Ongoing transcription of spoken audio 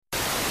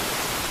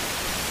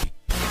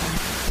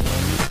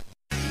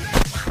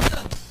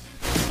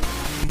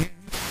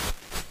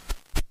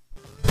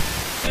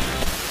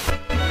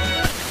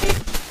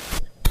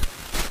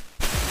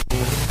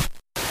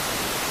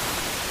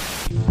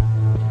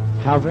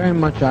how very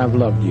much I've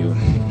loved you,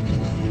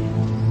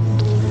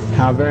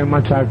 how very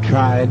much I've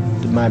tried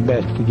my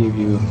best to give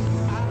you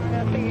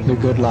the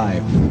good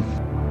life.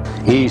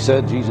 He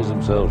said, Jesus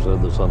himself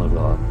said, the Son of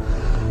God.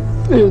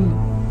 In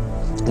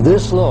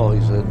this law,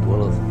 he said,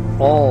 dwelleth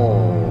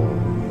all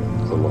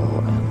the law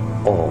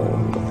and all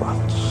the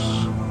prophets.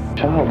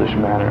 Childish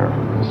manner,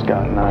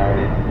 Scott and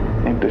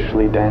I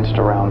impishly danced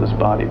around his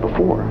body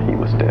before he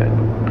was dead.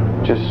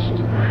 Just,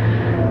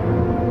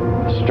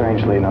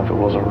 strangely enough, it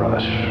was a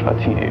rush, a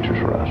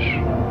teenager's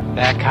rush.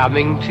 They're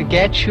coming to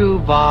get you,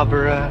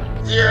 Barbara.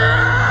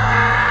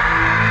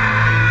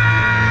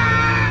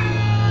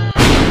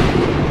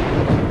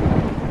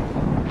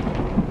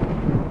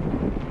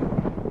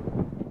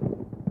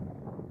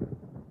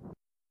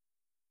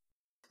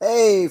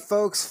 Hey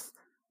folks,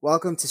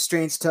 welcome to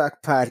Strange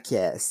Talk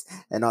Podcast.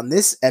 And on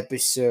this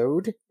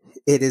episode,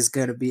 it is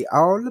going to be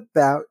all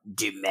about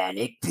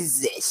demonic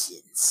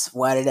possessions.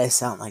 Why did I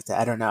sound like that?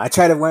 I don't know. I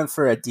tried to went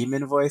for a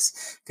demon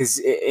voice because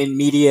in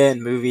media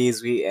and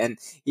movies, and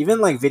even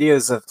like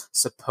videos of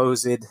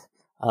supposed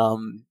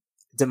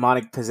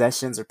demonic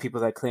possessions or people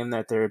that claim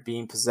that they're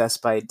being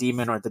possessed by a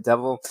demon or the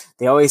devil,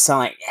 they always sound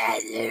like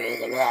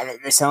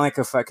they sound like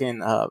a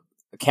fucking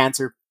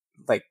cancer,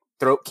 like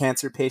throat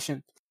cancer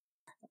patient.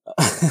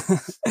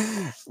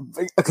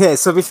 Okay,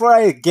 so before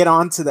I get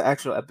on to the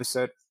actual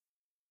episode,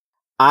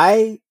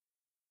 I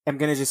am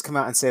going to just come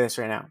out and say this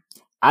right now.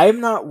 I am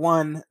not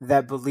one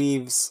that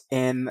believes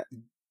in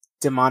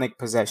demonic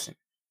possession.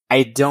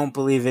 I don't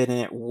believe in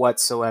it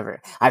whatsoever.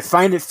 I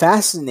find it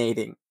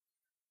fascinating.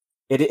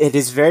 It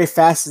is very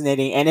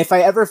fascinating. And if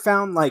I ever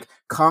found like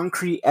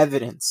concrete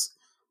evidence,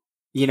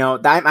 you know,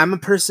 I'm a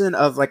person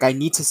of like, I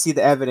need to see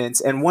the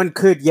evidence. And one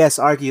could, yes,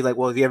 argue like,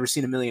 well, have you ever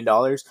seen $1 million?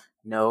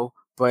 No.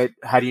 But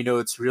how do you know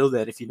it's real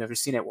then if you've never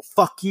seen it? Well,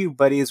 fuck you,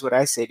 buddy, is what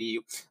I say to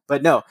you.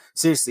 But no,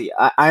 seriously,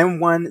 I'm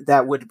one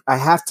that I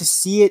have to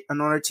see it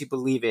in order to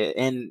believe it.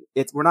 And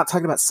we're not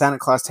talking about Santa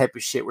Claus type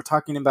of shit. We're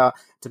talking about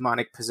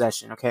demonic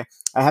possession, okay?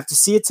 I have to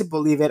see it to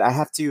believe it. I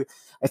have to,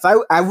 if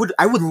I would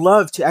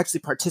love to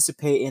actually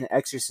participate in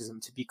exorcism,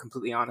 to be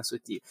completely honest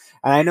with you.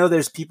 And I know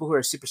there's people who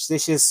are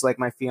superstitious, like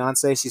my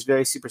fiance. She's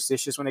very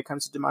superstitious when it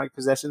comes to demonic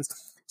possessions.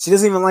 She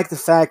doesn't even like the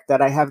fact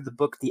that I have the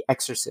book The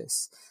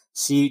Exorcist.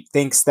 She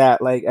thinks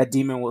that like a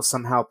demon will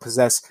somehow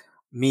possess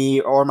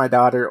me or my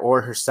daughter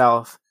or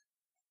herself.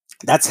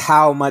 That's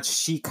how much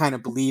she kind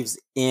of believes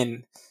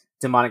in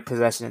demonic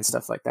possession and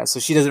stuff like that. So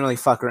she doesn't really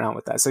fuck around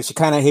with that. So she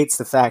kind of hates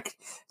the fact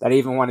that I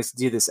even wanted to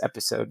do this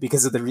episode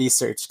because of the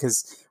research.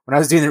 Because when I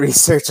was doing the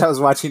research, I was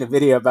watching a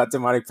video about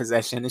demonic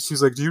possession. And she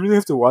was like, do you really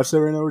have to watch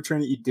that right now? We're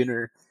trying to eat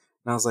dinner.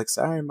 And I was like,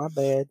 sorry, my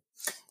bad.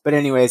 But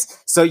anyways,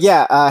 so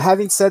yeah,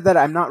 having said that,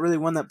 I'm not really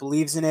one that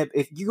believes in it.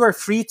 If you are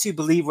free to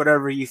believe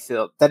whatever you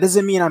feel, that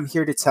doesn't mean I'm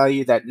here to tell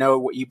you that no,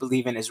 what you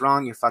believe in is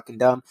wrong. You're fucking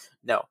dumb.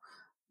 No.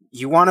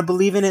 You want to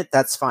believe in it?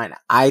 That's fine.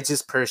 I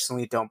just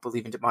personally don't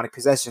believe in demonic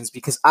possessions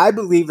because I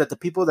believe that the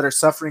people that are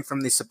suffering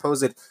from these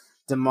supposed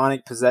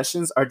demonic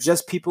possessions are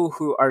just people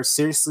who are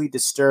seriously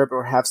disturbed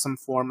or have some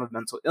form of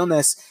mental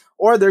illness,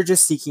 or they're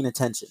just seeking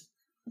attention.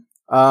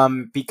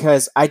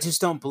 Because I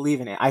just don't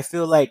believe in it. I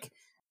feel like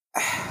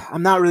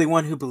I'm not really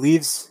one who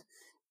believes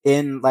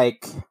in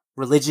like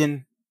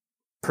religion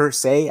per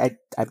se.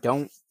 I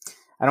don't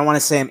want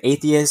to say I'm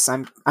atheist.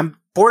 I'm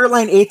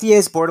borderline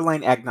atheist,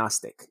 borderline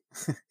agnostic.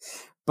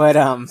 But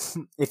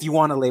if you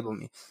want to label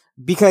me,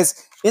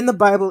 because in the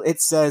Bible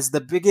it says the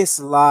biggest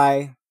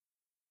lie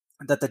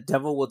that the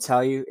devil will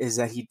tell you is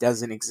that he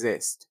doesn't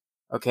exist.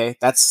 Okay,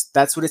 that's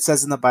what it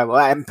says in the Bible.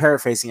 I'm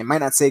paraphrasing. It might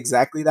not say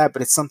exactly that,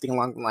 but it's something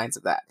along the lines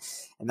of that.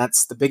 And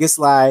that's the biggest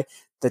lie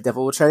the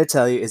devil will try to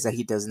tell you is that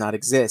he does not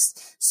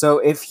exist. So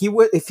if he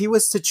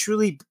was to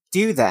truly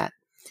do that,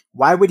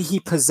 why would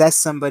he possess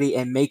somebody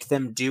and make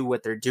them do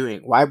what they're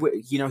doing? Why would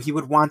he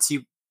would want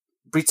to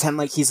pretend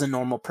like he's a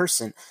normal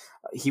person?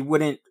 He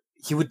would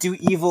do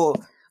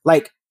evil.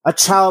 Like a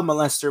child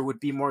molester would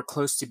be more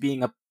close to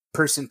being a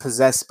person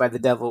possessed by the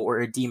devil or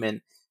a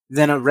demon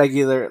than a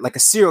regular, like a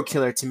serial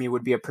killer to me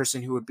would be a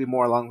person who would be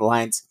more along the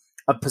lines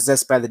of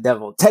possessed by the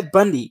devil. Ted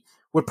Bundy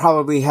would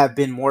probably have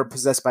been more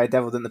possessed by a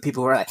devil than the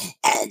people who are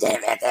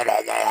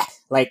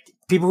like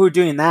people who are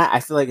doing that.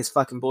 I feel like it's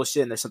fucking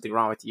bullshit and there's something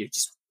wrong with you.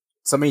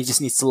 Somebody just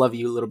needs to love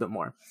you a little bit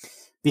more.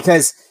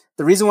 Because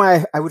the reason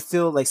why I would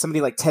feel like somebody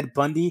like Ted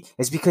Bundy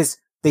is because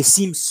they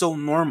seem so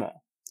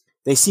normal.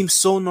 They seem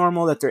so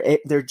normal that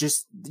they're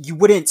just, you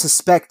wouldn't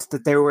suspect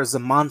that there was a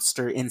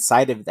monster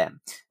inside of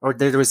them or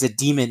there was a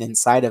demon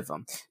inside of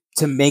them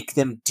to make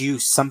them do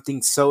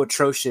something so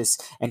atrocious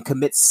and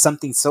commit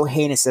something so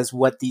heinous as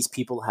what these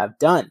people have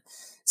done.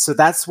 So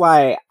that's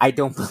why I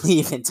don't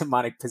believe in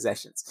demonic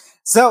possessions.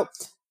 So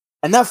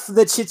enough of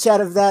the chit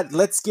chat of that.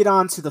 Let's get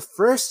on to the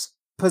first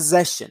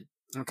possession.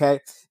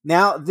 Okay.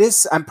 Now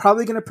this, I'm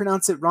probably going to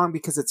pronounce it wrong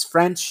because it's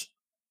French,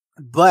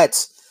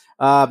 but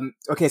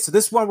okay, so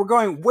this one, we're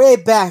going way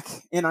back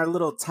in our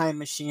little time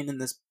machine, in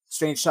this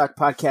Strange Talk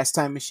Podcast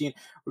time machine.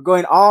 We're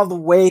going all the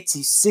way to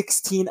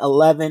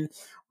 1611,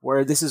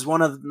 where this is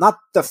one of, not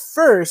the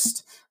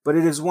first, but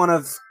it is one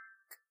of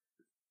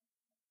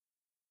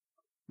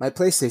my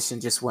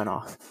PlayStation just went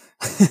off.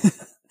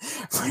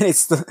 But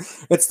it's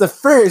the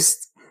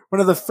first,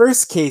 one of the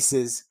first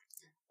cases,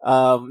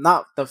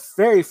 not the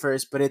very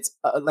first, but it's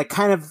like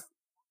kind of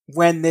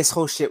when this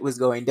whole shit was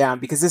going down,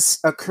 because this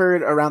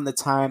occurred around the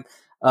time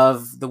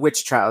of the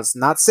witch trials.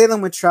 Not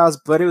Salem witch trials,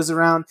 but it was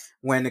around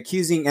when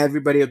accusing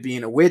everybody of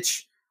being a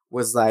witch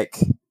was like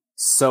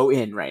so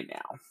in right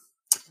now.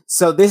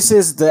 So this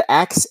is the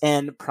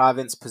Aix-en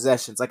province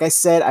possessions. Like I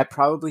said, I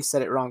probably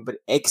said it wrong, but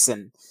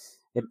Aix-en,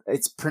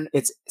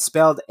 it's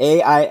spelled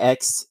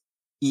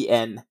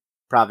Aixen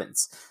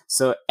province.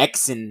 So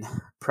Aix-en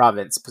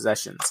province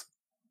possessions.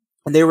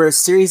 And there were a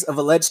series of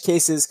alleged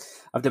cases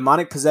of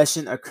demonic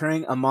possession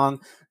occurring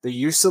among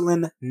the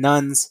Ursuline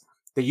nuns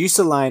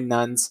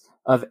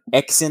of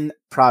Aix-en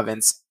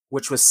province,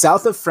 which was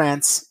south of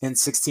France in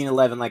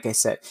 1611, like I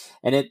said.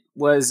 And it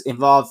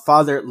involved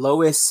Father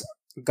Louis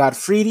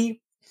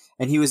Godfrey,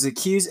 and he was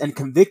accused and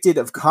convicted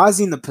of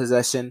causing the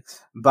possession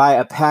by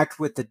a pact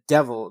with the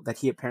devil that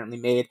he apparently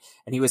made,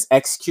 and he was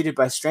executed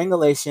by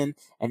strangulation,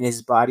 and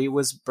his body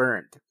was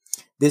burned.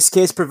 This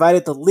case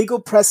provided the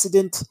legal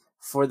precedent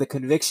for the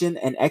conviction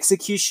and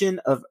execution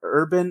of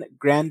Urban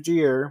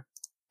Grandier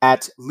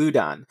at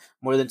Loudun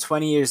more than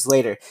 20 years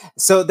later.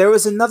 So there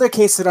was another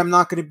case that I'm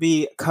not going to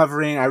be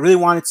covering. I really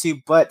wanted to,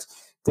 but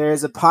there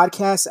is a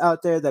podcast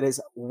out there that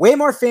is way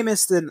more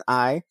famous than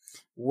I,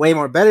 way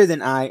more better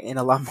than I, and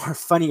a lot more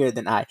funnier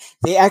than I.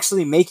 They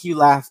actually make you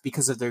laugh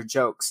because of their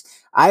jokes.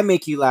 I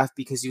make you laugh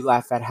because you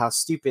laugh at how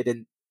stupid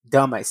and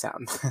dumb I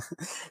sound.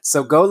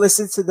 So go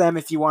listen to them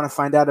if you want to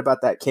find out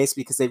about that case,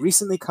 because they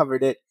recently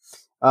covered it.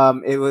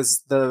 It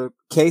was the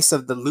case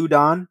of the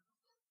Loudun,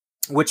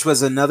 which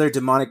was another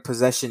demonic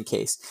possession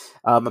case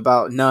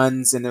about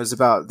nuns, and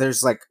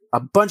there's like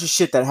a bunch of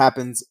shit that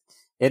happens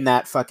in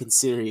that fucking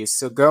series.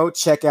 So go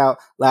check out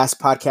Last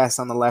Podcast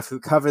on the Left, who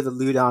cover the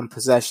Loudun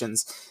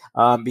possessions,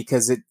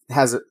 because it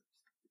has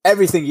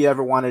everything you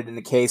ever wanted in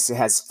a case. It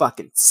has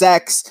fucking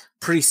sex,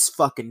 priests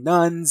fucking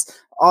nuns,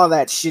 all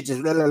that shit,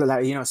 just blah, blah,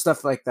 blah,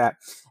 stuff like that,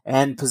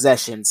 and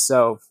possession.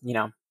 So,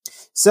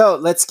 So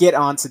let's get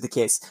on to the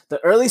case. The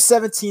early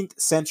 17th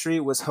century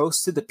was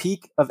host to the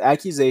peak of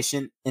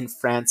accusation in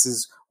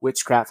France's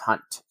witchcraft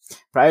hunt.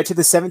 Prior to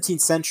the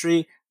 17th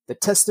century, the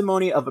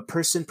testimony of a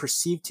person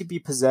perceived to be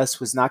possessed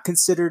was not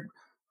considered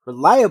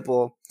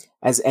reliable,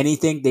 as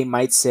anything they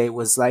might say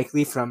was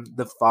likely from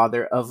the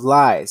father of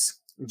lies.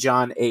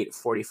 John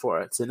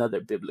 8:44. It's another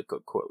biblical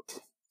quote.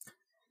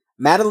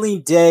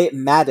 Madeleine de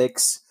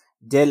Madix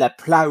de la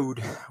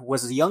Plaude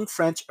was a young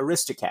French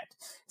aristocrat,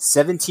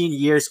 17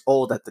 years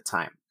old at the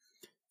time.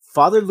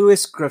 Father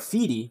Louis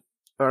Graffiti,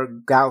 or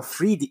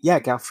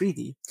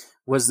Gaufridi,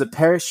 was the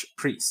parish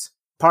priest.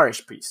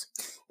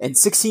 In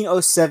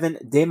 1607,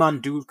 de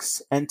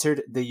Mondux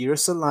entered the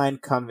Ursuline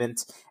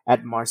convent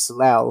at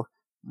Marseille,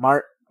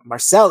 where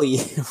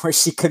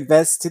she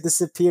confessed to the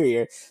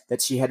superior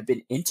that she had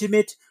been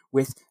intimate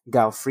with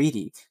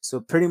Gaufridi.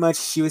 So pretty much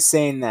she was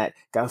saying that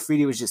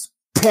Gaufridi was just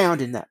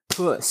pounding that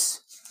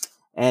puss.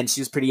 And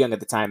she was pretty young at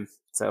the time,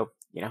 so,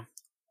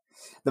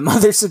 The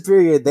Mother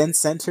Superior then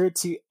sent her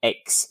to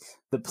Aix,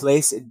 the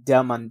place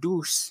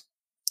Delmondux.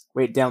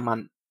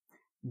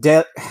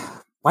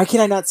 Why can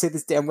I not say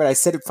this damn word? I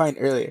said it fine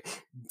earlier.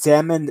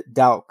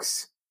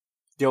 Demondaux,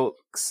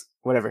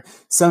 whatever.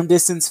 Some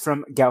distance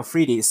from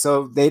Gaufridi.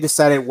 So they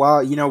decided,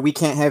 well, we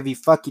can't have you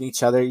fucking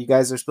each other. You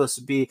guys are supposed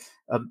to be,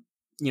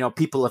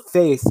 people of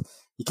faith.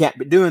 You can't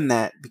be doing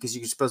that because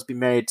you're supposed to be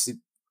married to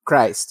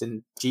Christ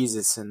and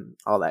Jesus and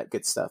all that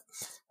good stuff.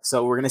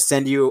 So we're going to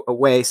send you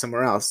away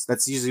somewhere else.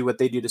 That's usually what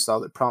they do to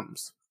solve their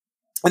problems.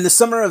 In the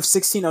summer of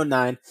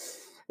 1609,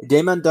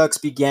 de Mondux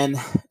began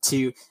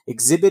to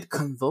exhibit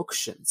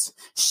convulsions,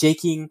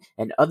 shaking,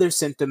 and other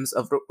symptoms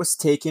of what was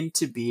taken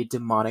to be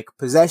demonic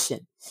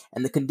possession.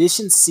 And the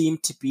condition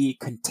seemed to be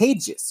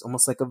contagious,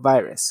 almost like a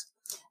virus,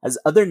 as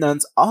other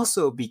nuns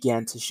also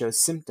began to show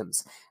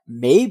symptoms.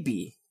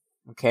 Maybe,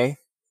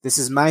 this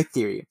is my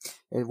theory,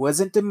 it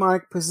wasn't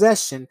demonic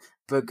possession,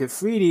 but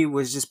Gaufridi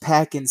was just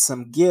packing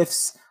some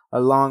gifts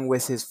along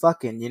with his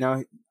fucking, he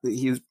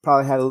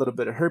probably had a little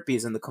bit of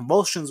herpes, and the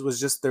convulsions was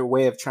just their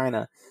way of trying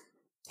to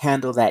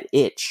handle that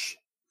itch.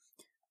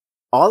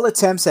 All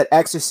attempts at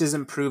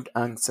exorcism proved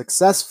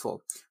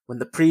unsuccessful. When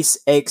the priest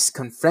Aix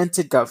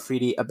confronted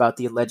Gaufridi about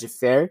the alleged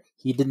affair,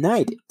 he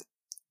denied it,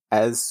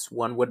 as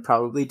one would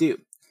probably do.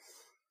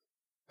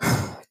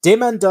 De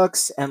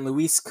Mondux and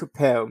Louis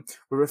Coupeau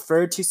were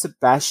referred to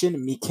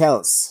Sebastian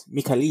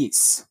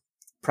Michaelis,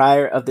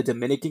 prior of the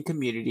Dominican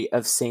community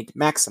of Saint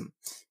Maxim,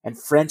 and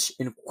French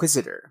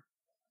Inquisitor.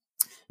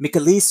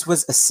 Michaelis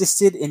was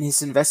assisted in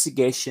his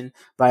investigation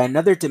by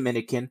another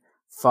Dominican,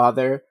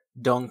 Father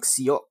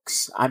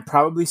Doncioux. I'm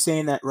probably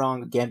saying that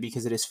wrong again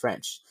because it is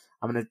French.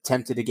 I'm going to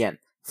attempt it again.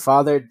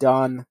 Father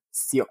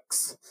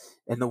Doncioux.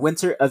 In the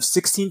winter of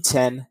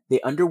 1610,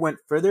 they underwent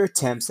further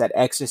attempts at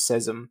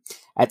exorcism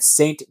at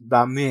Saint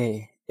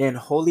Baume in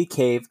Holy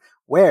Cave,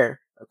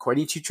 where,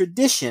 according to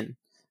tradition,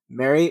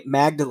 Mary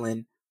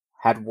Magdalene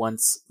had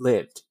once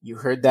lived. You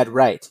heard that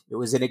right. It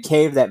was in a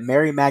cave that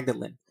Mary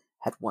Magdalene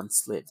had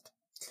once lived.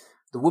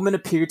 The women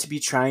appeared to be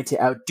trying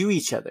to outdo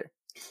each other.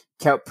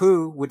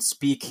 Kaupu would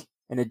speak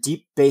in a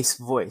deep bass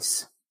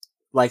voice,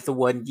 like the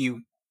one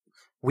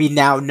we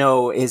now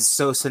know is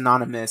so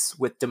synonymous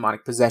with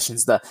demonic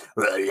possessions, the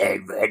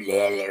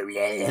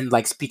and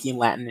like speaking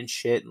Latin and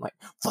shit, and like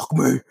fuck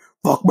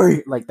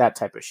me, like that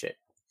type of shit.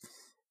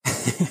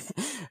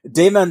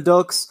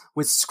 Demandux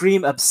would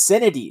scream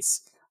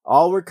obscenities.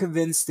 All were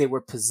convinced they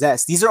were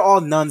possessed. These are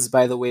all nuns,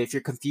 by the way, if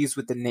you're confused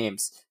with the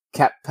names.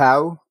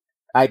 Kapau,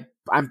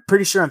 I'm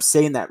pretty sure I'm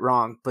saying that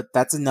wrong, but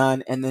that's a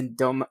nun, and then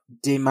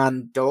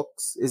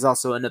Demandux is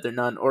also another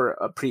nun, or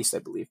a priest, I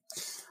believe.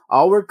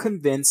 All were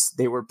convinced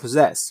they were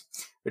possessed.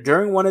 But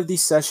during one of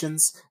these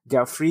sessions,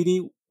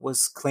 Gaufridi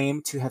was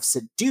claimed to have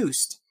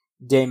seduced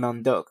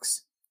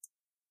Demandux,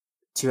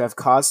 to have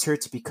caused her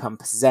to become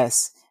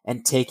possessed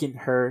and taken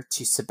her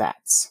to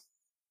Sabbats.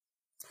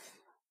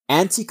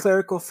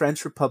 Anti-clerical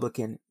French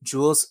Republican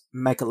Jules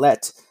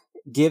Michelet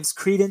gives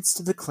credence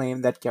to the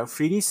claim that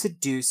Gaufridi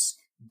seduced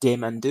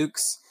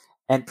Demandux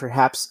and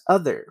perhaps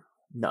other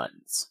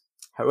nuns.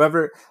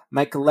 However,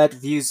 Michelet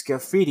views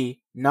Gaufridi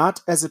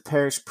not as a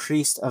parish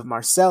priest of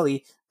Marseille,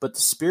 but the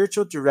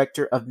spiritual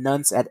director of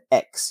nuns at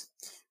Aix,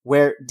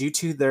 where, due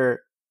to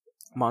their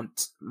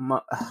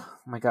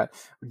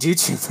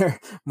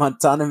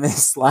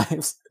monotonous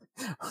lives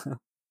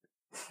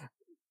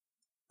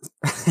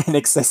and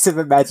excessive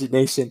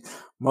imagination,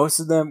 most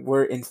of them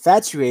were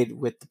infatuated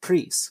with the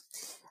priest.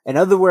 In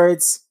other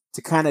words,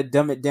 to kind of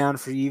dumb it down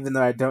for you, even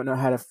though I don't know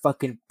how to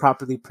fucking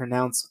properly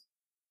pronounce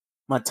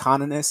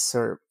monotonous,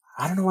 or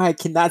I don't know why I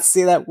cannot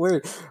say that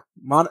word,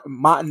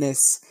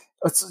 monotonous.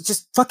 It's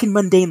just fucking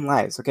mundane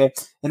lives, okay?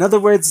 In other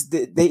words,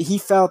 he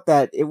felt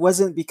that it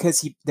wasn't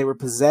because they were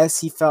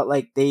possessed. He felt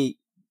like when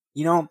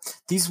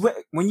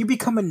you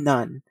become a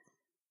nun,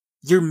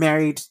 you're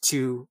married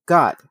to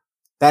God.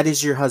 That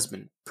is your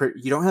husband.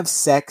 You don't have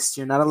sex.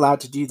 You're not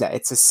allowed to do that.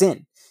 It's a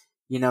sin.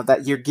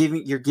 That you're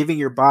giving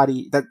your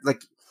body that,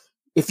 like,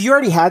 if you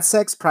already had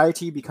sex prior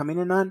to you becoming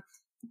a nun,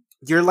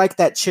 you're like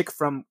that chick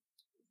from,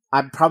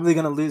 I'm probably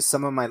going to lose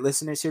some of my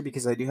listeners here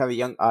because I do have a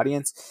young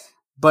audience,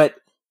 but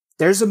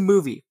there's a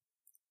movie,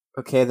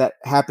 okay, that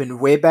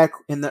happened way back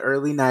in the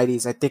early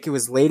 90s. I think it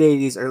was late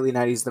 80s, early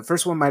 90s. The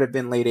first one might have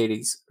been late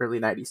 80s, early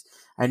 90s.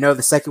 I know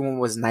the second one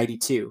was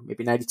 92,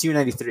 maybe 92,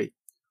 93,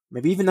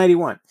 maybe even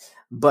 91.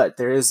 But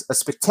there is a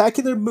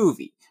spectacular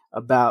movie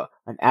about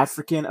an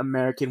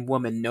African-American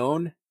woman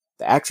the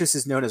actress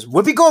is known as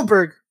Whoopi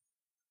Goldberg.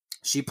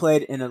 She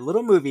played in a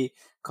little movie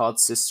called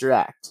Sister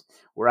Act,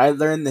 where I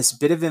learned this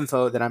bit of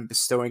info that I'm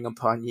bestowing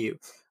upon you.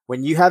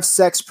 When you have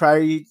sex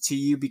prior to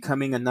you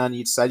becoming a nun,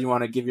 you decide you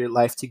want to give your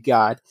life to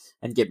God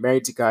and get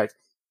married to God,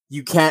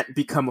 you can't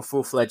become a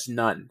full-fledged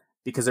nun,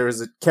 because there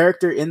was a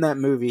character in that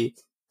movie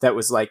that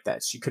was like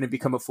that. She couldn't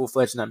become a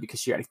full-fledged nun because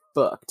she already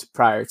fucked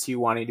prior to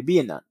wanting to be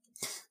a nun.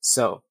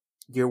 So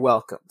you're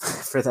welcome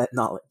for that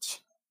knowledge.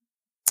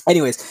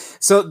 Anyways,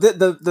 so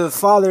the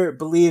father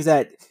believed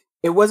that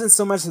it wasn't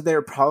so much that they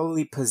were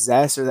probably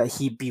possessed or that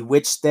he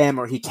bewitched them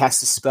or he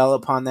cast a spell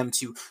upon them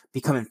to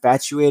become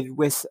infatuated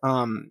with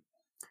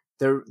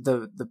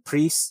the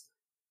priest.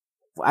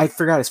 I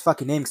forgot his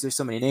fucking name because there's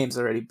so many names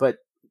already, but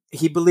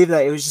he believed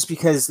that it was just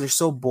because they're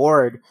so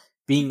bored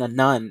being a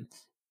nun.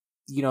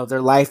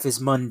 Their life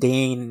is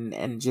mundane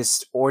and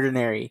just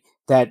ordinary,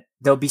 that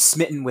they'll be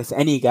smitten with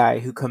any guy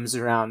who comes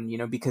around,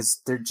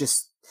 because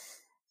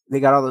they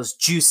got all those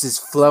juices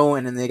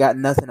flowing and they got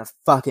nothing to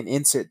fucking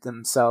insert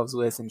themselves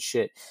with and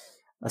shit,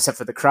 except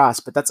for the cross,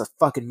 but that's a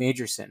fucking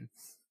major sin.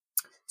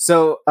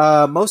 So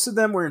most of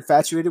them were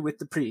infatuated with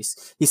the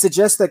priest. He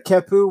suggests that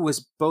Kepu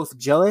was both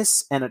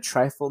jealous and a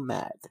trifle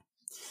mad.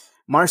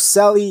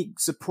 Marcelli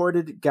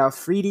supported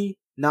Gaufridi,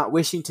 not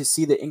wishing to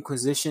see the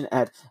Inquisition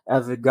at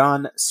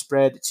Avignon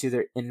spread to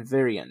their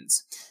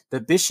Invarians. The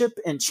bishop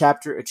and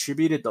chapter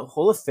attributed the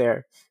whole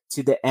affair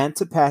to the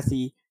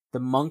antipathy the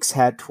monks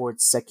had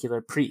towards secular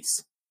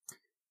priests.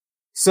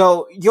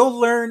 So you'll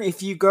learn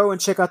if you go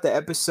and check out the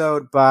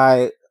episode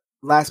by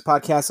Last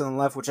Podcast on the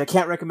Left, which I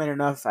can't recommend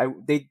enough.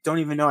 They don't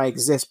even know I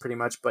exist pretty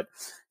much, but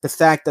the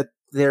fact that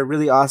they're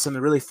really awesome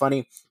and really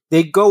funny.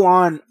 They go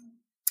on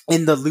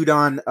in the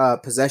Loudun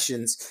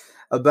Possessions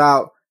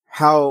about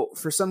how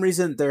for some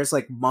reason there's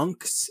like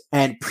monks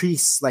and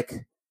priests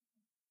like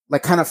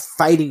kind of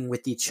fighting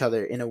with each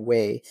other in a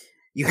way.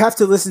 You have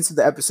to listen to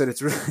the episode.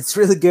 It's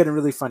really good and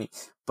really funny.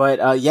 But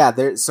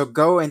so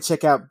go and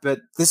check out.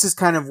 But this is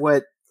kind of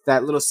what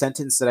that little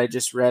sentence that I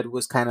just read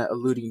was kind of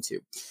alluding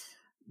to.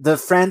 The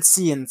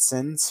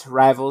Franciscans,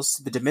 rivals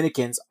to the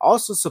Dominicans,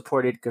 also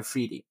supported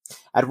Gaufridi.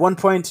 At one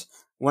point,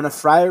 when a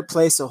friar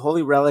placed a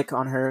holy relic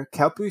on her,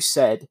 Kaupu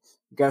said,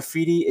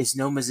 "Gaufridi is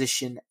no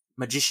magician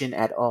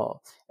at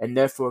all, and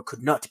therefore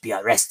could not be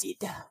arrested."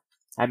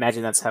 I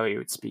imagine that's how he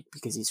would speak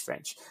because he's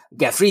French.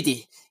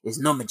 "Gaufridi is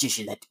no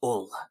magician at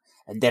all,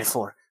 and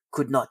therefore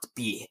could not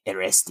be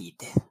arrested."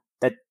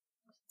 That's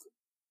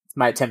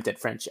my attempt at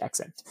French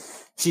accent.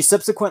 She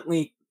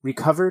subsequently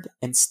recovered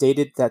and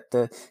stated that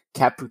the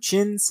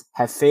Capuchins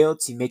have failed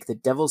to make the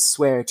devils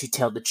swear to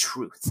tell the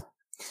truth.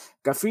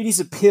 Gaffridi's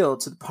appeal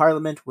to the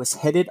parliament was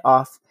headed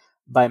off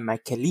by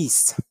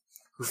Michaelis,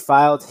 who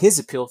filed his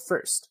appeal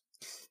first.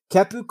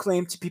 Capu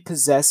claimed to be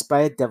possessed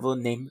by a devil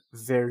named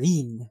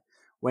Verine.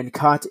 When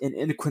caught in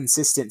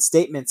inconsistent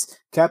statements,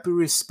 Capu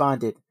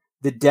responded,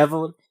 The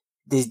devil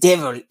is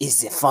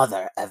the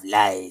father of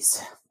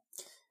lies.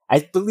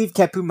 I believe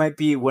Capu might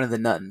be one of the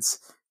nuns.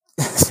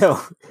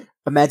 So,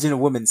 imagine a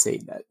woman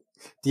saying that.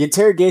 The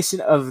interrogation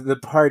of the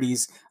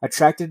parties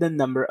attracted a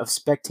number of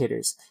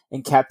spectators,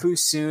 and Capu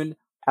soon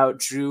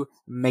outdrew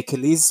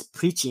Michaelis'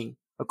 preaching,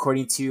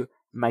 according to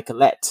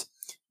Michelet.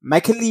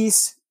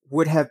 Michaelis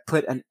would have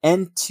put an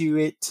end to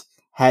it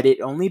had it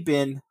only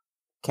been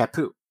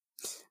Capu.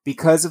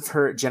 Because of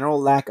her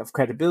general lack of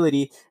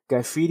credibility,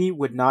 Gaffridi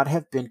would not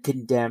have been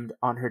condemned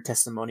on her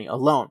testimony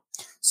alone.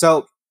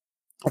 So,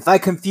 if I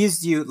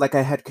confused you like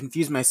I had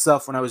confused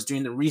myself when I was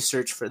doing the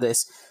research for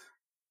this,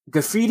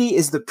 Gaffridi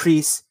is the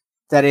priest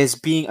that is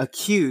being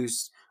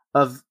accused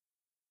of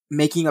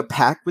making a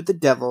pact with the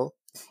devil,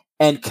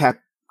 and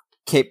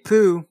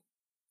Capu,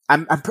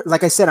 I'm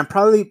like I said, I'm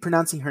probably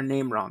pronouncing her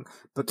name wrong,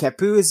 but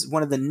Capu is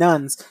one of the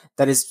nuns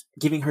that is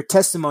giving her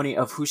testimony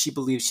of who she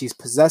believes she's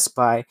possessed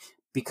by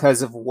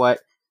because of what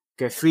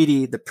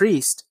Gaffridi, the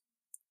priest,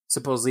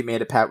 supposedly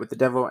made a pact with the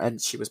devil,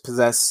 and she was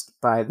possessed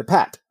by the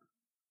pact.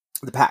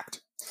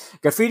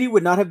 Gaffridi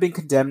would not have been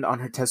condemned on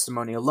her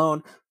testimony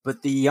alone,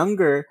 but the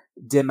younger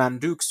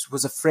Demandux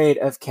was afraid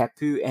of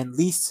Capu, and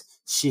lest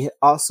she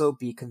also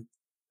be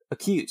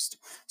accused.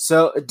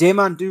 So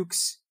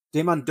Demandux,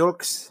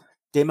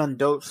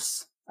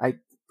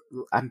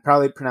 I'm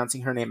probably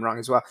pronouncing her name wrong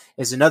as well,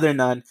 is another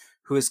nun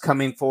who is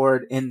coming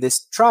forward in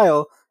this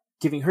trial,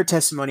 giving her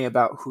testimony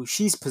about who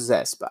she's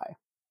possessed by.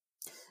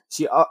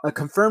 She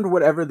confirmed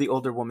whatever the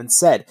older woman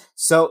said.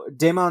 So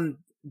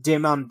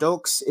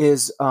Demandux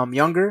is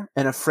younger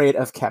and afraid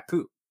of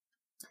Capu.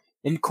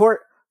 In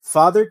court,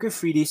 Father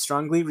Gaffridi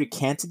strongly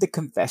recanted the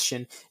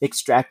confession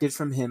extracted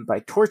from him by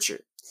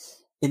torture.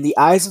 In the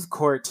eyes of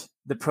court,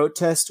 the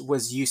protest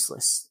was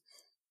useless.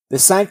 The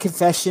signed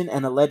confession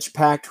and alleged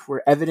pact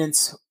were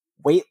evidence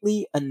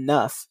weighty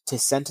enough to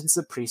sentence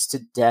the priest to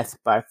death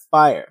by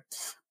fire.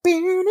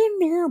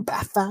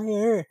 By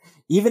fire.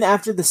 Even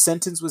after the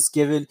sentence was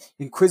given,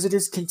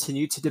 inquisitors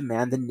continued to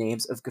demand the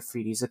names of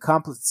Gaffridi's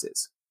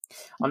accomplices.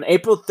 On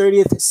April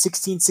 30th,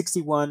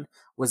 1661,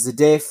 was the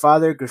day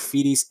Father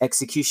Gaffridi's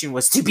execution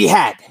was to be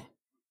had.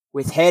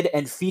 With head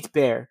and feet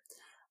bare,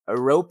 a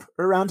rope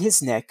around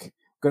his neck,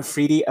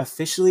 Gaffridi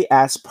officially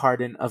asked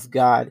pardon of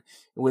God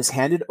and was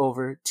handed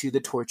over to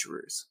the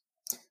torturers.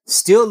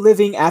 Still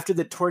living after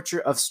the torture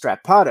of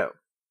Strappado.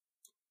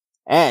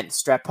 And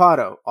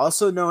Strappado,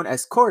 also known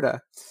as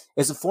corda,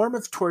 is a form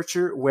of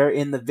torture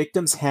wherein the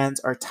victim's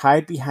hands are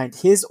tied behind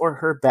his or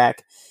her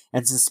back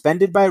and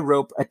suspended by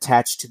rope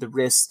attached to the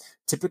wrists,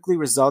 typically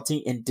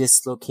resulting in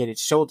dislocated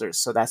shoulders.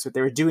 So that's what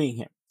they were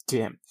doing to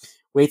him.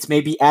 Weights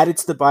may be added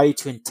to the body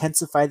to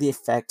intensify the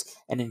effect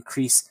and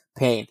increase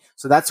pain.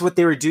 So that's what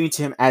they were doing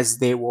to him as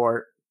they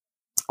were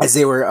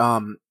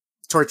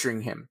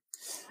torturing him.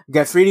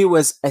 Gaffridi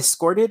was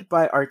escorted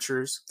by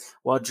archers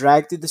while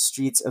dragged through the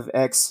streets of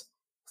Aix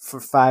for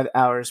 5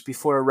 hours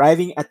before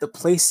arriving at the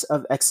place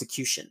of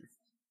execution.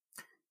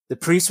 The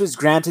priest was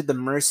granted the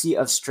mercy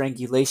of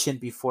strangulation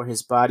before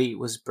his body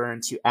was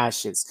burned to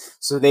ashes.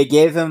 So they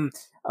gave him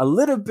a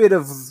little bit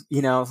of,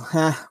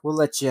 we'll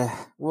let you,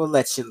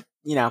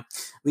 at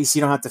least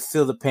you don't have to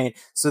feel the pain.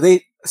 So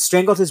they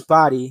strangled his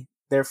body,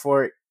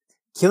 therefore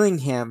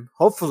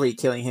hopefully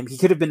killing him. He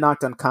could have been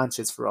knocked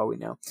unconscious for all we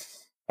know.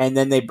 And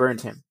then they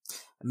burned him.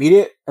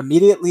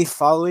 Immediately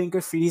following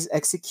Gaffridi's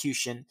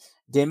execution,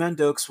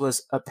 Demandux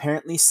was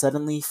apparently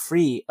suddenly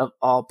free of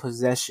all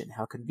possession.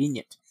 How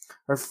convenient.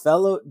 Her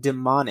fellow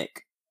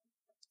demonic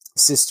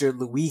sister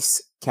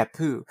Louise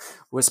Capu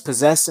was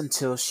possessed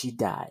until she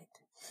died.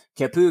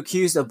 Capu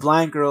accused a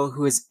blind girl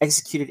who was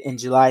executed in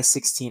July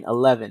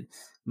 1611.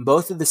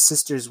 Both of the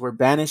sisters were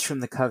banished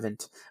from the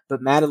convent,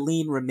 but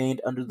Madeleine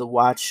remained under the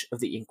watch of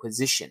the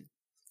Inquisition.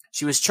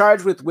 She was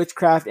charged with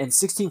witchcraft in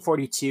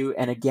 1642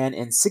 and again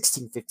in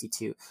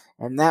 1652,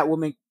 and that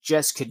woman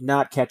just could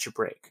not catch a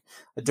break.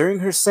 During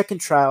her second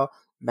trial,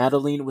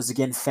 Madeleine was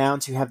again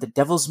found to have the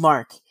devil's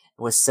mark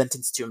and was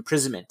sentenced to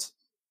imprisonment.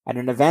 At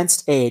an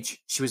advanced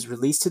age, she was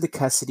released to the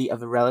custody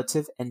of a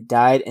relative and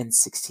died in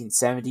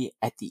 1670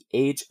 at the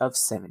age of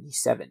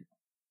 77.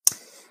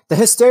 The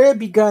hysteria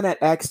begun at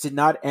Aix did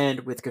not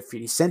end with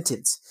Gaffridi's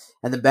sentence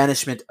and the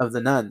banishment of the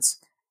nuns.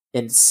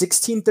 In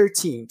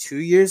 1613, 2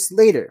 years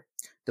later,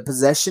 the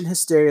possession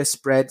hysteria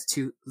spread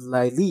to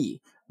Lille,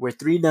 where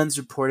 3 nuns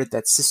reported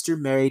that Sister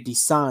Mary de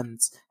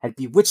Sens had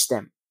bewitched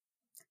them.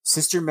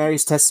 Sister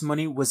Mary's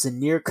testimony was a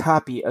near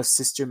copy of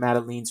Sister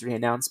Madeleine's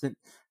renouncement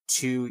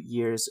 2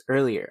 years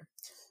earlier.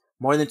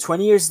 More than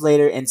 20 years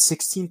later, in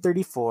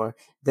 1634,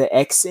 the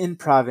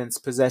Aix-en-Provence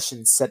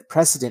possession set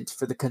precedent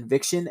for the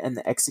conviction and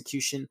the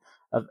execution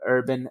of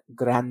Urbain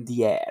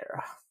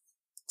Grandier.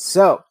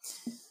 So,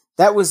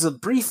 that was a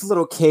brief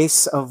little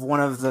case of one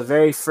of the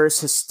very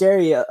first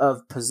hysteria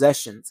of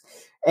possessions.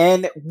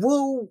 And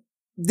we'll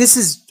this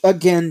is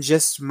again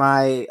just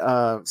my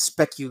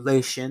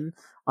speculation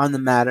on the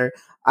matter.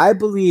 I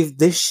believe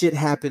this shit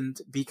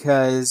happened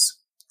because,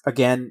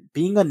 again,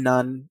 being a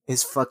nun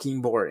is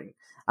fucking boring.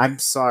 I'm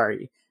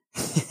sorry.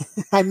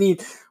 I mean,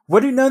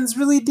 what do nuns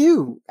really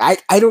do? I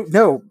don't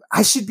know.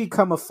 I should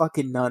become a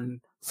fucking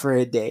nun for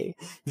a day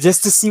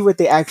just to see what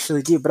they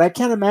actually do. But I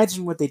can't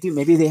imagine what they do.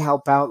 Maybe they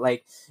help out,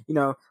 like, you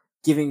know,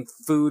 giving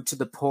food to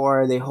the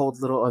poor. They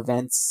hold little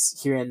events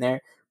here and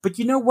there. But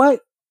you know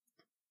what?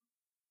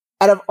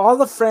 Out of all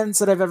the friends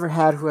that I've ever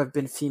had who have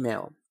been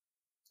female,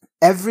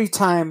 every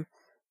time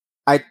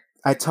I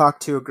I talk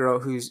to a girl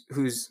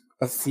who's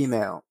a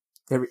female,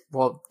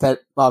 well, that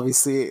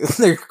obviously,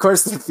 of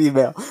course, they're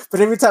female. But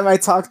every time I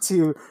talk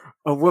to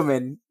a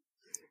woman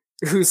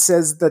who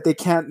says that they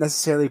can't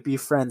necessarily be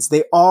friends,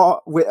 they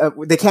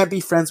can't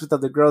be friends with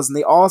other girls, and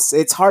they all say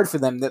it's hard for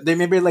them. They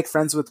maybe like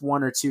friends with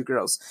one or two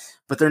girls,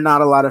 but they're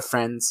not a lot of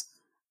friends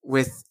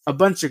with a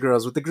bunch of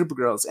girls, with a group of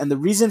girls. And the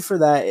reason for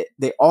that,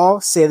 they all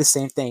say the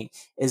same thing,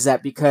 is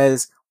that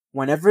because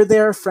whenever they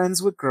are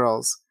friends with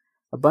girls,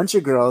 a bunch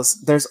of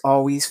girls, there's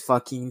always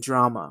fucking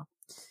drama.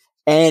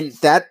 And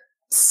that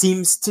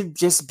seems to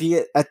just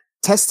be a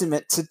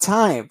testament to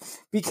time.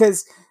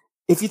 Because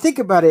if you think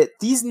about it,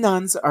 these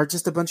nuns are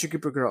just a bunch of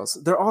group of girls.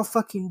 They're all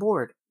fucking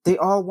bored. They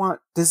all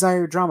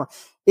desire drama.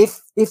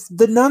 If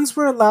the nuns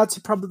were allowed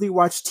to probably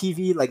watch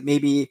TV, like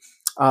maybe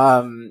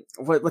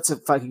what's a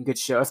fucking good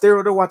show? If they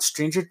were to watch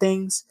Stranger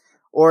Things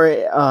or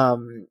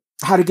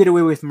How to Get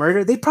Away with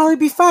Murder, they'd probably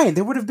be fine.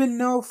 There would have been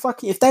no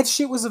fucking, if that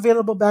shit was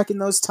available back in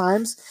those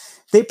times,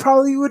 they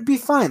probably would be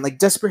fine. Like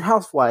Desperate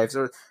Housewives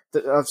or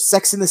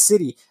Sex in the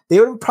City, they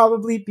would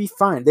probably be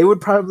fine. They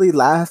would probably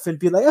laugh and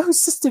be like, "Oh,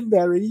 Sister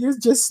Mary, you're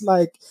just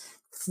like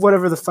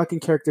whatever the fucking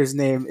character's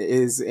name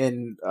is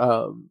in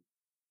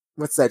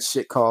what's that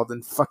shit called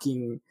in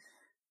fucking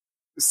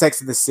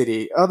Sex in the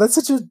City." Oh, that's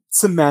such a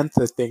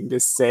Samantha thing to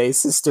say,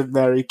 Sister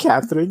Mary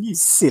Catherine, you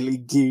silly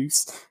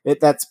goose.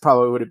 That's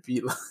probably what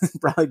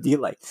probably be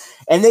like.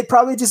 And they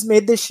probably just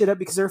made this shit up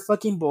because they're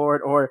fucking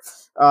bored, or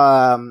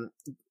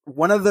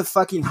one of the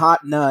fucking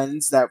hot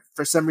nuns that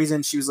for some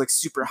reason she was like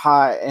super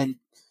hot and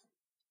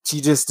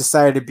she just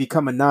decided to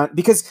become a nun.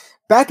 Because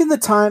back in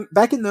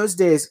those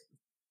days,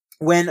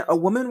 when a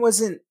woman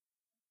wasn't,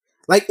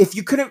 like, if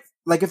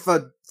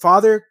a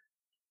father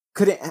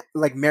couldn't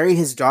like marry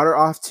his daughter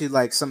off to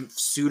like some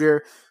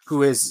suitor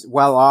who is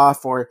well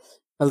off, or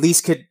at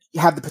least could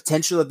have the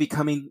potential of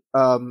becoming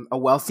a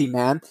wealthy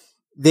man,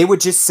 they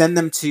would just send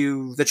them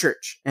to the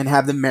church and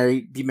have them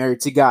be married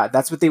to God.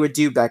 That's what they would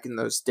do back in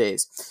those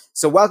days.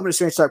 So welcome to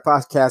Strange Talk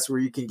Podcast, where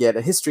you can get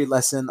a history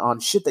lesson on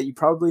shit that you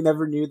probably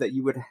never knew that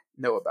you would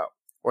know about,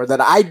 or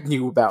that I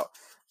knew about.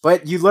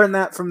 But you learned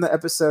that from the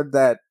episode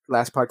that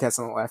last podcast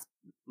on the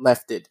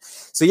left did.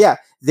 So yeah,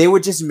 they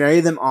would just marry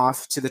them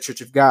off to the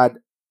Church of God.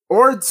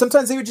 Or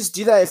sometimes they would just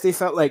do that if they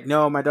felt like,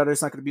 no, my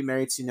daughter's not going to be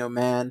married to no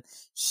man.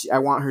 I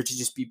want her to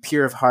just be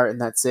pure of heart, and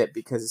that's it.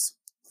 Because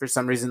for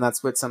some reason,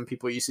 that's what some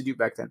people used to do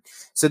back then.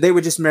 So they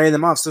would just marry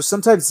them off. So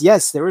sometimes,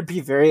 yes, there would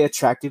be very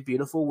attractive,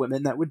 beautiful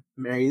women that would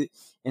marry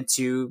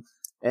into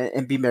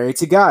and be married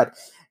to God.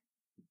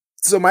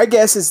 So my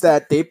guess is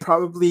that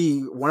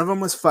one of them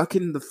was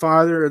fucking the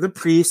father or the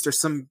priest or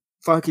some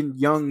fucking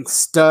young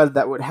stud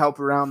that would help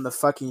around the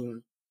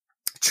fucking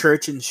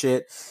church and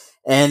shit.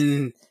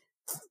 And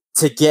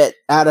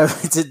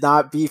to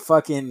not be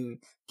fucking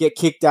get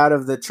kicked out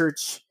of the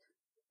church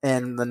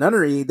and the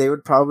nunnery, they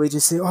would probably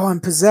just say, "Oh,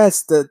 I'm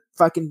possessed. The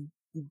fucking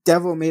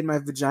devil made my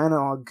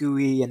vagina all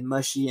gooey and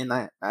mushy, and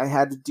I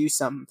had to do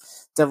something.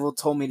 Devil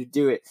told me to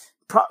do it."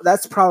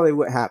 That's probably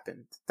what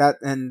happened.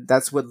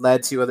 That's what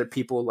led to other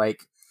people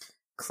like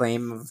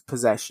claim of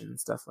possession and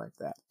stuff like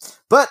that.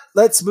 But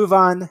let's move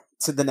on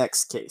to the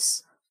next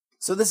case.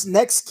 So this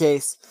next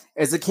case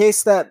is a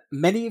case that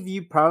many of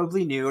you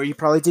probably knew, or you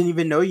probably didn't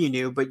even know you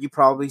knew, but you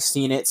probably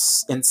seen it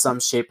in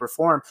some shape or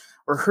form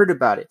or heard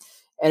about it.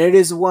 And it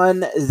is one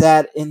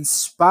that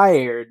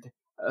inspired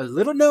a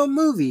little-known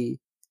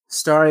movie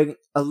starring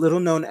a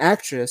little-known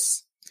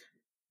actress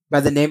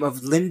by the name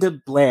of Linda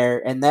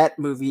Blair, and that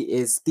movie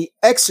is The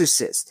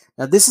Exorcist.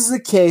 Now, this is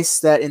a case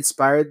that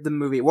inspired the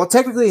movie. Well,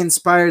 technically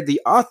inspired the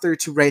author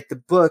to write the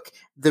book,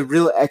 The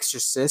Real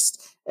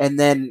Exorcist, and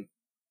then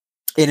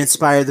it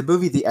inspired the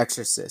movie The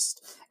Exorcist.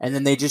 And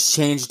then they just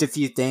changed a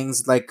few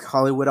things like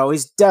Hollywood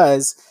always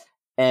does.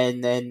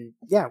 And then,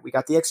 yeah, we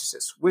got The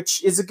Exorcist,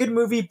 which is a good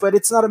movie, but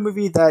it's not a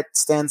movie that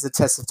stands the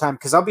test of time.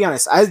 Because I'll be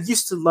honest, I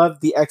used to love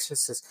The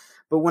Exorcist.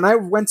 But when I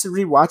went to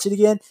rewatch it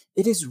again,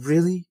 it is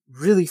really,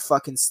 really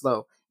fucking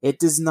slow. It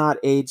does not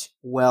age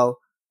well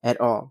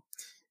at all.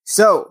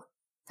 So,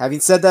 having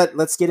said that,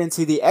 let's get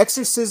into the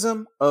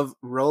exorcism of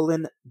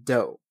Roland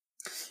Doe.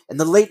 In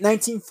the late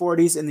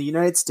 1940s in the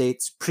United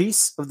States,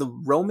 priests of the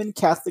Roman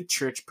Catholic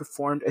Church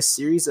performed a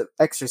series of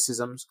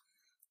exorcisms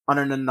on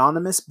an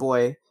anonymous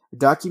boy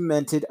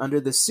documented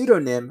under the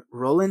pseudonym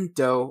Roland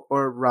Doe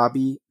or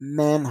Robbie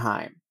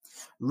Mannheim.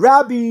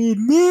 Robbie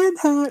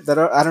Mannheim!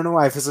 I don't know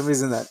why, for some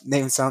reason that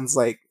name sounds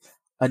like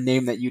a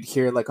name that you'd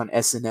hear like on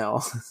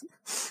SNL.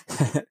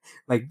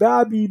 Like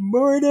Bobby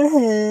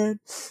Moynihan.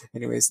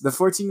 Anyways, the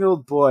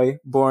 14-year-old boy,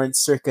 born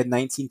circa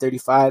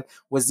 1935,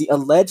 was the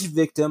alleged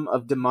victim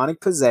of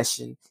demonic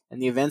possession,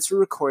 and the events were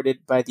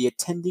recorded by the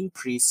attending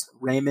priest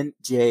Raymond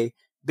J.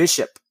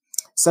 Bishop.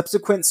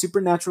 Subsequent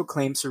supernatural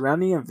claims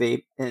surrounding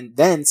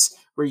events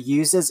were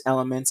used as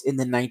elements in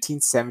the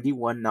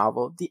 1971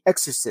 novel The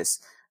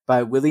Exorcist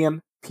by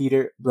William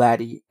Peter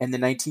Blatty and the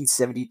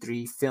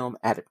 1973 film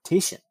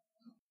adaptation.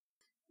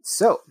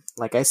 So,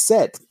 like I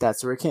said,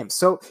 that's where it came.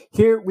 So,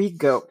 here we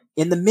go.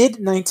 In the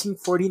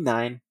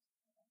mid-1949,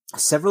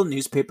 several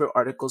newspaper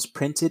articles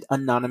printed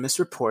anonymous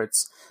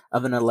reports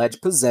of an alleged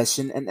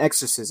possession and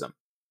exorcism.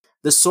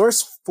 The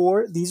source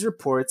for these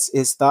reports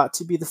is thought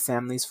to be the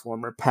family's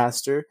former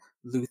pastor,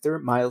 Luther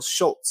Miles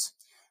Schultz.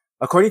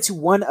 According to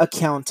one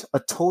account, a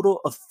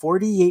total of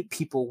 48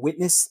 people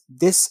witnessed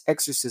this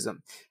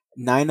exorcism.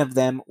 9 of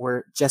them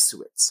were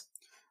Jesuits.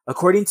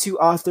 According to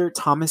author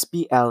Thomas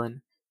B.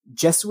 Allen,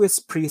 Jesuit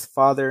priest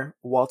Father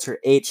Walter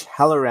H.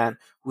 Halloran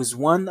was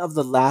one of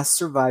the last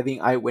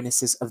surviving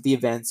eyewitnesses of the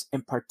events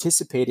and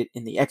participated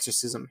in the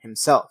exorcism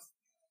himself.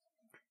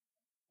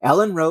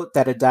 Allen wrote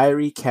that a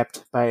diary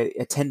kept by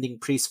attending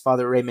priest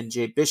Father Raymond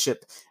J.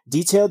 Bishop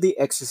detailed the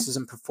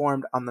exorcism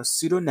performed on the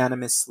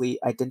pseudonymously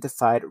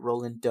identified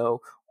Roland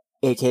Doe,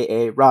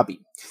 aka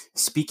Robbie.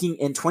 Speaking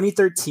in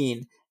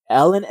 2013,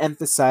 Allen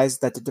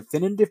emphasized that the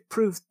definitive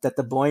proof that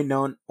the boy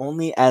known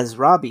only as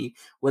Robbie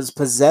was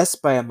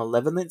possessed by a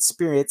malevolent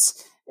spirit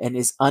and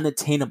is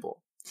unattainable.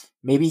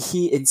 Maybe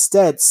he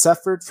instead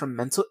suffered from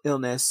mental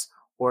illness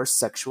or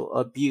sexual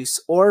abuse,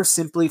 or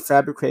simply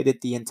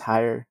fabricated the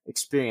entire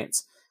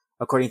experience.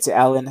 According to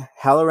Allen,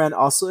 Halloran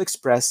also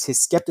expressed his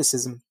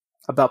skepticism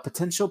about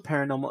potential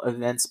paranormal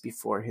events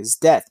before his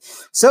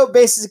death. So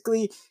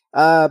basically,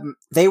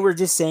 they were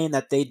just saying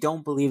that they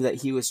don't believe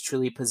that he was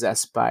truly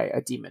possessed by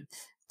a demon.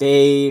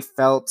 They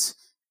felt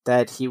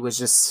that he was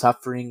just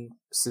suffering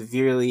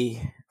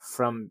severely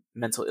from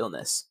mental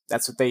illness.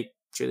 That's what they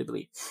truly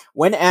believe.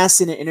 When asked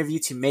in an interview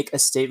to make a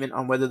statement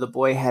on whether the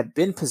boy had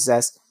been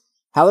possessed,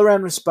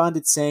 Halloran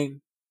responded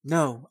saying,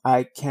 "No,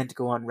 I can't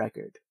go on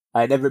record.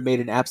 I never made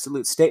an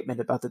absolute statement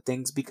about the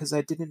things because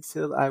I didn't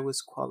feel I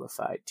was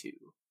qualified to."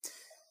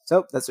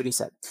 So that's what he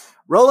said.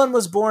 Roland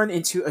was born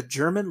into a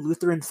German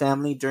Lutheran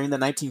family during the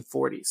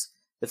 1940s.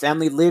 The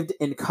family lived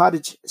in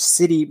Cottage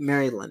City,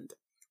 Maryland.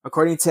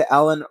 According to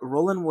Allen,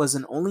 Roland was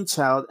an only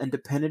child and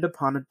depended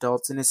upon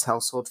adults in his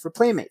household for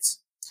playmates,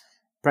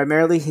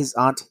 primarily his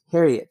Aunt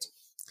Harriet.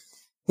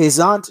 His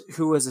aunt,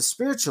 who was a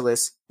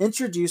spiritualist,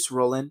 introduced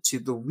Roland to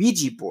the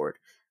Ouija board,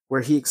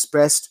 where he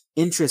expressed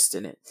interest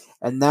in it.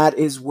 And that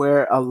is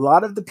where a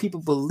lot of the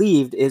people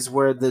believed is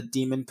where the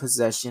demon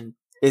possession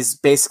is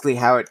basically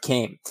how it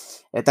came.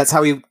 That's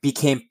how he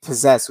became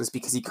possessed, was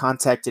because he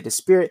contacted a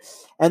spirit.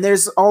 And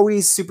there's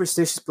always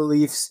superstitious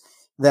beliefs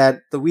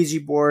that the Ouija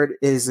board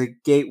is a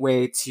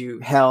gateway to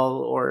hell,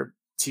 or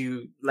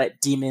to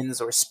let demons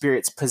or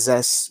spirits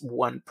possess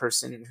one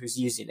person who's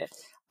using it.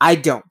 I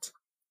don't.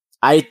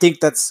 I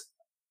think that's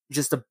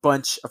just a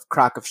bunch of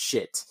crock of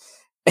shit.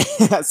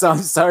 So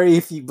I'm sorry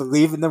if you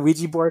believe in the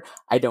Ouija board.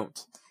 I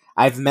don't.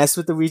 I've messed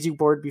with the Ouija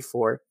board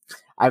before.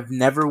 I've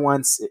never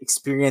once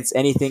experienced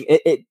anything.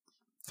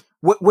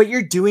 What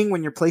you're doing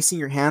when you're placing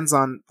your hands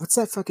on, what's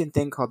that fucking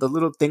thing called? The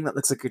little thing that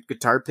looks like a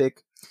guitar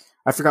pick.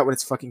 I forgot what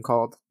it's fucking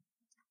called.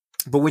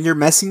 But when you're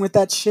messing with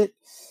that shit,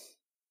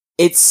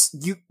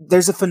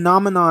 there's a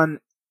phenomenon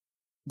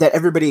that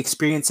everybody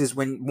experiences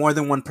when more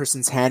than one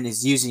person's hand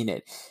is using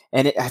it.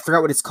 And I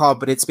forgot what it's called,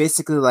 but it's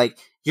basically like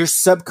you're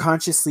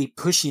subconsciously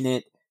pushing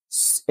it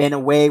in a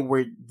way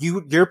where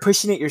you're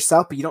pushing it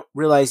yourself, but you don't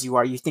realize you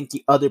are. You think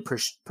the other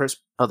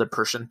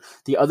person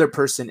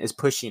is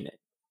pushing it,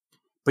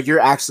 but you're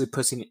actually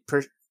pushing it.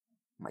 Oh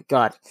my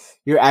God,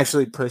 you're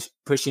actually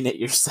pushing it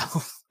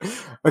yourself.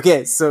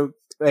 Okay, so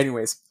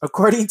anyways,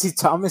 according to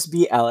Thomas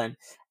B. Allen,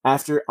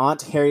 after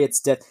Aunt Harriet's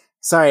death,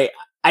 sorry,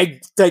 I'm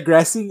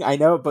digressing, I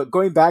know, but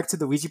going back to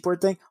the Ouija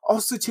board thing,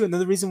 also too,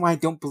 another reason why I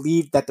don't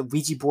believe that the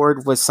Ouija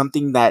board was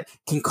something that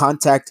can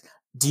contact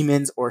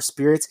demons or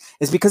spirits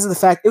is because of the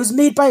fact it was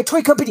made by a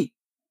toy company.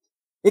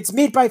 It's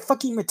made by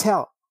fucking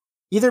Mattel.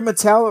 Either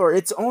Mattel or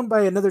it's owned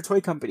by another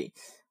toy company.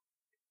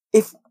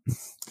 If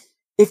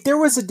there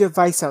was a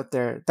device out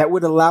there that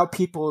would allow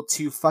people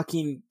to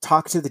fucking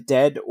talk to the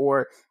dead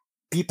or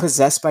be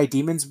possessed by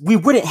demons, we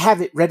wouldn't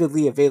have it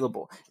readily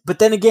available. But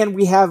then again,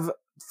 we have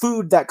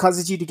food that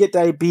causes you to get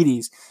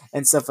diabetes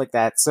and stuff like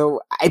that.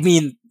 So, I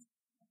mean,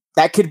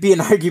 that could be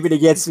an argument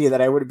against me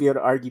that I wouldn't be able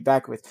to argue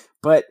back with.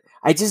 But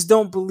I just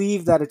don't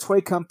believe that a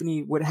toy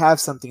company would have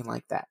something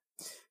like that.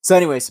 So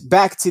anyways,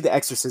 back to the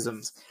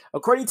exorcisms.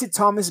 According to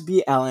Thomas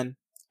B. Allen,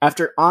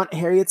 after Aunt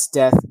Harriet's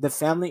death, the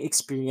family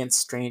experienced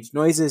strange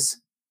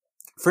noises,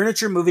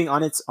 furniture moving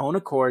on its own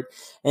accord,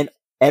 and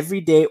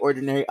everyday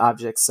ordinary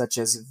objects such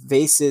as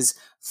vases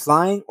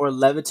flying or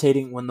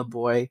levitating when the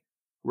boy,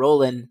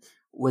 Roland,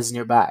 was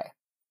nearby.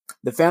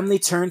 The family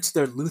turned to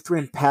their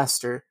Lutheran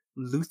pastor,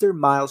 Luther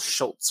Miles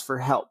Schultz, for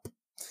help.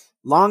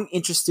 Long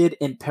interested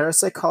in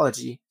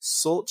parapsychology,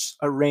 Solch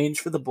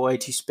arranged for the boy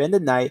to spend a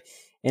night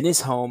in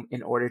his home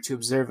in order to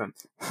observe him.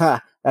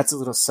 Ha, that's a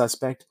little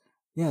suspect.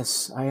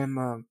 Yes, I am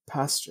a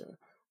pastor.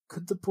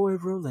 Could the boy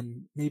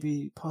Roland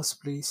maybe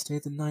possibly stay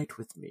the night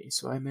with me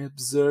so I may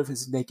observe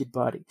his naked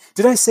body?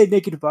 Did I say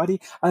naked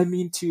body? I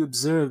mean to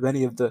observe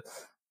any of the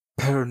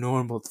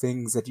paranormal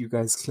things that you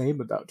guys claim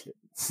about him.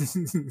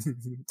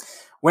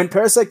 When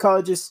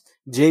parapsychologist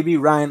J.B.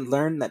 Ryan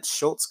learned that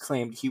Schultz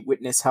claimed he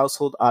witnessed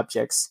household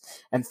objects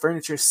and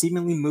furniture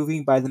seemingly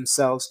moving by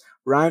themselves,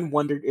 Ryan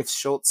wondered if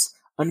Schultz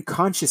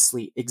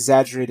unconsciously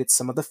exaggerated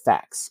some of the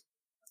facts.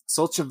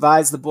 Schultz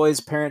advised the boy's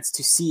parents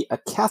to see a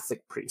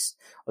Catholic priest.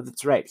 Oh,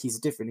 that's right, he's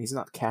different. He's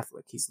not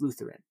Catholic, he's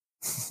Lutheran.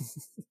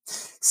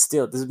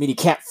 Still, doesn't mean he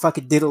can't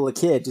fucking diddle a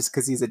kid just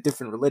because he's a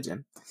different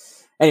religion.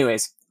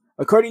 Anyways,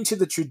 according to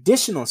the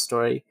traditional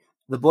story,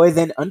 the boy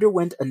then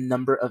underwent a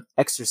number of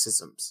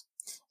exorcisms.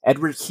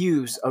 Edward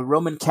Hughes, a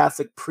Roman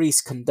Catholic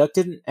priest,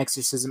 conducted an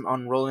exorcism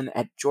on Roland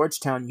at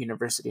Georgetown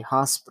University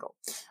Hospital,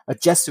 a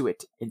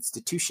Jesuit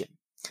institution.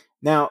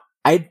 Now,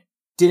 I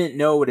didn't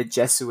know what a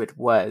Jesuit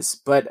was,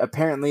 but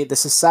apparently the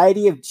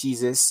Society of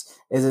Jesus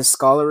is a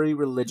scholarly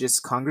religious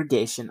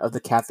congregation of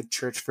the Catholic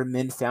Church for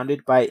men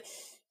founded by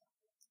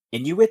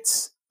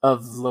Inuits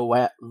of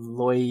Loyola?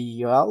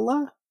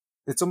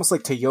 It's almost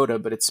like Toyota,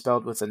 but it's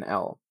spelled with an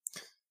L.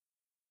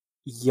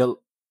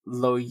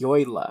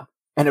 Loyola,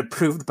 and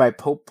approved by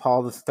Pope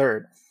Paul III.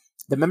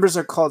 The members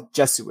are called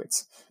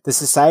Jesuits. The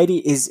society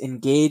is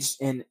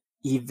engaged in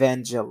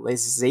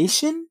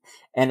evangelization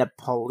and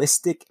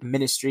apostolic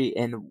ministry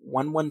in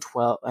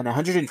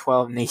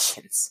 112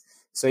 nations.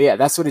 So yeah,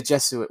 that's what a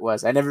Jesuit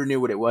was. I never knew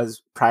what it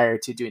was prior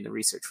to doing the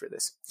research for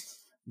this.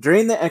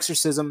 During the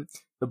exorcism,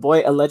 the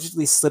boy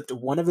allegedly slipped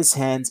one of his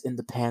hands in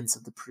the pants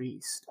of the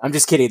priest. I'm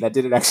just kidding, that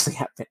didn't actually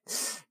happen.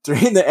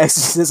 During the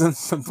exorcism,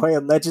 the boy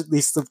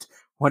allegedly slipped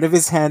one of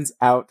his hands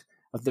out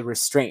of the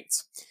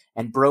restraints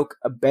and broke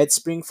a bed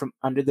spring from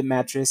under the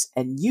mattress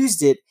and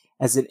used it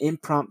as an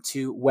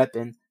impromptu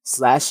weapon,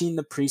 slashing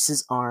the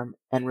priest's arm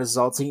and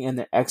resulting in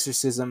the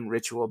exorcism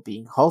ritual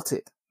being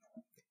halted.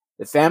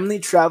 The family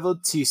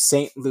traveled to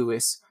St.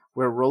 Louis,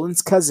 where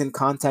Roland's cousin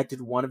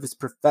contacted one of his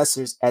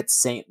professors at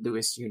St.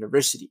 Louis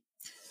University,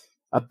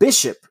 a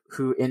bishop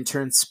who in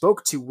turn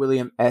spoke to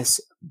William S.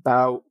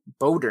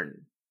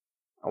 Bowdern.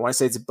 I want to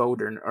say it's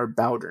Bowdern or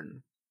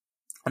Bowdern,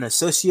 an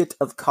associate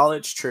of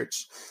College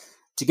Church.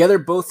 Together,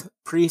 both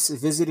priests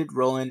visited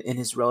Roland in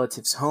his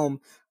relative's home,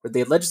 where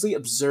they allegedly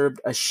observed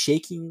a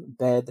shaking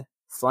bed,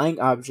 flying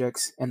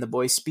objects, and the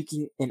boy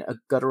speaking in a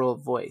guttural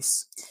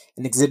voice,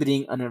 and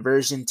exhibiting an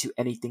aversion to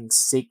anything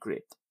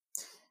sacred.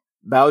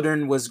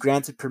 Bowdern was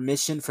granted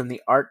permission from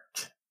the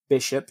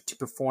archbishop to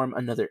perform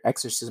another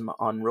exorcism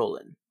on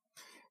Roland.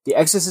 The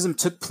exorcism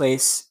took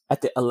place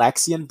at the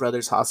Alexian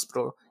Brothers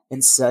Hospital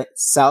in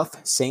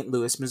South St.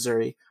 Louis,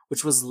 Missouri,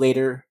 which was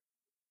later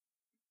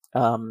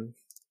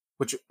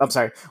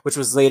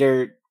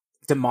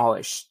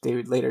demolished. They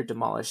would later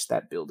demolish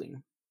that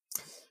building.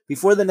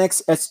 Before the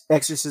next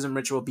exorcism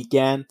ritual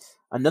began,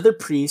 another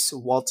priest,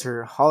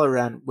 Walter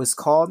Halloran, was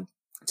called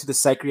to the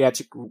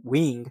psychiatric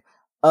wing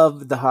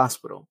of the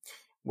hospital,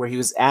 where he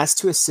was asked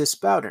to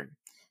assist Bowdern.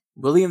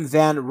 William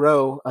Van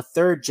Roe, a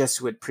third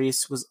Jesuit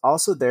priest, was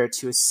also there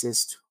to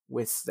assist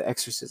with the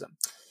exorcism.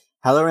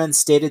 Halloran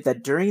stated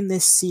that during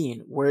this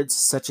scene, words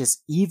such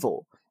as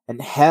evil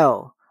and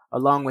hell,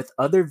 along with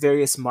other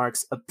various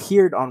marks,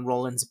 appeared on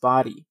Roland's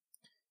body.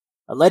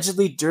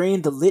 Allegedly,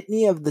 during the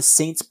Litany of the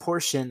Saints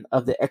portion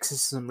of the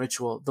exorcism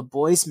ritual, the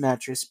boy's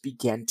mattress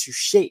began to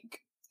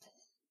shake.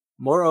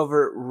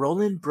 Moreover,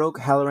 Roland broke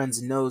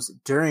Halloran's nose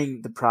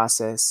during the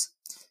process.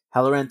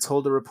 Halloran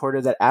told a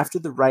reporter that after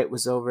the rite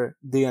was over,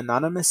 the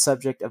anonymous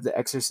subject of the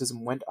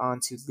exorcism went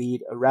on to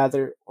lead a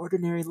rather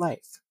ordinary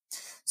life.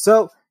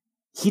 So,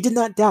 he did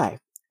not die.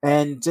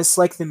 And just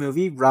like the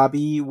movie,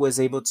 Robbie was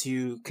able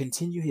to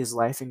continue his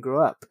life and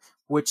grow up,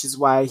 which is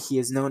why he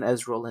is known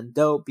as Roland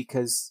Doe,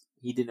 because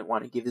he didn't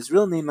want to give his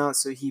real name out,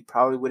 so he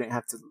probably wouldn't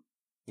have to,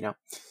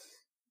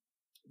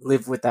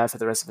 live with that for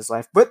the rest of his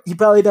life. But he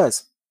probably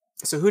does.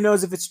 So who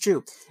knows if it's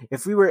true?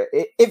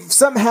 If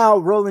somehow,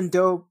 Roland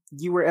Doe,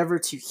 you were ever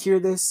to hear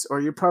this,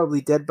 or you're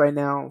probably dead by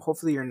now,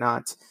 hopefully you're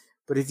not,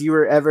 but if you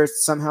were ever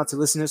somehow to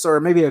listen to this, or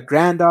maybe a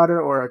granddaughter,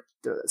 or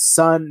a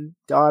son,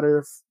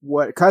 daughter,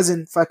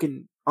 cousin,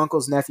 fucking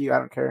uncle's nephew, I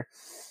don't care,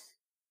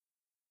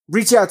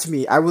 reach out to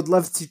me. I would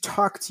love to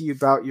talk to you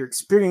about your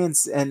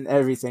experience and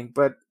everything,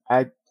 but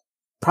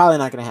probably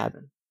not going to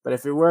happen. But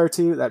if it were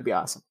to, that'd be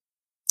awesome.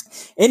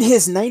 In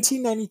his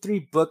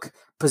 1993 book,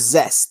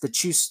 Possessed, The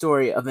True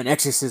Story of an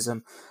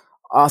Exorcism,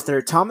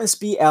 author Thomas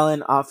B.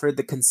 Allen offered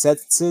the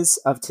consensus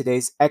of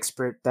today's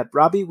expert that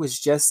Robbie was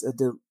just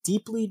a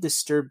deeply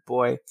disturbed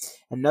boy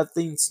and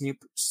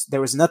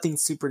there was nothing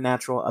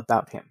supernatural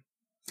about him.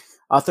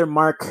 Author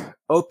Mark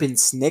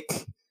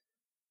Opensnick,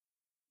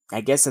 I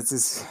guess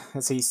that's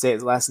how you say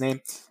his last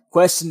name,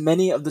 questioned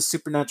many of the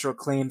supernatural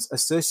claims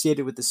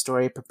associated with the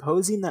story,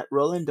 proposing that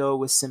Roland Doe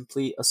was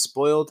simply a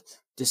spoiled,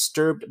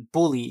 disturbed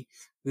bully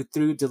who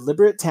threw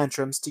deliberate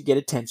tantrums to get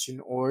attention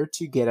or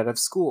to get out of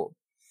school.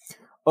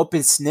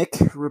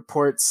 OpenSNCC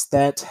reports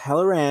that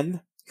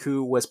Halloran,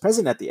 who was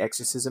present at the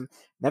exorcism,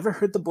 never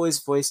heard the boy's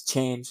voice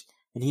change,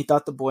 and he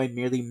thought the boy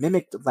merely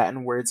mimicked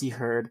Latin words he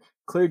heard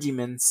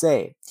clergymen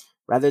say,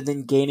 rather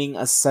than gaining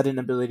a sudden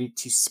ability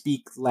to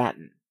speak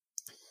Latin.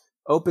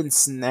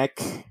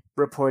 OpenSNCC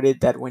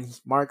reported that when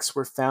marks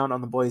were found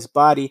on the boy's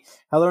body,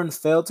 Halloran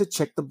failed to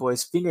check the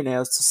boy's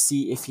fingernails to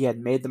see if he had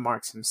made the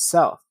marks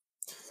himself.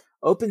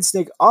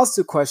 OpenSNCC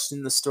also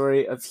questioned the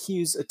story of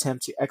Hughes'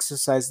 attempt to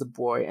exorcise the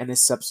boy and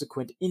his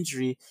subsequent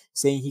injury,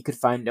 saying he could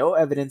find no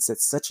evidence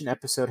that such an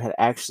episode had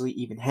actually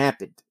even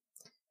happened.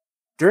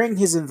 During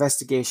his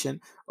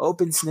investigation,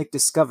 OpenSNCC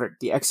discovered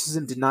the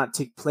exorcism did not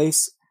take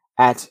place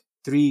at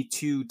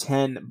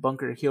 3210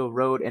 Bunker Hill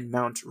Road in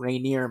Mount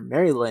Rainier,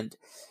 Maryland,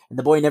 and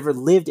the boy never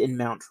lived in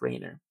Mount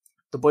Rainier.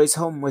 The boy's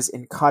home was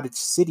in Cottage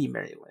City,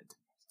 Maryland.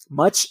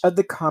 Much of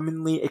the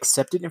commonly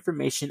accepted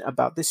information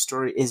about this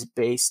story is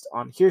based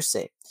on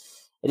hearsay.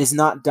 It is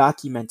not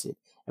documented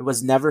and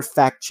was never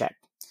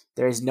fact-checked.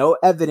 There is no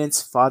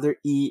evidence Father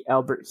E.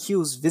 Albert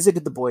Hughes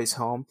visited the boy's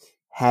home,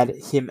 had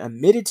him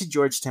admitted to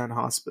Georgetown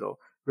Hospital,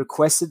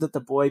 requested that the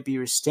boy be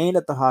restrained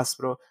at the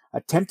hospital,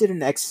 attempted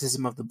an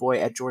exorcism of the boy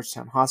at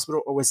Georgetown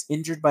Hospital, or was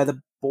injured by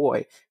the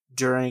boy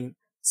during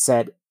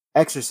said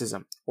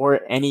exorcism,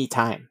 or any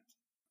time.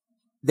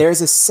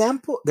 There's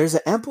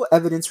ample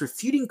evidence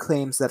refuting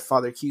claims that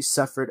Father Hughes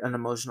suffered an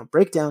emotional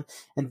breakdown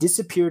and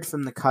disappeared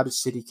from the Cottage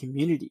City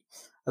community.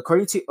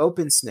 According to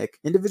OpenSNCC,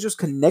 individuals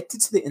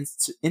connected to the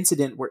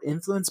incident were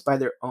influenced by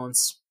their own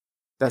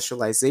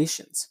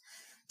specializations.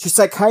 To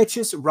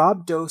psychiatrist,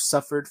 Rob Doe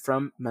suffered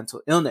from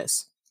mental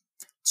illness.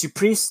 To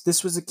priests,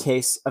 this was a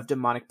case of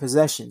demonic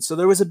possession. So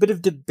there was a bit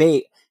of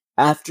debate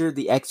after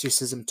the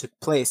exorcism took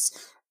place.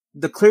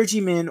 The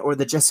clergyman or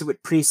the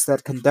Jesuit priest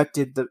that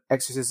conducted the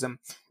exorcism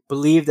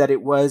believed that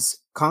it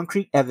was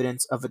concrete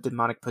evidence of a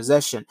demonic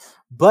possession.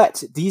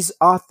 But these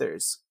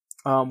authors,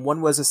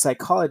 one was a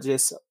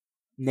psychologist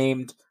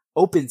named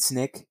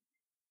OpenSNCC.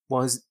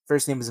 Well, his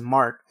first name is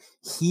Mark.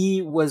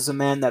 He was a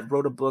man that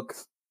wrote a book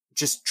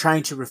just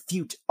trying to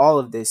refute all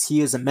of this. He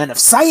is a man of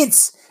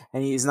science,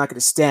 and he is not going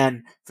to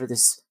stand for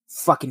this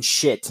fucking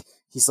shit.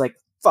 He's like,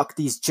 fuck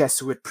these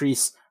Jesuit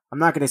priests. I'm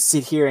not going to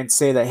sit here and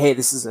say that, hey,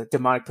 this is a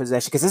demonic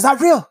possession, because it's not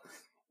real.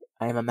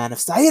 I am a man of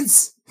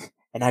science,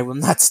 and I will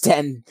not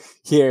stand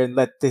here and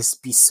let this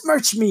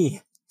besmirch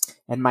me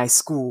and my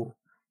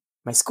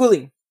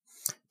schooling.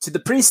 To the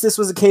priests, this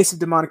was a case of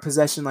demonic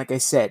possession, like I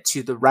said.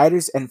 To the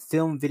writers and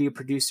film video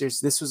producers,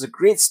 this was a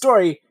great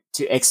story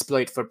to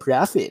exploit for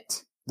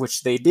profit,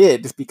 which they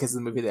did because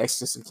the movie The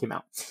Exorcism came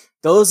out.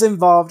 Those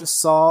involved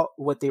saw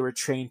what they were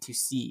trained to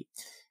see.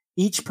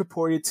 Each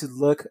purported to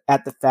look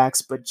at the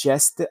facts, but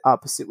just the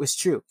opposite was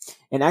true.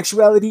 In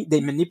actuality,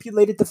 they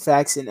manipulated the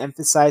facts and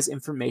emphasized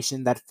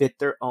information that fit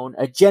their own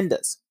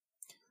agendas.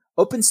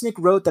 OpenSNCC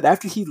wrote that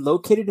after he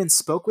located and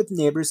spoke with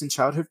neighbors and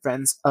childhood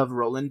friends of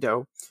Roland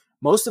Doe,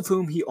 most of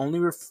whom he only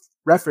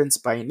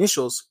referenced by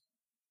initials,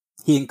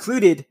 he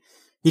concluded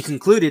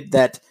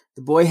that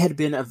the boy had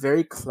been a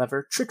very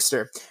clever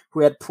trickster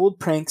who had pulled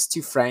pranks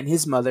to frighten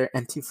his mother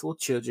and to fool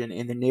children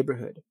in the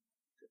neighborhood.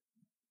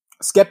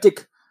 A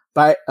skeptic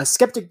by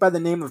the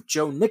name of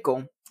Joe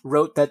Nickell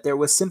wrote that there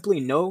was simply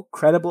no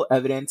credible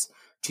evidence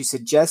to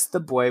suggest the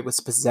boy was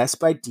possessed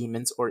by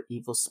demons or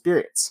evil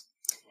spirits,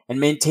 and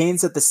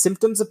maintains that the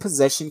symptoms of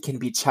possession can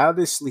be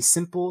childishly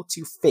simple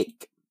to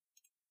fake.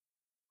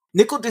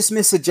 Nickell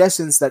dismissed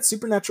suggestions that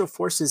supernatural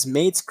forces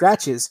made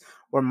scratches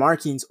or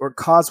markings or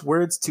caused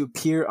words to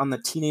appear on the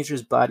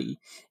teenager's body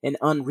in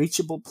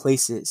unreachable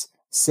places,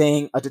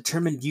 saying a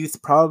determined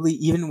youth, probably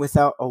even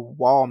without a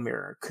wall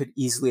mirror, could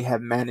easily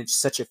have managed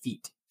such a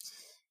feat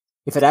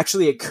if it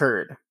actually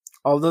occurred.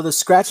 Although the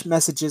scratch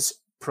messages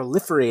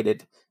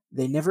proliferated,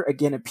 they never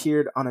again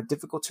appeared on a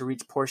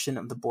difficult-to-reach portion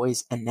of the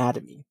boy's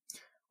anatomy.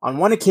 On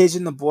one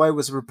occasion, the boy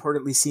was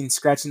reportedly seen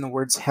scratching the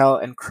words hell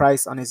and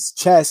Christ on his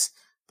chest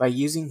by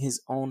using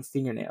his own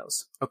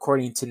fingernails,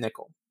 according to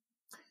Nickell.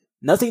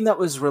 Nothing that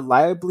was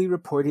reliably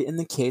reported in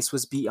the case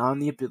was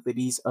beyond the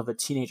abilities of a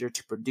teenager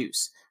to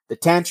produce. The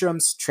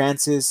tantrums,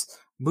 trances,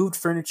 moved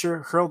furniture,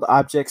 hurled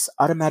objects,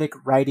 automatic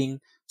writing,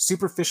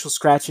 superficial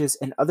scratches,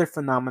 and other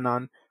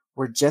phenomenon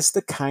were just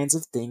the kinds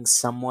of things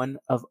someone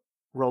of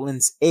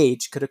Roland's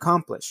age could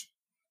accomplish,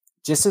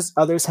 just as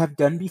others have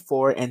done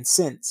before and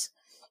since.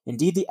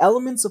 Indeed, the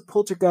elements of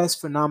poltergeist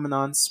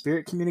phenomenon,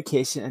 spirit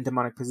communication, and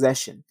demonic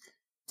possession,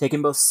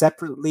 taken both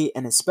separately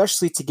and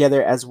especially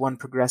together as one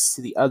progressed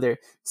to the other,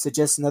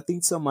 suggest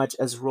nothing so much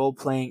as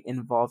role-playing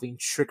involving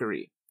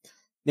trickery.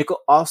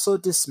 Nickell also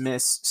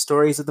dismissed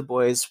stories of the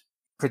boy's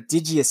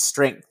prodigious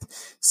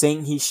strength,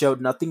 saying he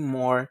showed nothing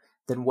more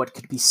than what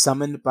could be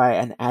summoned by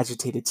an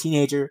agitated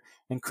teenager,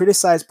 and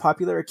criticized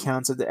popular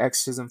accounts of the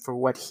exorcism for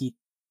what he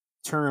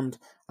termed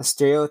a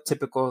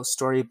stereotypical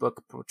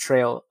storybook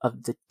portrayal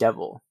of the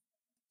devil.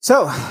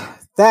 So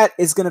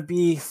that's going to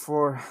be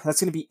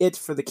it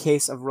for the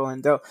case of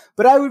Roland Doe.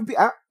 But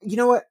you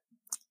know what?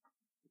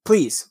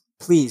 Please,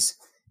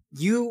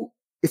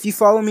 if you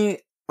follow me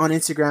on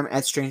Instagram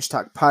at Strange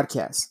Talk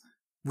Podcast.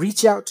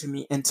 Reach out to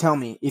me and tell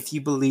me if you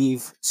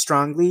believe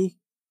strongly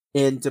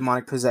in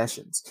demonic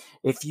possessions.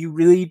 If you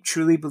really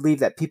truly believe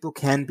that people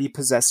can be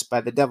possessed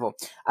by the devil.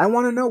 I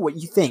want to know what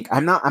you think.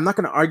 I'm not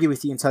going to argue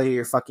with you and tell you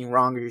you're fucking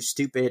wrong or you're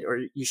stupid or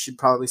you should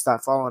probably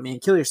stop following me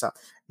and kill yourself.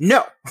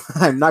 No,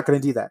 I'm not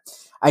going to do that.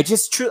 I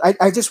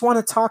just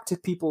want to talk to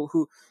people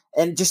who,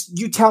 and just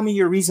you tell me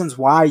your reasons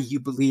why you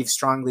believe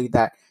strongly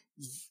that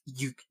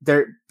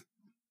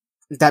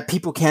that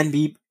people can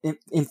be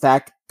in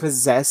fact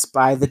possessed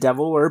by the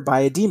devil or by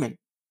a demon.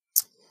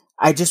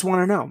 I just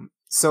want to know.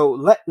 So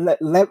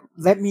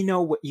let me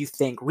know what you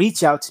think.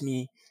 Reach out to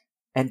me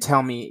and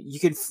tell me. You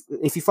can,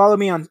 if you follow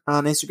me on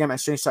Instagram at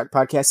Strange Talk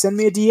Podcast, send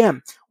me a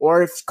DM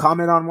or if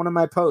comment on one of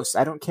my posts.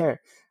 I don't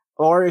care.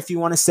 Or if you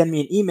want to send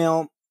me an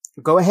email,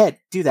 go ahead,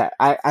 do that.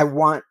 I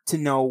want to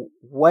know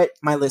what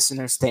my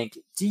listeners think.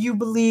 Do you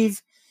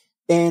believe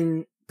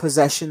in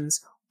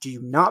possessions? Do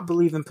you not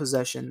believe in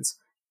possessions?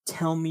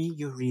 Tell me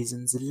your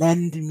reasons.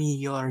 Lend me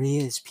your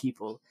ears,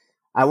 people.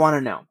 I want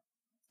to know.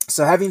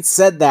 So having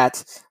said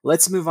that,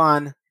 let's move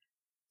on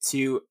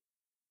to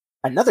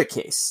another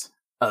case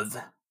of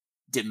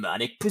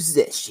demonic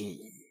possession.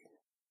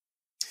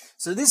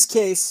 So this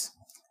case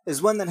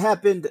is one that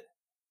happened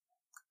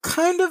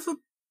kind of a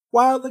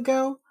while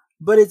ago,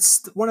 but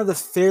it's one of the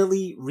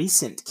fairly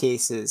recent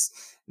cases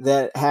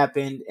that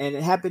happened, and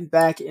it happened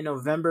back in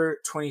November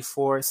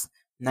 24th,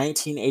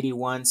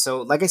 1981.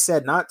 So like I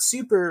said, not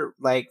super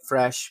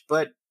fresh,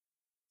 but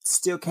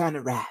still kind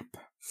of rap.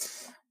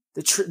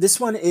 This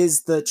one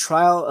is the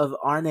trial of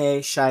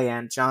Arne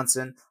Cheyenne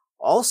Johnson,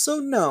 also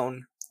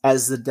known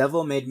as the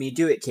Devil Made Me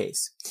Do It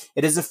case.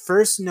 It is the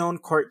first known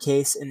court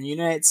case in the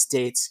United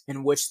States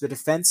in which the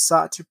defense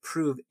sought to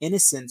prove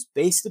innocence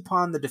based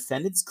upon the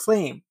defendant's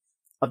claim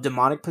of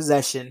demonic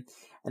possession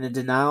and a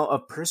denial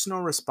of personal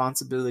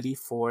responsibility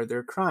for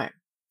their crime.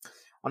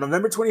 On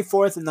November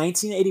 24th,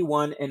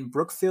 1981, in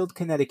Brookfield,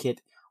 Connecticut,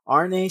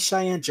 Arne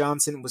Cheyenne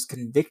Johnson was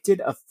convicted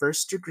of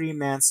first-degree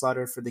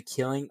manslaughter for the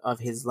killing of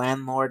his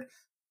landlord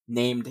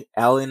named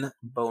Alan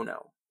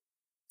Bono.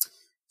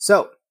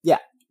 So, yeah,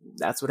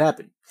 that's what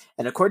happened.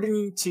 And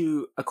according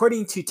to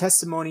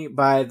testimony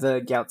by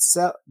the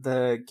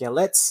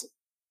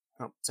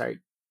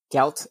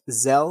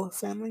Galtzel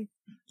family?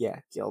 Yeah,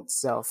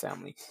 Galtzel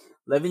family.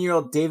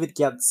 11-year-old David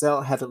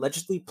Galtzel had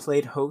allegedly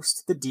played host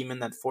to the demon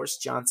that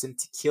forced Johnson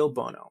to kill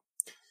Bono.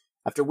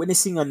 After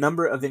witnessing a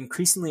number of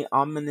increasingly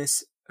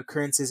ominous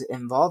occurrences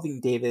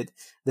involving David,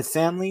 the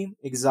family,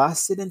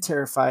 exhausted and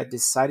terrified,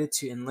 decided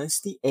to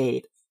enlist the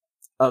aid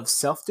of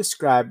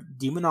self-described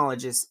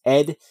demonologist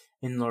Ed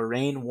and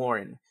Lorraine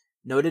Warren,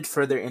 noted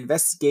for their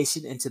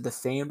investigation into the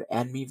famed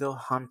Amityville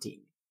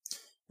haunting.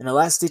 In a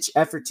last-ditch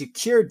effort to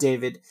cure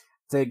David,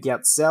 the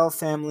Galtzel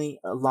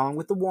family, along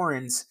with the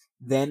Warrens,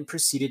 then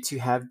proceeded to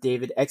have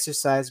David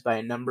exorcised by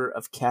a number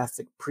of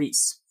Catholic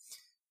priests.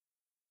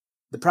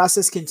 The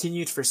process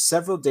continued for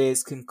several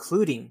days,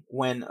 concluding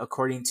when,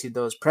 according to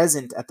those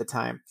present at the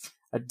time,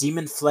 a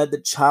demon fled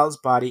the child's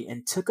body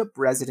and took up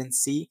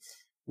residency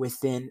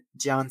within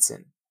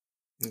Johnson.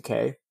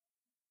 Okay.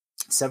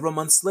 Several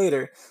months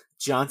later,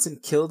 Johnson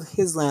killed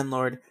his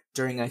landlord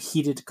during a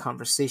heated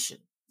conversation.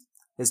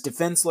 His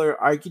defense lawyer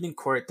argued in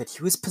court that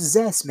he was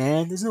possessed,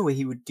 man. There's no way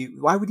he would do.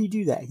 Why would he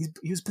do that?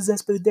 He was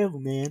possessed by the devil,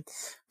 man.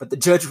 But the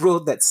judge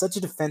ruled that such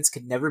a defense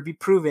could never be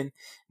proven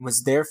and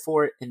was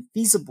therefore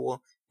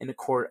infeasible in a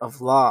court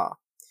of law.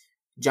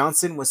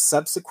 Johnson was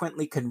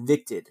subsequently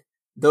convicted,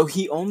 though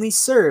he only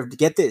served,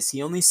 get this,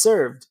 he only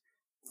served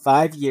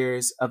 5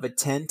 years of a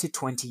 10 to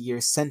 20 year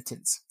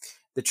sentence.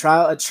 The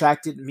trial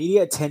attracted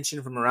media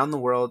attention from around the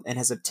world and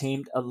has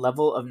obtained a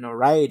level of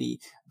notoriety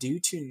due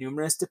to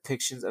numerous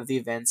depictions of the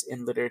events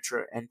in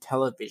literature and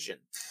television.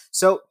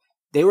 So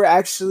they were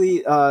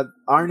actually,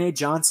 Arne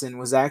Johnson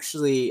was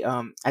actually,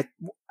 I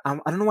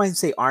don't know why I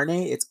say Arne,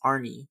 it's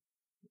Arnie.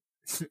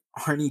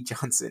 Arne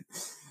Johnson.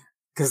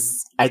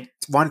 Because I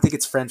want to think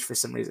it's French for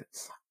some reason.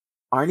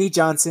 Arne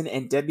Johnson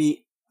and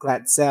Debbie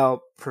Glatzel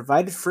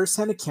provided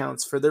first-hand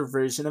accounts for their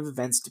version of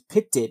events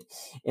depicted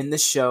in the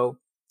show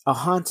A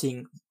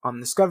Haunting on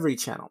Discovery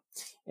Channel,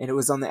 and it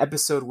was on the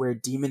episode Where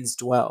Demons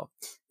Dwell.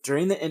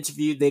 During the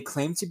interview, they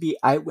claimed to be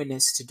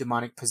eyewitness to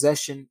demonic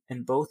possession,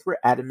 and both were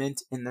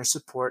adamant in their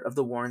support of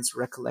the Warrens'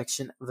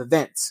 recollection of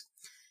events.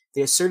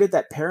 They asserted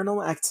that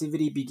paranormal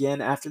activity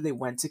began after they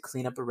went to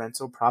clean up a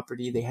rental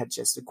property they had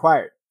just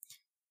acquired.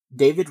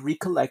 David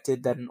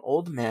recollected that an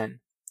old man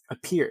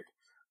appeared,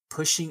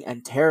 pushing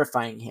and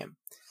terrifying him.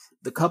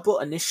 The couple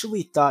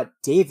initially thought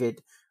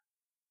David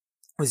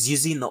was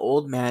using the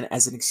old man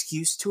as an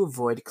excuse to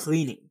avoid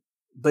cleaning,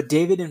 but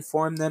David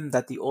informed them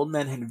that the old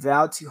man had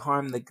vowed to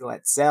harm the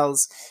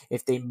Glatzels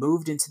if they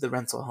moved into the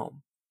rental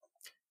home.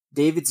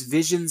 David's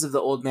visions of the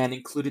old man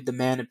included the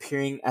man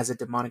appearing as a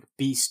demonic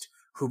beast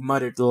who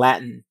muttered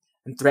Latin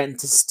and threatened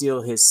to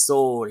steal his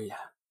soul.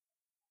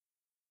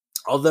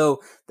 Although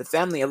the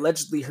family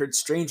allegedly heard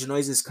strange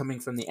noises coming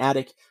from the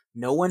attic,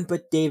 no one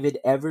but David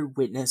ever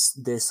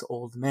witnessed this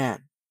old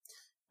man.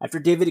 After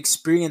David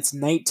experienced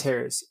night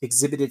terrors,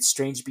 exhibited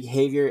strange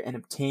behavior, and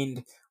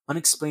obtained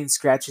unexplained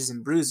scratches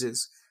and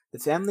bruises, the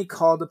family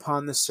called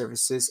upon the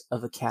services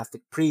of a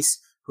Catholic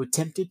priest who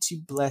attempted to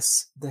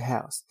bless the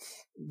house.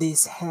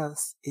 "This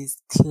house is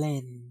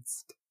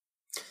cleansed."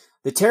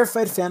 The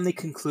terrified family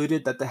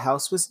concluded that the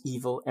house was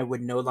evil and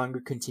would no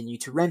longer continue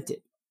to rent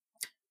it.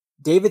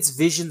 David's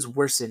visions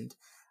worsened,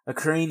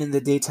 occurring in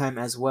the daytime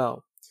as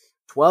well.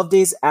 12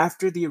 days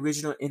after the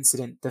original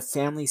incident, the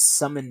family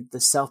summoned the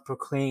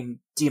self-proclaimed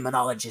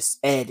demonologist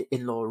Ed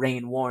and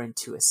Lorraine Warren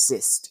to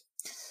assist.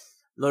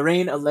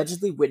 Lorraine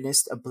allegedly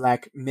witnessed a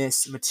black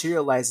mist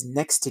materialize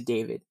next to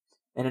David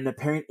and an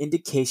apparent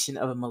indication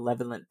of a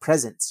malevolent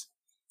presence.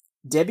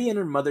 Debbie and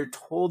her mother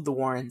told the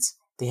Warrens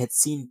they had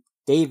seen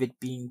David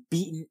being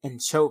beaten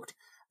and choked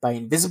by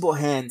invisible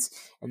hands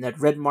and that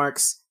red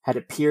marks had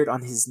appeared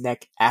on his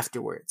neck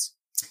afterwards.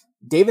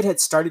 David had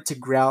started to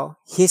growl,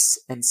 hiss,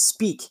 and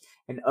speak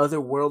in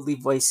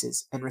otherworldly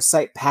voices and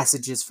recite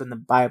passages from the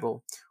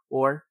Bible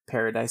or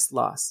Paradise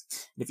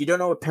Lost. And if you don't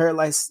know what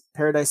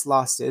Paradise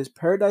Lost is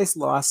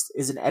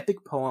an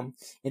epic poem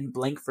in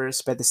blank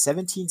verse by the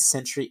 17th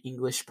century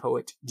English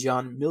poet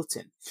John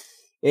Milton.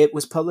 It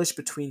was published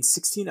between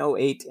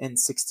 1608 and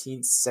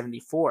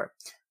 1674.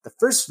 The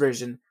first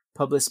version,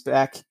 published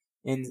back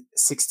in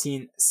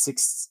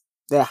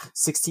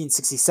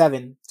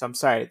 1667, so I'm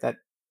sorry,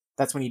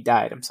 that's when he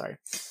died,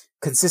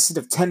 consisted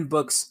of 10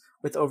 books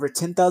with over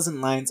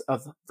 10,000 lines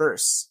of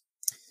verse.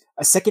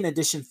 A second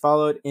edition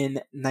followed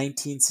in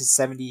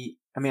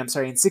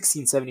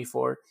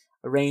 1674,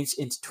 arranged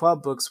into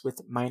 12 books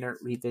with minor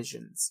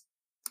revisions.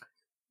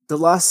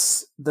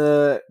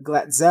 The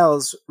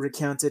Glatzels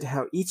recounted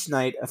how each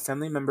night a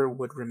family member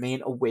would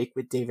remain awake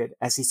with David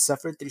as he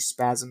suffered through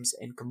spasms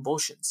and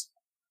convulsions.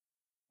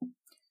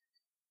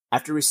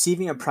 After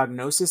receiving a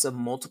prognosis of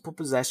multiple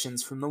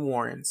possessions from the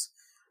Warrens,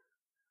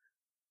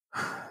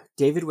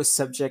 David was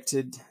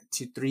subjected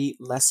to 3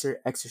 lesser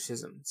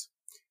exorcisms.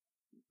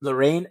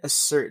 Lorraine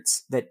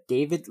asserts that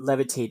David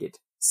levitated,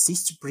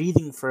 ceased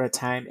breathing for a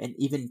time, and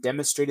even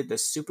demonstrated the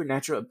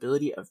supernatural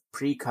ability of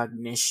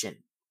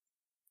precognition.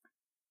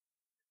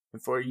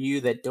 And for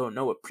you that don't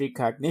know what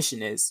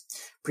precognition is,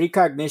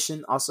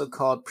 precognition, also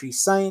called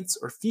prescience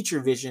or future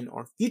vision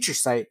or future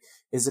sight,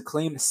 is a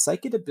claimed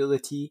psychic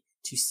ability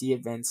to see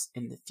events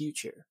in the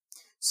future.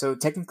 So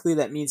technically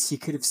that means he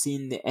could have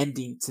seen the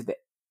ending to the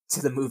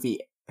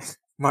movie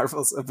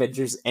Marvel's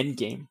Avengers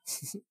Endgame.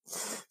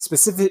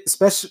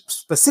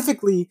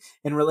 Specifically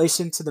in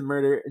relation to the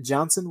murder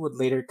Johnson would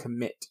later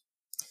commit.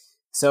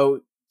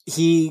 So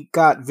he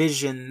got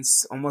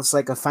visions, almost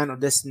like a Final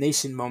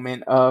Destination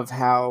moment, of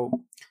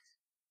how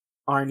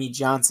Arnie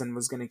Johnson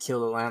was going to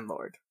kill the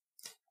landlord.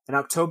 In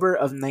October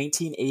of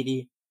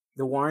 1980,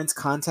 the Warrens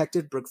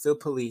contacted Brookfield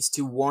police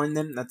to warn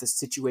them that the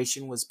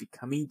situation was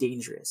becoming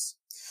dangerous.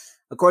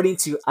 According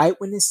to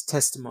eyewitness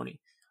testimony,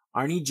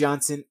 Arnie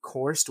Johnson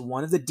coerced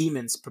one of the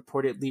demons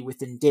purportedly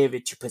within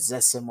David to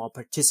possess him while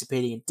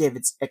participating in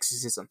David's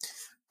exorcism.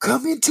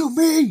 "Come into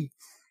me!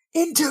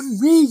 Into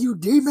me, you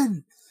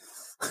demon!"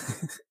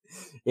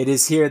 It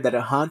is here that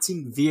a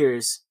haunting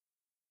veers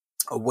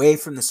away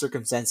from the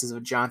circumstances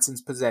of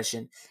Johnson's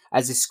possession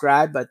as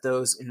described by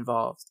those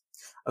involved.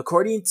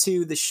 According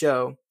to the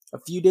show, a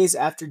few days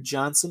after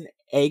Johnson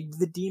egged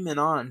the demon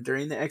on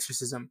during the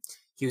exorcism,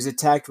 he was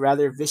attacked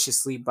rather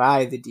viciously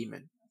by the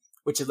demon,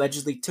 which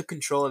allegedly took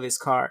control of his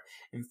car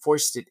and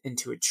forced it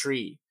into a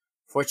tree.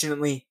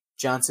 Fortunately,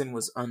 Johnson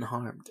was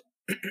unharmed.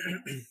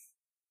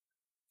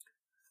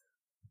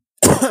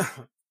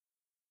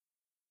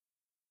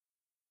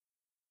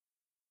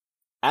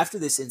 After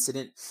this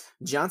incident,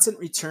 Johnson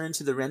returned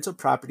to the rental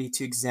property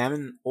to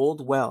examine an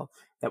old well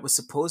that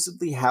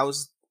supposedly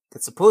housed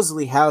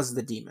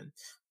the demon,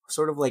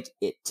 sort of like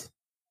it.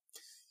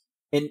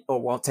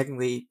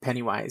 Technically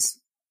Pennywise.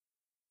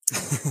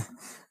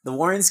 The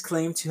Warrens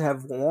claimed to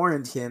have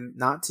warned him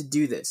not to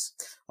do this,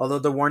 although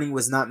the warning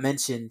was not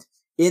mentioned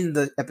in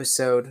the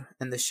episode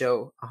and the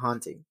show A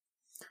Haunting.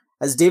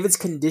 As David's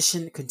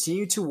condition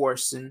continued to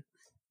worsen,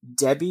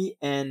 Debbie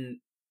and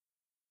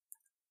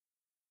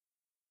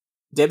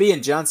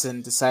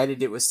Johnson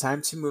decided it was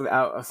time to move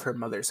out of her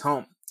mother's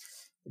home.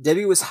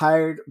 Debbie was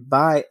hired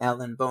by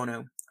Alan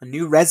Bono, a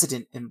new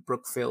resident in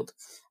Brookfield,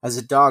 as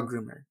a dog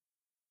groomer.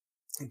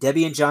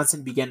 Debbie and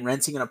Johnson began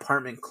renting an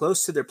apartment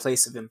close to their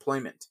place of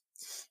employment.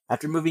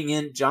 After moving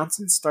in,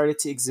 Johnson started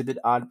to exhibit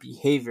odd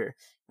behavior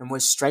and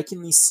was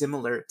strikingly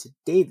similar to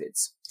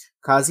David's,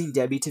 causing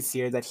Debbie to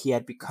fear that he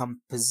had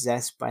become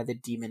possessed by the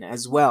demon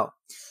as well.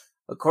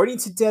 According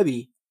to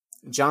Debbie,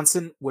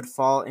 Johnson would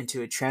fall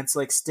into a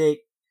trance-like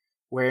state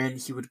wherein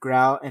he would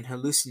growl and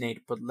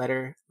hallucinate, but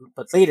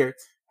later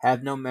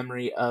have no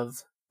memory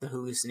of the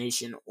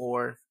hallucination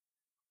or,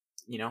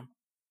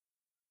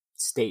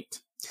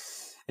 state.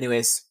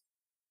 Anyways,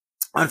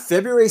 on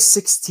February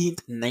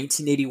 16th,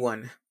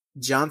 1981,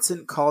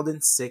 Johnson called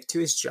in sick to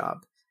his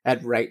job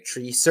at Right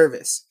Tree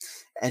Service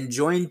and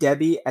joined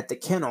Debbie at the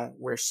kennel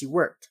where she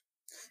worked.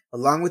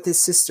 Along with his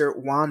sister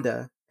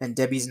Wanda and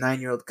Debbie's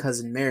 9-year-old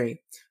cousin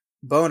Mary,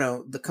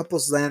 Bono, the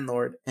couple's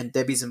landlord and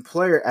Debbie's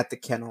employer at the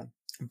kennel,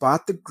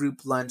 bought the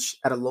group lunch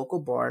at a local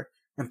bar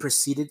and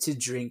proceeded to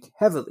drink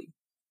heavily.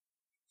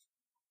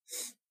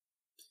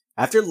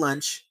 After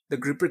lunch, the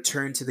group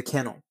returned to the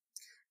kennel.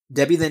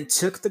 Debbie then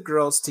took the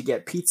girls to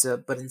get pizza,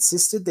 but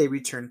insisted they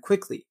return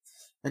quickly,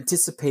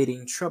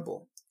 anticipating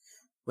trouble.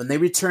 When they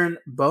returned,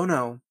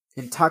 Bono,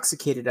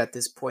 intoxicated at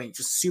this point,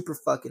 just super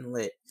fucking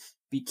lit,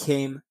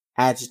 became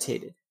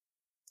agitated.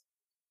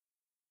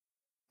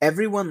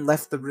 Everyone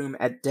left the room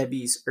at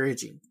Debbie's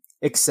urging,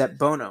 except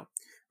Bono,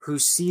 who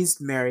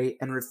seized Mary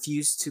and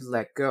refused to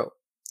let go.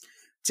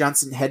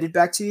 Johnson headed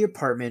back to the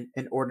apartment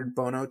and ordered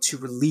Bono to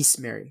release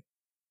Mary.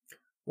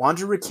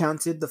 Wanda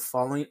recounted the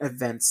following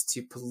events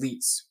to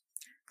police.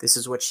 This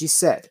is what she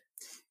said.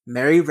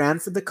 Mary ran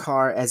for the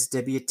car as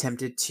Debbie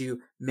attempted to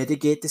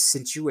mitigate the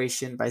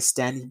situation by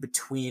standing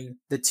between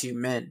the two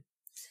men.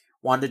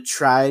 Wanda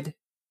tried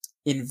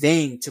in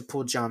vain to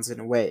pull Johnson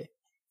away.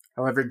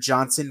 However,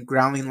 Johnson,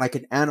 growling like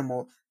an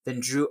animal, then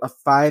drew a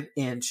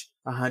 5-inch,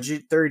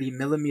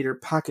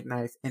 130mm pocket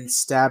knife and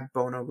stabbed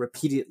Bono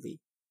repeatedly.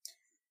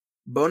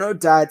 Bono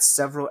died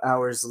several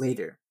hours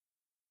later.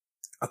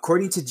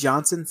 According to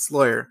Johnson's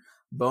lawyer,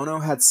 Bono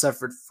had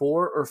suffered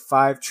 4 or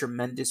 5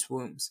 tremendous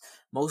wounds,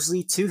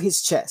 mostly to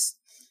his chest,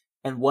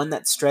 and one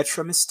that stretched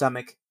from his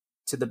stomach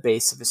to the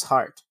base of his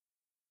heart.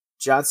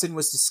 Johnson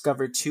was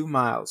discovered 2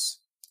 miles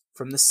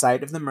from the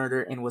site of the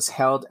murder and was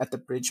held at the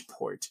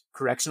Bridgeport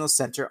Correctional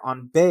Center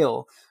on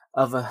bail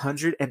of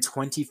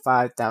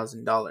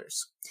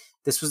 $125,000.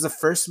 This was the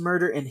first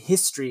murder in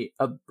history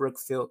of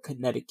Brookfield,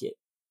 Connecticut.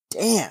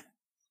 Damn!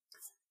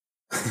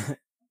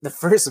 The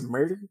first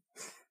murder?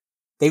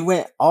 They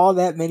went all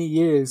that many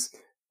years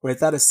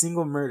without a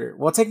single murder.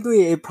 Well,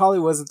 technically, it probably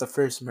wasn't the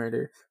first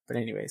murder, but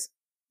anyways.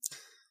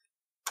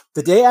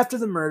 The day after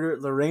the murder,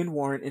 Lorraine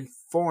Warren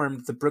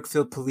informed the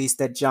Brookfield police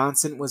that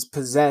Johnson was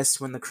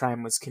possessed when the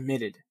crime was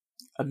committed.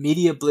 A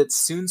media blitz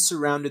soon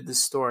surrounded the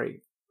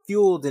story,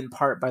 fueled in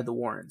part by the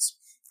Warrens,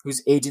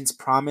 whose agents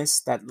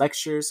promised that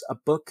lectures, a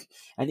book,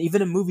 and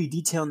even a movie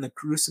detailing the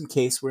gruesome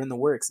case were in the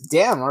works.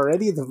 Damn,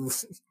 already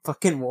the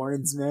fucking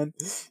Warrens, man.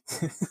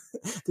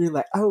 They're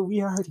like, oh,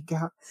 we already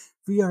got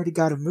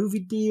a movie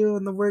deal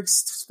in the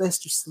works.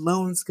 Sylvester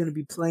Stallone's gonna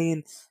be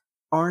playing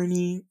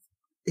Arnie.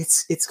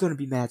 It's gonna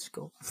be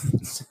magical.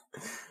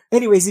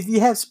 Anyways, if you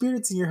have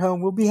spirits in your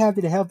home, we'll be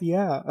happy to help you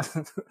out.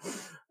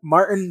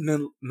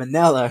 Martin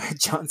Manella,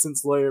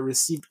 Johnson's lawyer,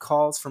 received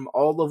calls from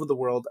all over the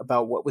world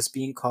about what was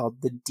being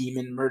called the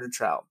Demon Murder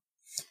Trial.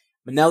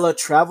 Manella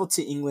traveled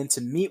to England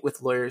to meet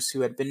with lawyers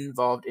who had been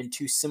involved in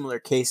 2 similar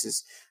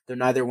cases, though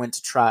neither went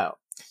to trial.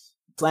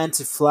 He planned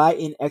to fly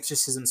in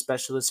exorcism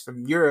specialists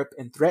from Europe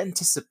and threatened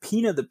to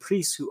subpoena the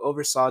priests who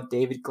oversaw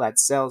David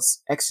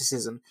Glatzel's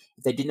exorcism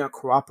if they did not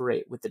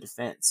cooperate with the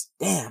defense.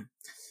 Damn!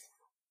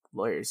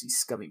 Lawyers, these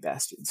scummy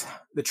bastards.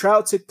 The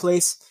trial took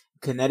place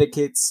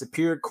Connecticut's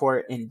Superior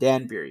Court in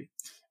Danbury,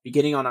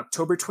 beginning on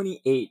October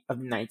 28 of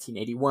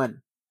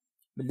 1981.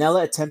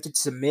 Manella attempted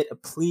to submit a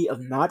plea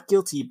of not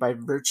guilty by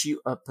virtue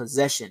of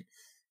possession,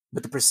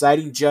 but the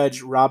presiding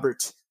judge,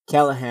 Robert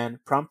Callahan,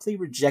 promptly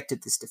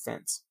rejected this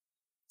defense.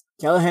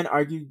 Callahan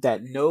argued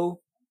that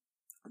no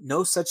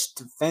such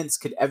defense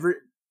could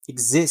ever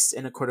exist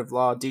in a court of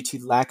law due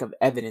to lack of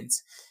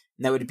evidence,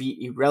 and that would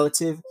be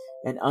irrelative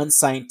and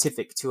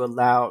unscientific to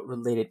allow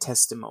related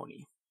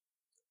testimony.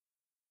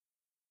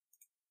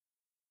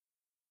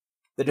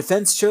 The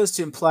defense chose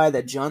to imply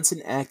that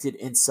Johnson acted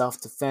in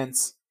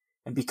self-defense,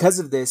 and because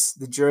of this,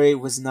 the jury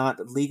was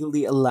not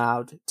legally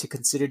allowed to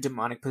consider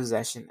demonic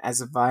possession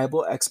as a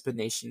viable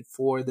explanation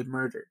for the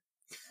murder.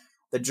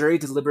 The jury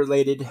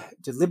deliberated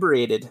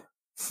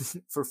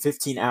for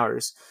 15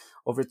 hours,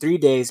 over 3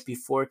 days,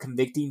 before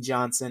convicting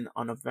Johnson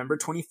on November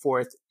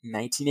 24th,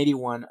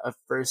 1981 of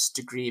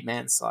first-degree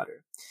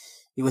manslaughter.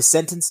 He was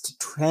sentenced to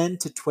 10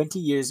 to 20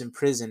 years in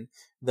prison,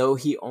 though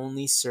he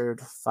only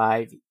served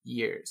 5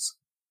 years.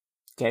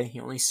 Okay, he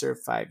only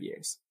served 5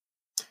 years.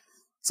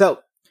 So,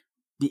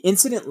 the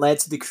incident led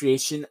to the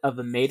creation of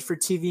a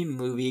made-for-TV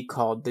movie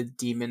called The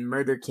Demon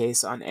Murder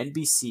Case on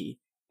NBC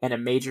and a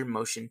major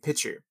motion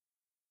picture,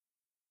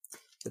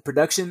 the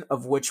production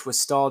of which was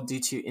stalled due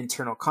to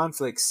internal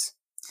conflicts.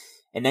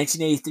 In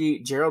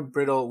 1983, Gerald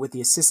Brittle, with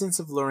the assistance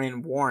of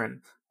Lorraine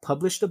Warren,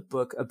 published a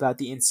book about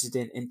the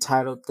incident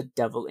entitled The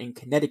Devil in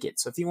Connecticut.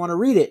 So if you want to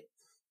read it,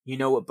 you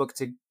know what book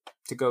to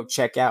go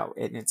check out,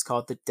 and it's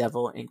called The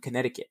Devil in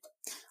Connecticut.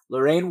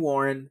 Lorraine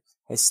Warren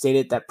has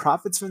stated that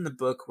profits from the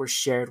book were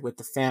shared with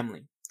the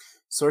family.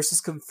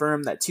 Sources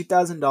confirm that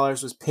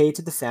 $2,000 was paid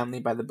to the family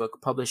by the book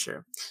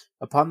publisher.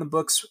 Upon the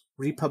book's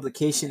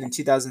republication in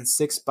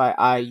 2006 by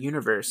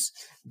iUniverse,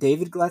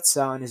 David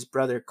Glatzel and his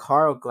brother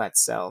Carl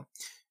Glatzel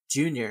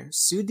Jr.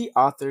 sued the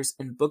authors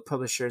and book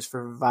publishers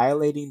for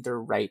violating their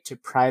right to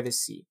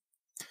privacy,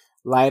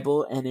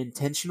 libel, and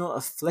intentional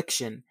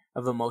affliction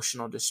of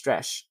emotional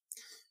distress.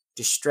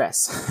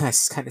 I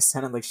kind of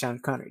sounded like Sean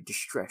Connery.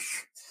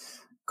 Distress.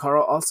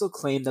 Carl also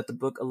claimed that the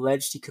book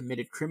alleged he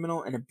committed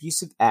criminal and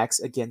abusive acts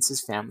against his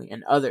family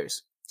and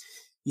others.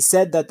 He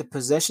said that the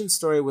possession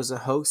story was a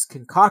hoax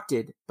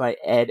concocted by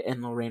Ed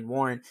and Lorraine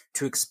Warren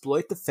to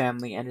exploit the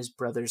family and his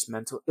brother's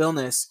mental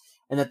illness,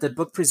 and that the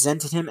book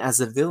presented him as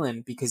a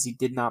villain because he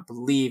did not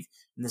believe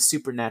in the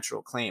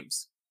supernatural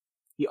claims.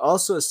 He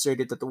also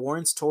asserted that the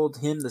Warrens told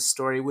him the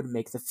story would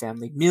make the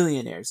family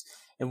millionaires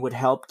and would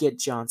help get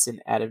Johnson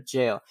out of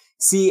jail.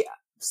 See,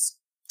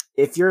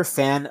 if you're a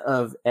fan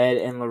of Ed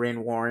and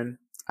Lorraine Warren,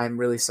 I'm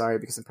really sorry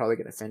because I'm probably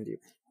going to offend you.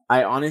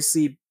 I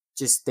honestly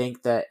just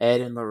think that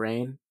Ed and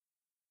Lorraine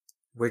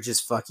were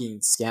just fucking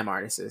scam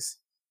artists.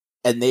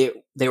 And they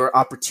were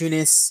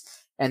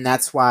opportunists, and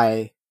that's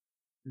why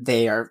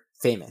they are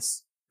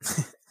famous.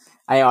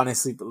 I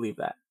honestly believe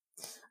that.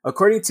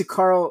 According to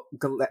Carl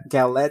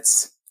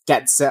Glatzel,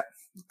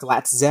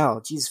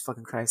 Jesus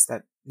fucking Christ,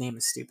 that name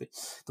is stupid.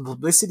 The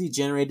publicity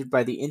generated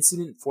by the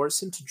incident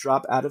forced him to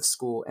drop out of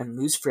school and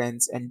lose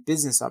friends and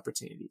business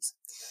opportunities.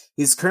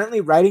 He is currently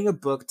writing a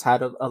book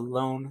titled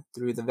Alone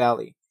Through the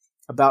Valley,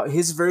 about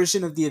his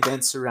version of the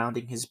events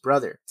surrounding his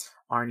brother,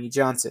 Arnie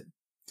Johnson.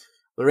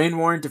 Lorraine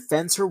Warren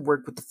defends her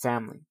work with the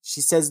family.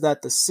 She says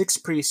that the 6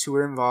 priests who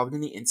were involved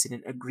in the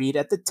incident agreed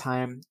at the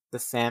time the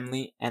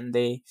family and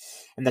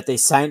that they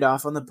signed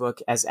off on the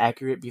book as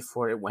accurate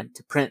before it went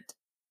to print.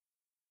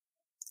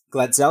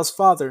 Glatzel's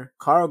father,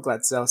 Carl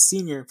Glatzel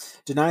Sr.,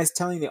 denies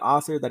telling the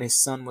author that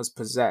his son was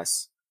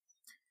possessed.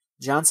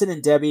 Johnson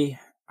and Debbie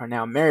are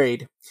now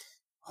married,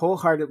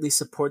 wholeheartedly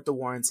support the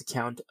Warrens'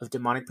 account of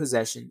demonic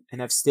possession, and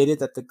have stated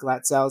that the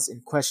Glatzels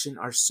in question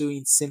are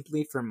suing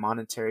simply for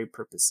monetary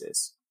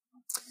purposes.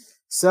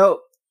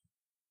 So,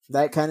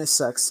 that kind of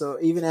sucks. So,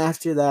 even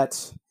after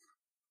that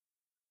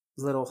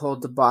little whole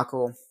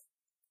debacle,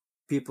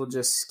 people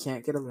just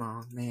can't get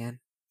along, man.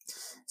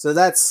 So,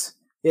 that's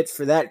it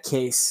for that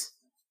case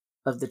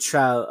of the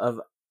trial of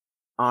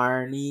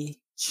Arnie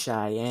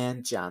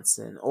Cheyenne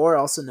Johnson, or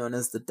also known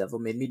as the Devil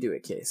Made Me Do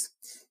It case.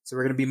 So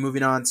we're going to be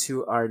moving on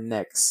to our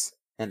next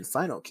and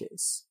final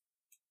case.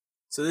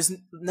 So this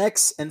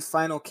next and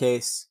final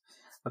case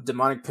of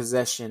demonic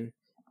possession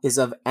is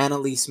of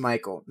Annalise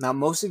Michael. Now,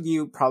 most of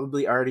you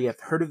probably already have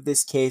heard of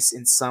this case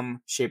in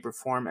some shape or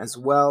form as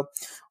well,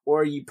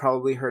 or you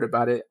probably heard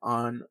about it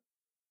on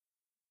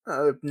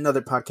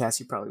another podcast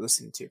you probably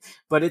listened to.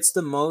 But it's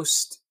the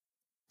most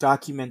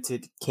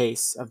documented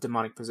case of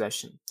demonic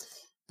possession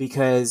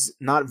because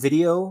not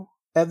video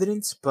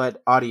evidence,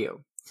 but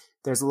audio.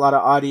 There's a lot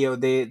of audio.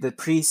 The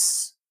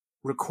priests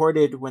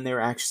recorded when they were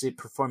actually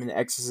performing the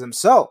exorcism.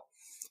 So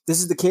this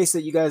is the case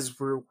that you guys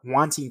were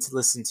wanting to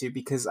listen to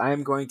because I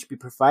am going to be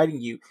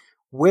providing you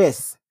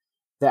with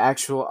the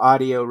actual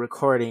audio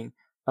recording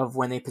of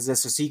when they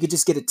possess her. So you could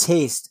just get a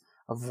taste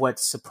of what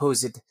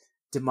supposed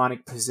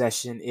demonic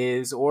possession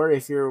is, or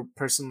if you're a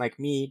person like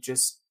me,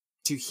 just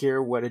to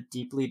hear what a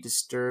deeply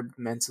disturbed,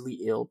 mentally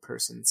ill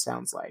person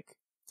sounds like.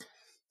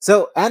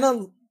 So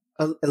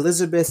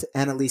Elizabeth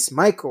Annalise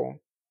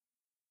Michael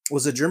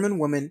was a German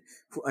woman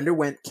who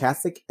underwent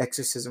Catholic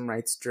exorcism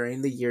rites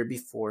during the year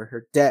before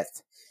her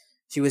death.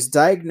 She was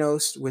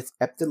diagnosed with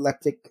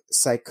epileptic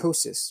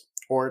psychosis,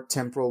 or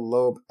temporal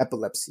lobe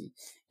epilepsy,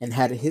 and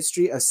had a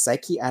history of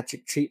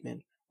psychiatric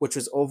treatment, which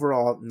was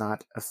overall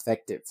not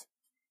effective.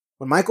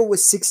 When Michael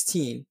was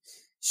 16,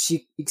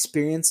 she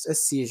experienced a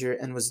seizure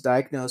and was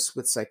diagnosed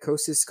with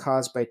psychosis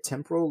caused by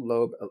temporal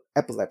lobe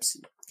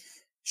epilepsy.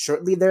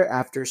 Shortly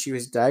thereafter, she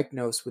was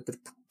diagnosed with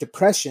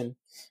depression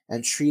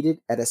and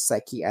treated at a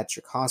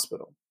psychiatric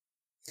hospital.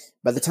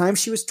 By the time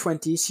she was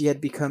 20, she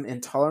had become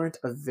intolerant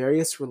of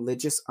various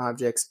religious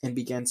objects and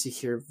began to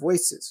hear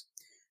voices.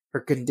 Her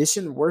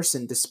condition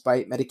worsened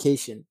despite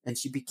medication, and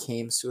she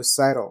became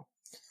suicidal,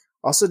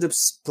 also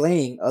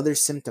displaying other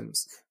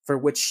symptoms for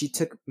which she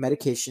took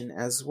medication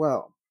as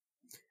well.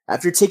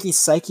 After taking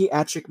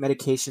psychiatric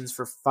medications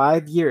for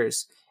 5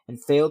 years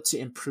and failed to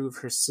improve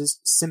her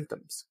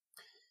symptoms,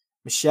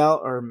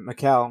 Michelle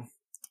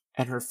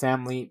and her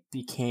family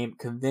became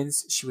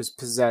convinced she was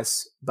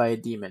possessed by a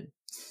demon.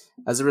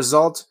 As a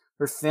result,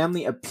 her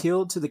family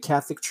appealed to the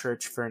Catholic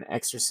Church for an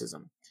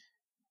exorcism.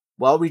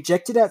 While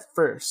rejected at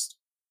first,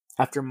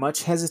 after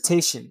much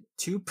hesitation,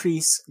 2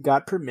 priests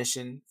got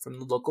permission from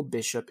the local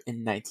bishop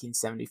in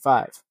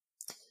 1975.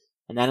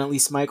 And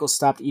Annalise Michael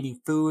stopped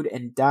eating food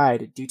and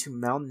died due to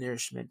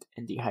malnourishment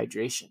and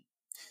dehydration.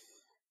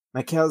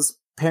 Michael's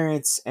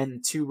parents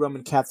and 2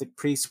 Roman Catholic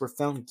priests were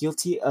found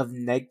guilty of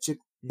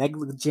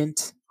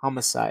negligent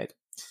homicide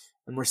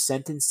and were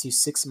sentenced to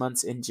 6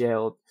 months in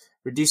jail,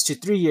 reduced to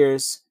 3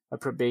 years of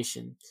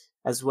probation,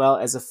 as well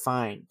as a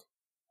fine.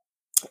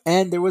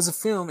 And there was a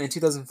film in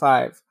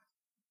 2005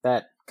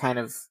 that kind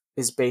of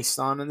is based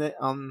on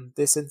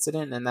this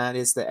incident, and that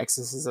is The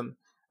Exorcism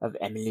of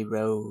Emily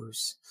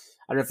Rose.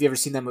 I don't know if you've ever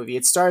seen that movie.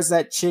 It stars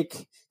that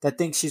chick that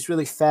thinks she's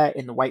really fat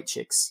in The White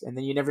Chicks, and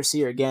then you never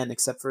see her again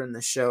except for in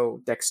the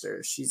show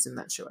Dexter. She's in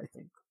that show, I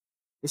think.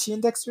 Is she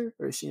in Dexter,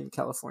 or is she in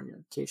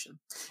Californication?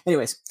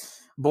 Anyways,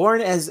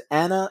 born as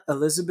Anna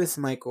Elizabeth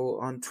Michael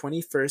on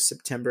 21st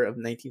September of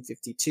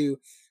 1952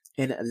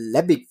 in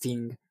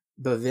Leipzig,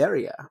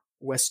 Bavaria,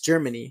 West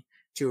Germany,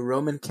 to a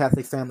Roman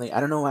Catholic family. I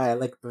don't know why I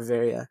like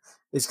Bavaria.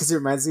 It's because it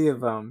reminds me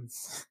of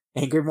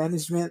Anger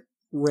Management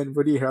when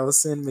Woody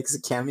Harrelson makes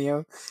a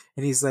cameo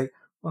and he's like,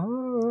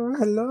 "Oh,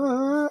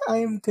 hello, I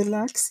am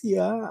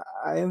Galaxia.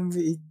 I am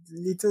a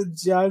little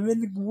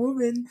German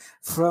woman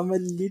from a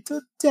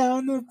little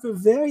town of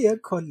Bavaria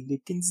called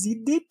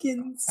Lickensy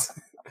Dickens."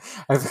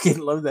 I fucking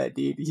love that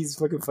dude. He's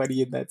fucking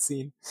funny in that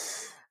scene.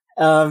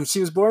 She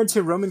was born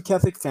to a Roman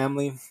Catholic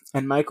family,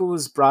 and Michael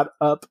was brought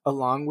up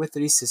along with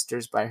 3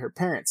 sisters by her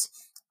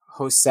parents,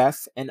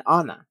 Joseph and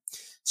Anna.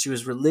 She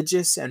was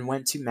religious and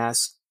went to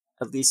Mass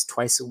at least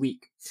twice a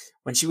week.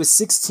 When she was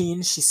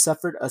 16, she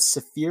suffered a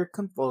severe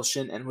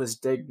convulsion and was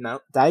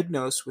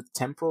diagnosed with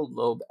temporal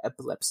lobe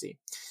epilepsy.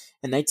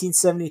 In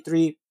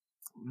 1973,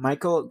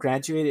 Michael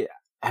graduated.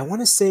 I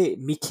want to say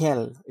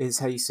Mikel is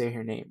how you say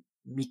her name.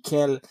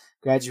 Mikel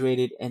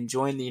graduated and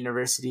joined the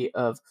University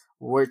of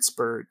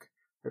Würzburg.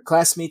 Her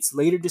classmates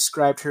later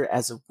described her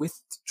as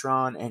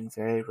withdrawn and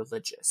very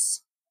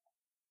religious.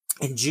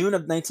 In June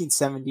of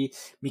 1970,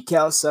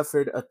 Mikel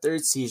suffered a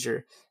 3rd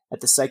seizure at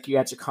the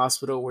psychiatric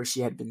hospital where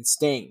she had been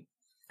staying.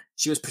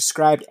 She was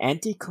prescribed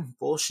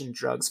anti-convulsion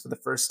drugs for the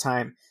first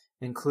time,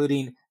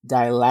 including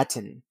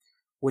Dilatin,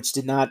 which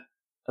did not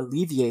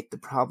alleviate the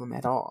problem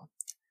at all.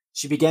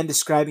 She began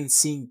describing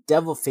seeing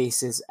devil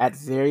faces at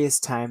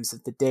various times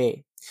of the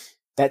day.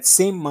 That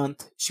same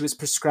month, she was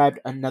prescribed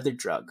another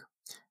drug,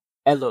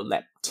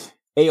 Aeolept,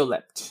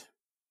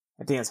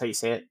 I think that's how you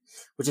say it,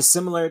 which is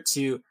similar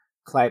to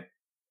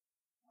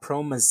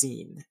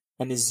chlorpromazine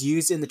and is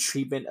used in the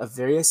treatment of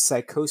various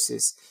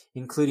psychoses,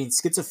 including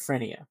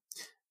schizophrenia,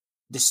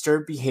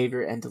 disturbed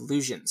behavior, and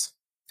delusions.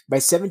 By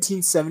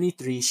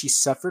 1773, she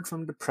suffered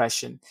from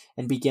depression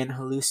and began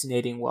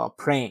hallucinating while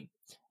praying,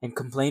 and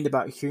complained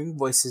about hearing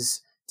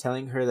voices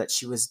telling her that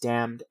she was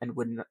damned and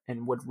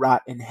would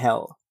rot in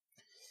hell.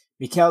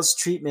 Mikel's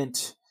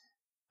treatment.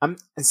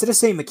 Instead of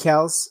saying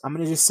Mikel's, I'm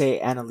going to just say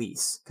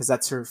Annalise, because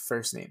that's her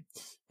first name.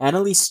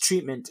 Annalise's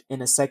treatment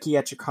in a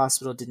psychiatric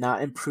hospital did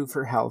not improve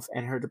her health,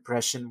 and her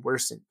depression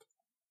worsened.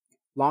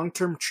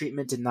 Long-term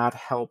treatment did not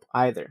help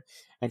either,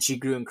 and she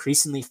grew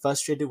increasingly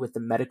frustrated with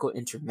the medical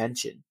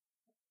intervention,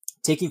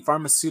 taking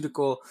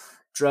pharmaceutical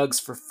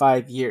drugs for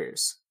 5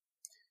 years.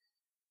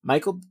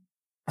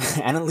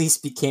 Annalise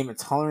became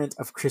intolerant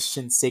of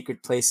Christian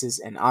sacred places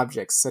and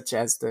objects, such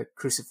as the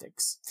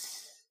crucifix.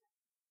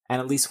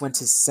 Annalise went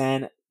to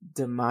San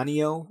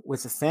Demanio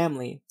with a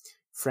family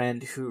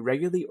friend who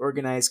regularly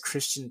organized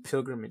Christian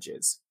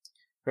pilgrimages.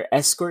 Her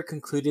escort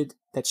concluded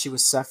that she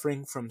was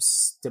suffering from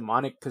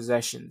demonic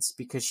possessions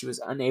because she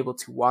was unable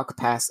to walk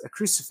past a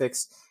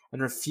crucifix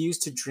and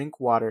refused to drink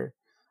water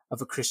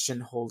of a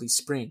Christian holy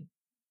spring.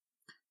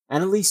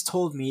 Annalise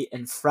told me,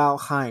 and Frau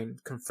Hein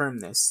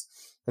confirmed this,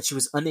 that she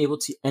was unable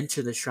to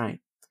enter the shrine.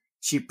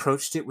 She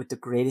approached it with the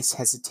greatest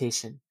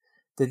hesitation,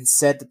 then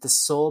said that the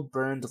soul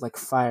burned like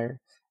fire,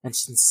 and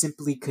she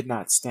simply could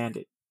not stand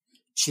it.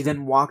 She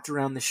then walked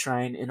around the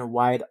shrine in a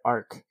wide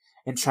arc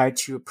and tried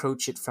to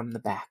approach it from the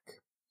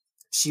back.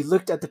 She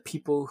looked at the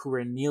people who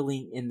were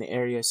kneeling in the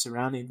area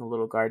surrounding the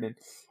little garden,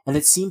 and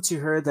it seemed to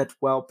her that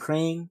while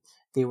praying,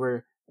 they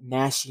were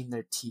gnashing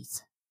their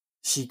teeth.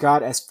 She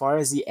got as far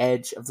as the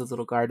edge of the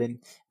little garden,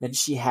 then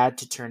she had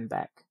to turn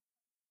back.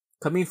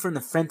 Coming from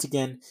the front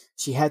again,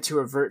 she had to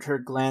avert her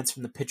glance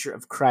from the picture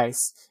of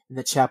Christ in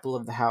the chapel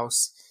of the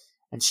house,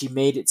 and she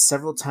made it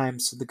several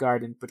times to the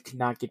garden but could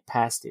not get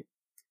past it.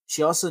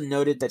 She also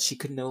noted that she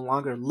could no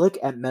longer look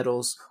at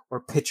medals or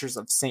pictures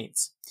of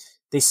saints.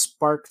 They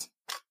sparked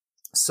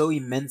so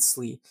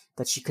immensely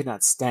that she could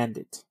not stand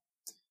it.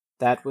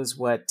 That was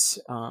what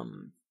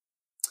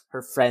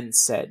her friend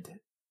said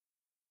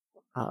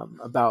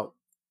about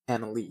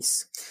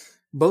Annalise.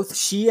 Both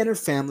she and her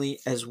family,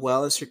 as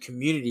well as her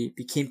community,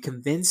 became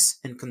convinced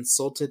and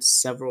consulted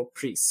several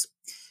priests,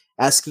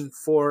 asking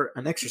for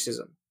an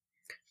exorcism.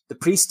 The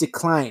priest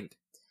declined,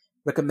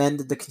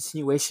 recommended the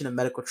continuation of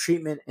medical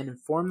treatment, and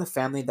informed the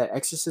family that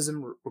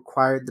exorcism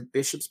required the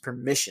bishop's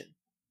permission.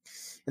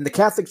 In the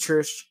Catholic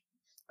Church,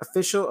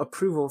 official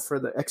approval for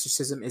the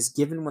exorcism is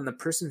given when the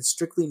person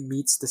strictly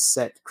meets the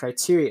set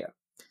criteria.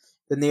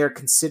 Then they are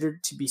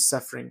considered to be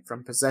suffering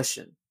from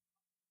possession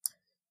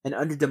and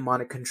under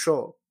demonic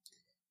control.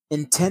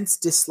 Intense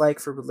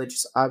dislike for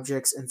religious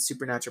objects and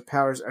supernatural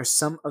powers are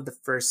some of the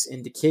first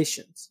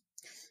indications.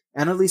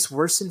 Annalise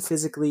worsened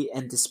physically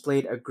and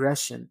displayed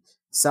aggression,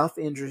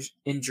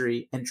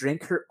 self-injury, and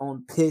drank her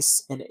own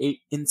piss and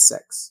ate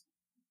insects.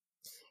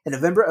 In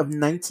November of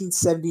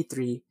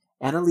 1973,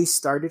 Annalise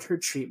started her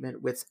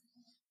treatment with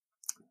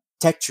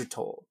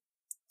Tetratrol.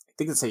 I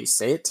think that's how you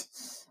say it.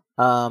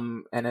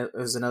 And it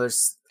was another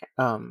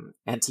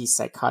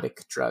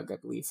antipsychotic drug, I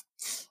believe.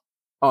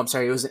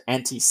 It was an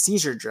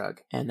anti-seizure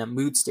drug and a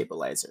mood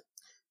stabilizer.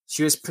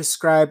 She was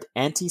prescribed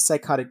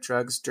antipsychotic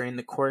drugs during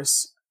the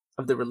course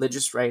of the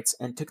religious rites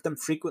and took them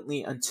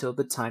frequently until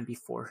the time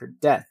before her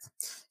death.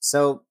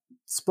 So,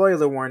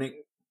 spoiler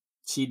warning,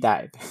 she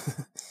died.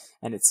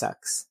 And it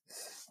sucks.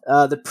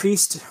 The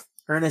priest,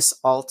 Ernest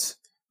Alt,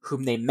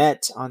 whom they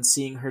met on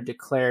seeing her,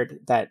 declared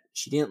that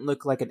she didn't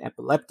look like an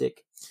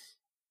epileptic,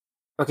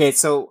 Okay,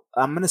 so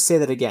I'm going to say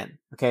that again.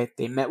 Okay,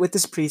 they met with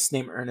this priest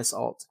named Ernest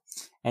Alt,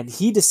 and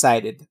he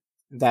decided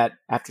that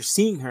after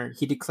seeing her,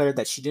 he declared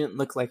that she didn't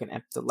look like an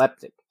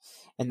epileptic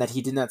and that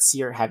he did not see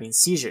her having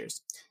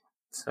seizures.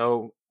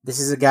 So this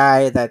is a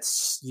guy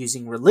that's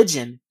using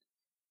religion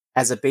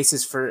as a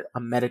basis for a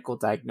medical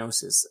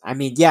diagnosis. I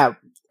mean, yeah,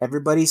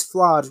 everybody's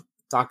flawed.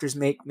 Doctors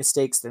make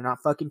mistakes. They're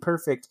not fucking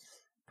perfect.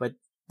 But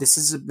this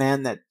is a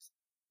man that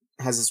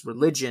has his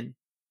religion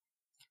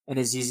and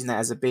is using that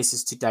as a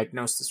basis to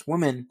diagnose this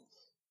woman,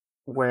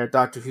 where a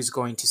doctor who's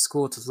going to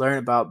school to learn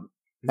about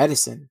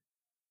medicine.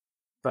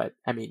 But,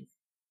 I mean,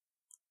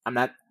 I'm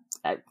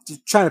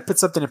just trying to put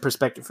something in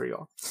perspective for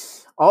y'all.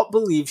 Alt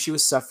believed she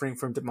was suffering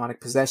from demonic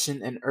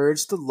possession and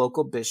urged the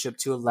local bishop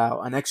to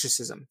allow an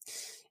exorcism.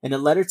 In a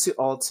letter to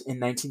Alt in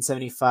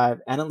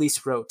 1975,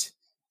 Anneliese wrote,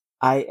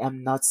 "I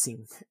am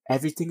nothing.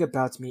 Everything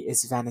about me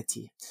is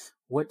vanity.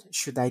 What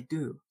should I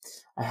do?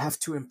 I have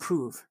to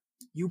improve.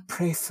 You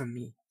pray for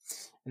me."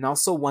 And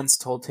also once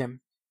told him,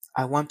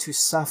 "I want to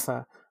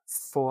suffer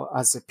for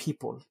other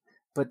people,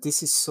 but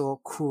this is so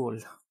cruel."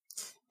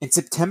 In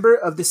September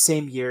of the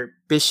same year,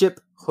 Bishop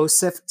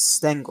Josef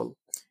Stengel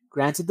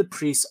granted the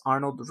priest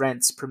Arnold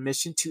Rentz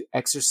permission to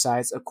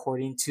exorcise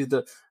according to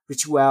the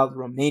Ritual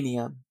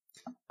Romania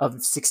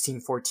of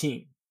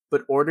 1614,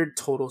 but ordered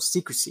total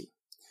secrecy.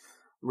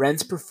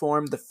 Rentz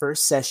performed the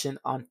first session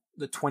on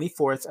the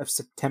 24th of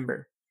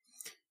September.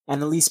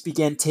 Anneliese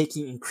began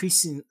talking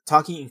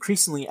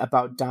increasingly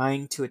about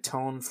dying to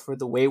atone for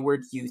the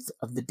wayward youth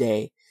of the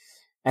day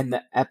and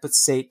the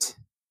apostate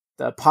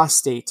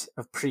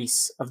of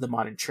priests of the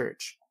modern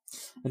church,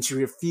 and she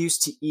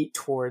refused to eat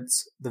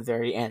towards the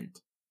very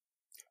end.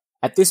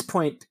 At this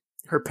point,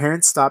 her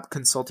parents stopped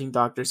consulting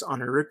doctors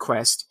on her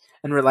request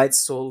and relied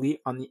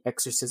solely on the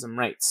exorcism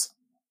rites.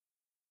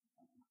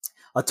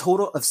 A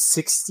total of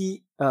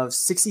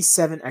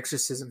 67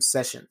 exorcism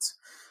sessions,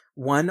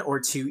 1 or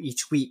 2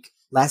 each week,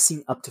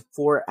 lasting up to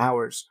 4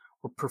 hours,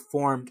 were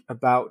performed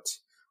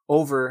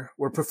over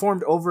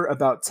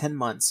about 10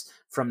 months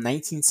from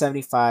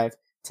 1975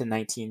 to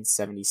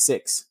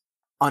 1976.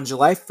 On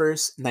July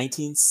 1st,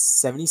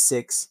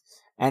 1976,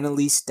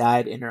 Anneliese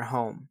died in her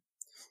home.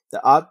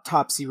 The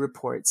autopsy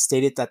report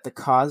stated that the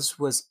cause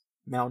was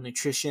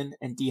malnutrition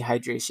and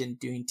dehydration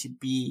due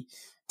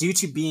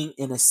to being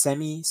in a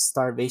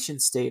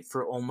semi-starvation state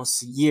for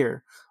almost a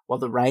year while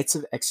the rites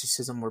of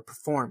exorcism were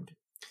performed.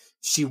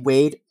 She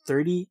weighed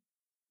 30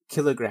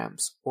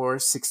 kilograms or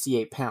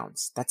 68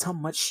 pounds. That's how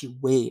much she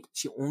weighed.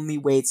 She only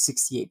weighed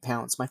 68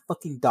 pounds. My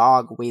fucking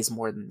dog weighs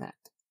more than that.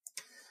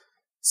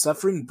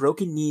 Suffering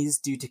broken knees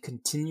due to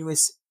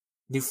continuous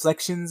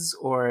nuflections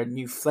or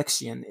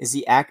nuflexion is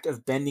the act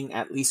of bending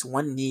at least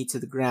one knee to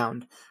the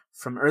ground.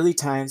 From early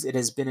times, it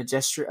has been a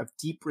gesture of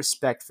deep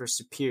respect for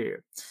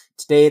superior.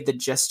 Today, the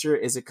gesture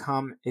is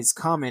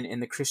common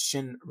in the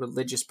Christian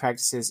religious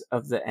practices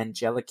of the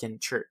Anglican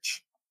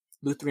Church,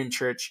 Lutheran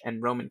Church,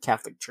 and Roman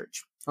Catholic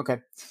Church.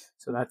 Okay,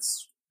 so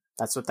that's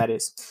what that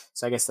is.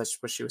 So I guess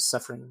that's what she was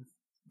suffering,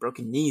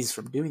 broken knees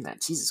from doing that.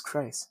 Jesus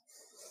Christ.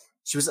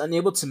 She was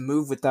unable to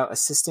move without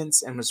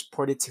assistance and was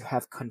reported to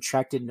have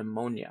contracted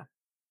pneumonia.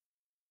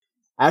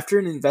 After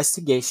an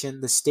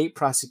investigation, the state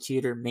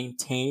prosecutor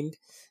maintained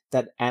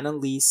that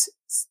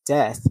Anneliese's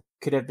death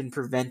could have been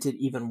prevented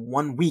even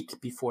 1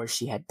 week before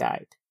she had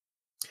died.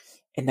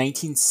 In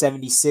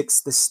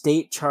 1976, the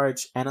state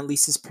charged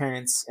Anneliese's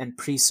parents and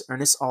priests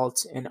Ernest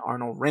Alt and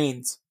Arnold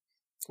Raines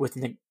with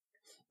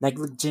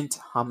negligent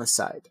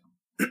homicide.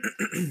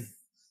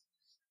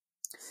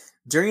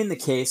 During the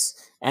case,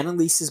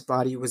 Anneliese's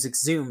body was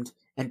exhumed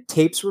and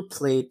tapes were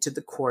played to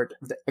the court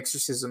of the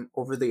exorcism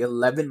over the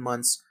 11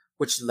 months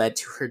which led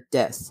to her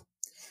death.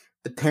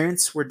 The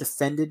parents were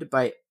defended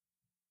by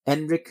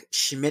Enrich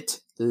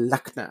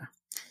Schmidt-Lachner.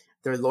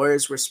 Their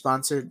lawyers were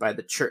sponsored by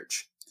the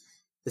church.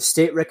 The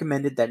state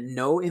recommended that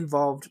no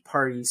involved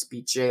parties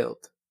be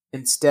jailed.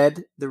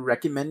 Instead, the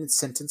recommended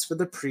sentence for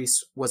the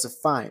priests was a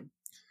fine,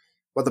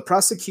 while the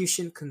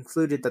prosecution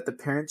concluded that the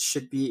parents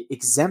should be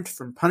exempt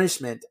from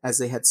punishment as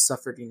they had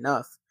suffered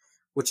enough,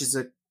 which is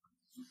a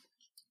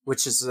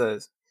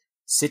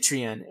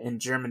Citrian in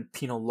German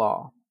penal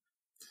law.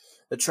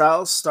 The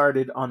trial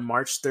started on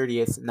March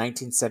 30th,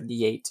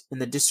 1978, in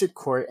the district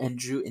court and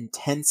drew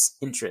intense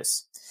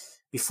interest.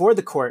 Before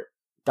the court,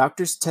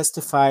 doctors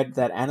testified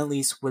that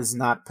Anneliese was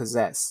not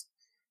possessed,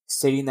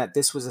 stating that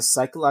this was a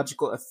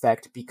psychological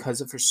effect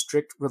because of her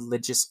strict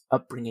religious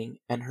upbringing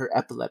and her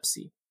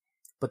epilepsy.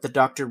 But the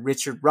Dr.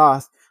 Richard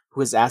Roth,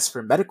 who was asked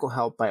for medical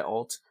help by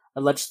Alt,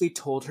 allegedly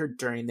told her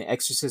during the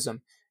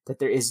exorcism that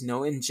there is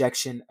no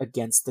injection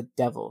against the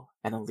devil,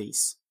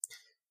 Anneliese.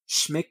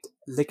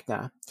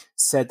 Schmidt-Lichner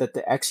said that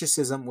the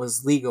exorcism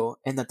was legal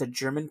and that the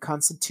German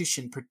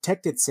constitution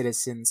protected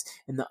citizens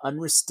in the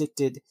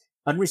unrestricted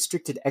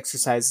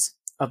exercise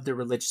of their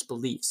religious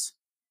beliefs.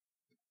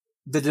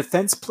 The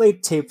defense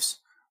played tapes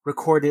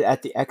recorded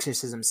at the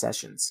exorcism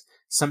sessions,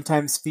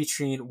 sometimes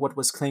featuring what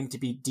was claimed to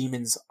be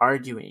demons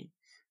arguing,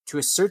 to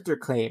assert their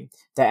claim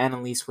that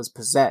Anneliese was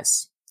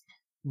possessed.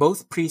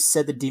 Both priests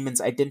said the demons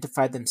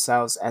identified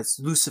themselves as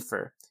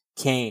Lucifer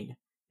Cain,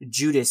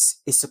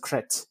 Judas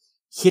Iscariot,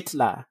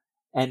 Hitler,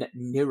 and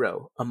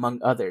Nero,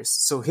 among others.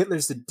 So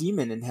Hitler's the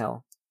demon in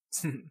hell.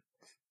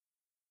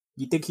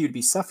 You'd think he would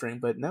be suffering,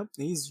 but no,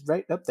 he's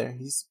right up there.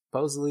 He's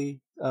supposedly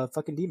a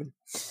fucking demon.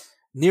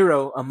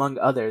 Nero, among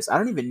others. I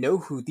don't even know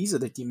who these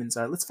other demons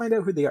are. Let's find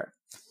out who they are.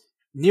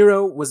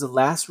 Nero was the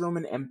last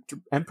Roman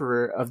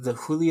emperor of the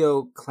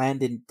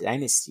Julio-Claudian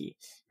dynasty.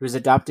 He was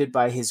adopted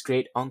by his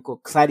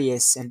great-uncle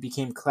Claudius and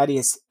became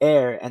Claudius'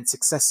 heir and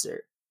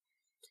successor.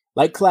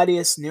 Like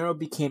Claudius, Nero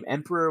became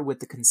emperor with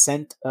the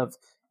consent of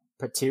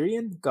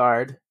Praetorian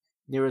Guard,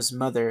 Nero's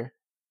mother,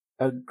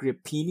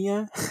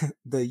 Agrippina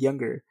the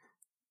Younger.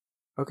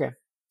 Okay,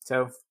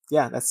 so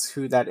yeah, that's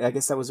who that. I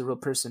guess that was a real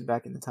person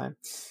back in the time.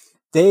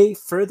 They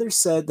further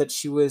said that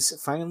she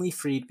was finally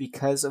freed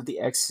because of the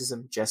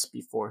exorcism just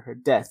before her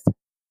death.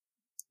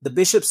 The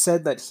bishop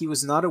said that he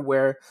was not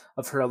aware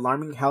of her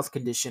alarming health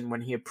condition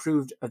when he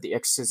approved of the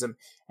exorcism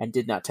and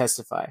did not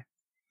testify.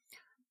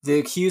 The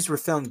accused were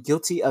found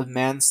guilty of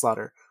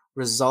manslaughter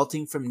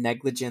resulting from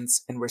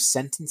negligence and were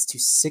sentenced to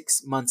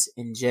 6 months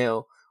in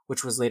jail,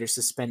 which was later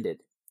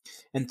suspended,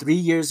 and 3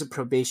 years of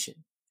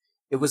probation.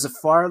 It was a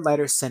far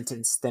lighter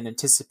sentence than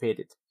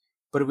anticipated,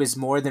 but it was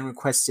more than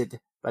requested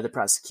by the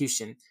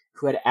prosecution,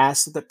 who had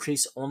asked that the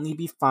priest only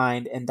be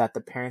fined and that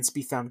the parents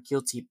be found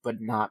guilty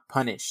but not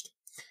punished.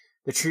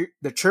 The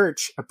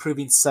church,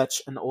 approving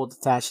such an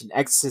old-fashioned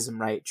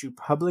exorcism rite, drew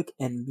public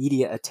and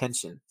media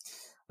attention.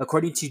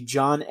 According to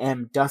John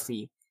M.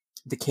 Duffy,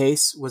 the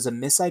case was a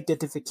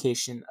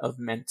misidentification of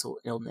mental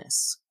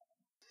illness.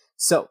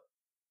 So,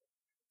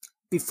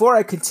 before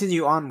I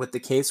continue on with the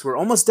case, we're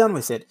almost done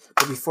with it,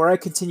 but before I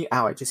continue,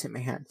 I just hit my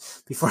hand.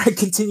 Before I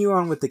continue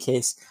on with the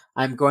case,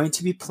 I'm going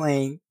to be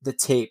playing the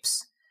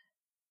tapes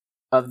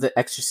of the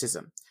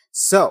exorcism.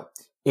 So,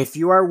 if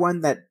you are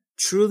one that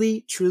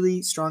truly,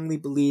 truly strongly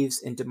believes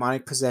in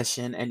demonic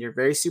possession and you're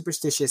very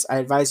superstitious, I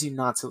advise you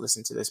not to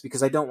listen to this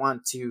because I don't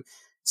want to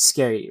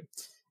scare you.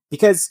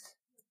 Because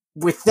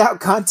without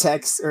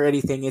context or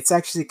anything, it's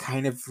actually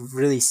kind of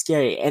really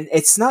scary. And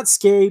it's not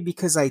scary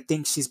because I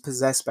think she's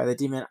possessed by the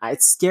demon.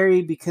 It's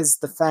scary because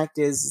the fact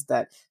is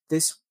that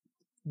this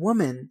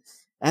woman,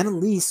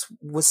 Annalise,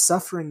 was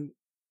suffering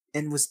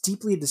and was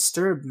deeply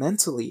disturbed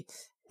mentally,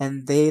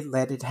 and they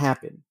let it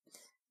happen.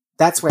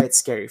 That's why it's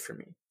scary for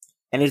me.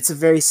 And it's a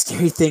very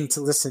scary thing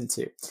to listen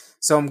to.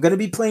 So I'm going to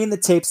be playing the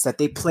tapes that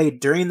they played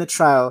during the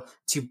trial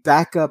to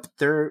back up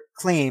their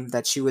claim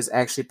that she was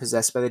actually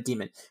possessed by the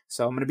demon.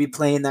 So I'm going to be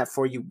playing that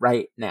for you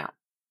right now.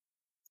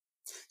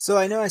 So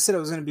I know I said I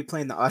was going to be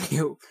playing the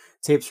audio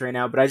tapes right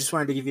now, but I just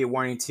wanted to give you a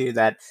warning too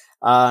that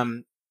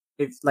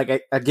if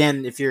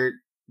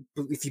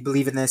you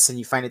believe in this and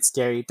you find it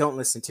scary, don't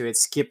listen to it.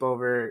 Skip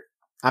over.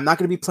 I'm not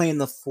going to be playing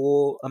the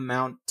full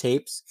amount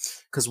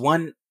tapes because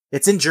one,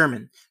 it's in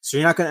German, so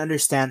you're not going to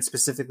understand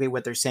specifically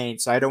what they're saying.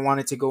 So I don't want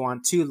it to go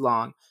on too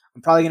long.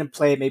 I'm probably going to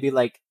play maybe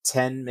like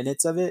 10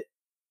 minutes of it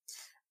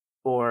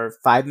or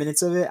 5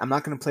 minutes of it. I'm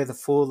not going to play the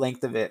full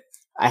length of it.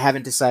 I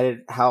haven't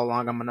decided how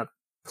long I'm going to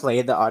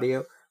play the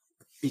audio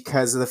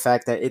because of the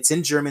fact that it's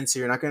in German, so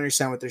you're not going to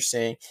understand what they're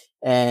saying.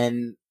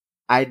 And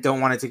I don't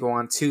want it to go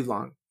on too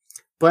long.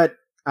 But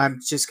I'm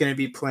just going to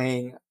be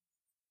playing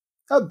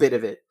a bit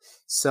of it.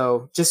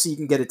 So just so you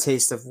can get a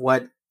taste of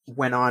what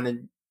went on,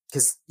 and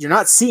because you're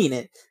not seeing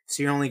it,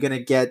 so you're only going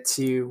to get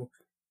to,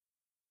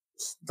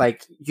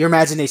 like, your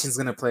imagination's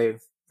going to play,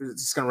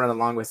 just going to run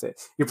along with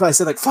it. You're probably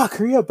saying, like, fuck,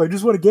 hurry up, I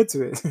just want to get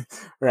to it.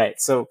 Right,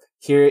 so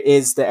here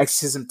is the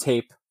exorcism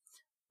tape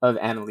of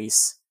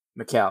Annalise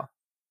Michael.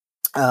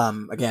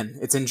 Again,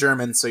 it's in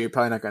German, so you're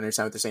probably not going to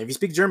understand what they're saying. If you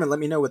speak German, let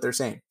me know what they're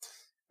saying.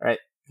 All right,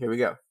 here we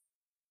go.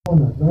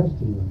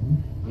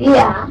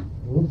 Ja,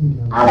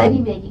 aber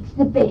die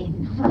wenigsten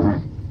beten.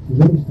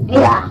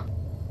 Ja.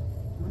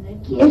 Und in der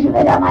Kirche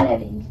wird am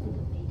allerwenigsten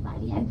gebeten, weil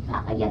die Herrn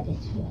Pfarrer ja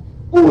das für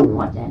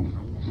unmodern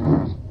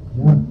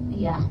halten.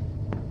 Ja.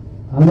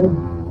 Alle?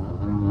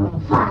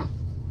 Fast.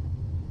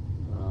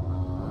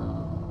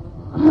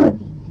 Die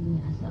sind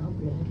ja so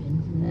blöd, wenn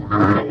sie eine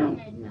Ahnung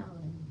hätten.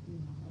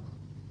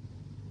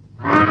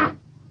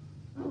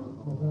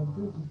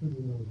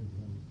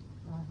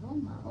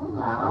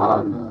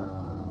 Warum?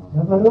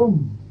 Ja, warum?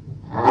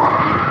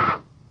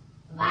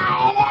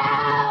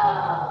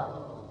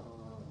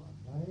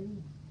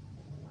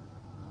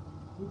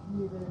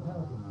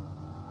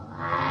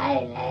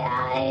 Weil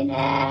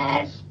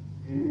eine...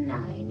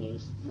 Nein,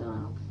 ich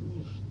sag's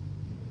nicht.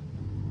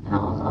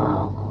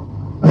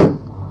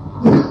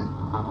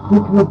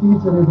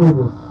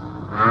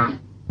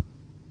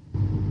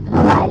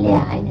 Weil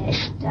eine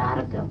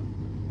starke...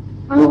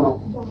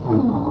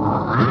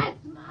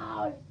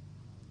 Halsmaul.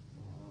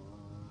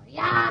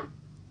 Ja.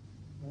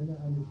 Weil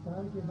eine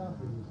starke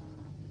Waffe ist.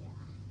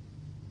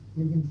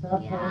 Gegen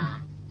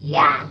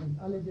Satan und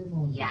alle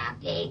Dämonen. Ja,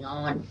 gegen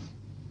uns.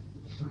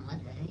 Ich muss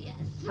es ja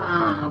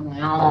sagen.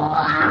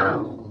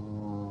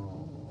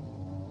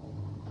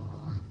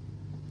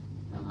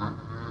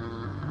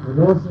 Der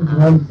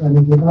Rosenkranz ist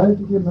eine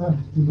gewaltige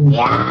Macht gegen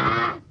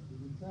Satan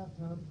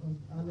und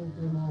alle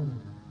Dämonen.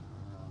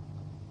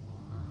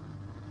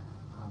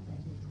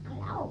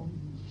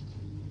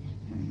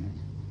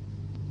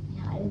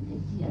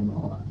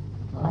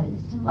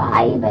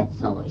 ich werde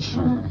zurück.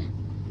 Zum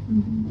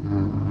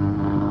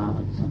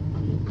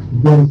Glück.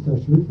 Wer ist da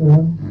schuld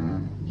daran?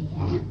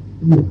 Ja.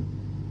 Ihr.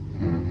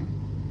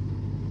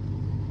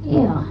 Ja.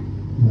 Ja.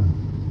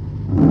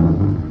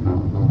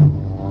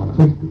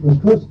 Was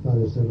kostbar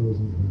ist der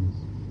Rosenkranz?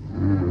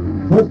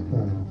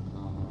 Kostbar.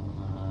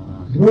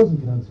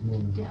 Rosenkranz,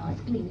 Mona. Der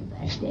Ausklinge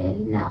verstehe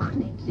die Nacht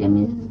nicht.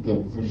 Mir ist das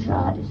Geld zu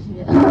schade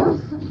für.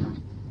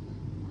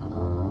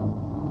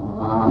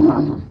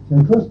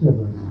 Dann kostet er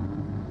was.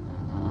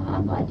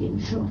 Bei dem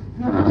schon.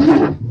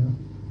 Ja.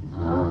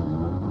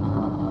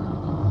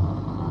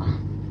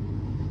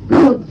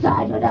 Gut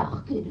Zeit oder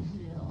auch Geld für.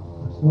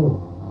 Ach so.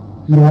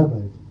 Viel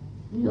Arbeit.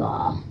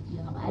 Ja, die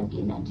Arbeit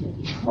geht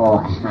natürlich vor.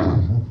 Aha.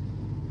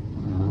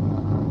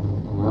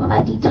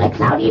 Die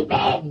Drecksau, die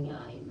Bäden. Ja,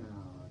 genau.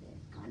 Das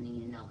kann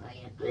ihnen noch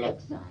ihr Glück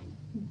sein.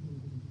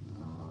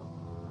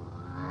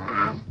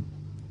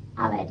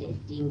 Aber das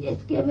Ding, das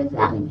gäbe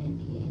Sachen, wenn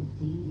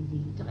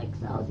die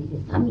Drecksau, sie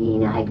das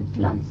Familien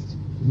eingepflanzt.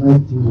 Du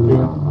meinst die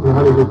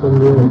Heilige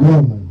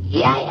Kommunion?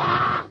 Ja,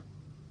 ja.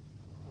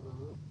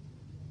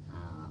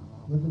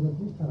 Wollte das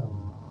nicht haben?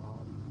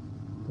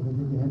 Oder in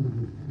die Hände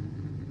gibt?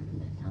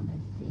 Das haben wir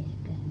sehr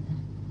gerne.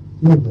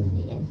 Sehr gerne.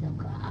 Sehr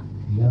sogar.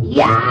 Ja.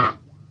 Ja.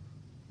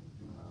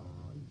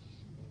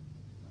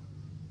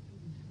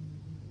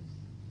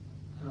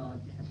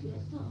 Dafür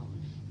sorge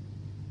ich.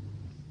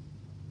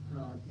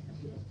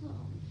 Dafür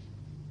sorge ich.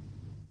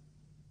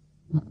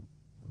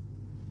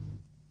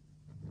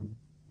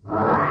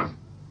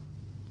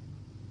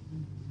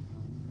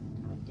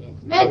 Und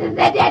jetzt müssen Sie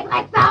der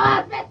Drecksau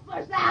aus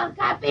Westbusch sagen,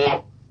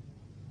 kapiert?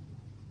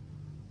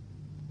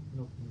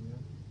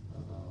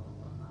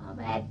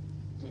 Aber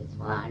das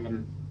vor allem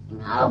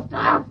im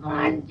Auftrag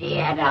von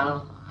dir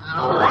doch.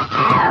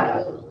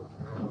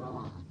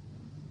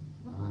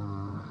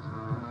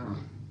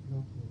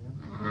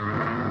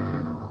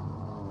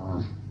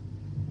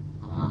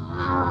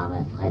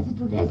 Was fresst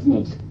du das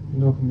nicht?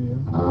 Noch mehr.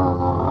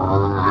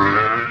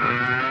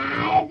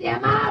 Halt dir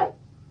mal!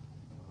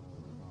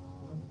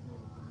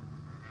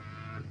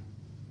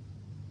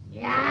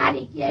 Ja,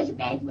 die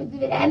Kirschbank muss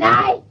wieder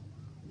neu.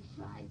 Die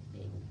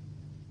Scheißding.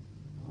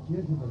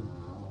 Kirchenbank.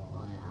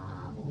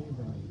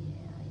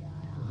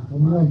 Ja.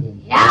 Kommunion.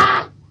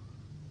 Ja!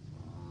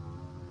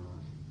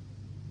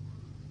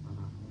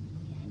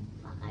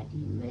 Einfacher die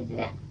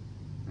Mitte.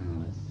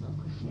 So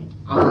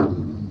geschnitten.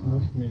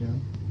 Noch mehr.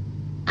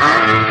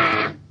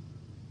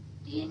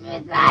 Die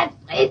müssen als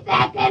Priester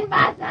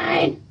erkennbar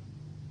sein.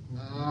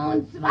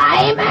 Und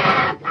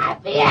zweimal,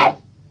 kapiert?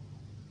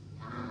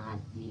 Ja,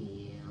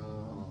 sie.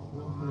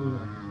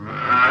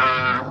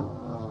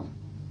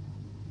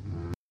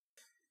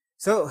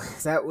 So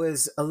that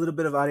was a little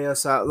bit of audio.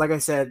 So like I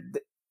said,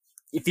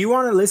 if you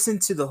want to listen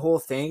to the whole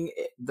thing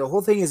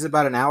is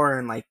about an hour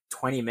and like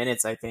 20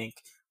 minutes, I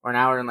think, or an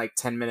hour and like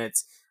 10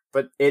 minutes.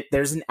 But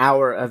there's an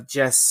hour of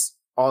just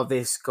all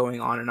this going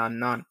on and on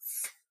and on.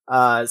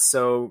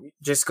 So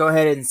just go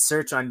ahead and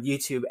search on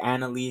YouTube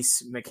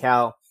Annalise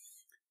Michel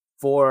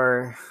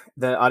for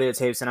the audio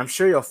tapes, and I'm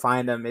sure you'll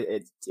find them.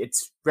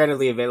 It's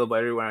readily available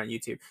everywhere on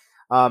YouTube.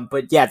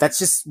 But yeah, that's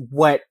just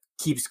what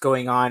keeps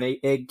going on.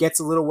 It gets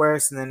a little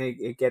worse, and then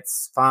it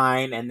gets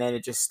fine, and then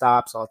it just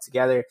stops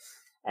altogether.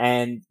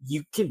 And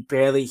you can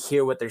barely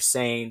hear what they're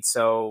saying.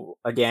 So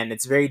again,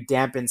 it's very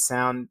dampened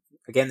sound.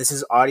 Again, this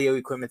is audio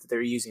equipment that they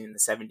were using in the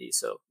 70s.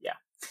 So yeah.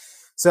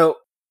 So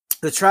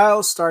the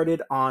trial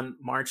started on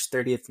March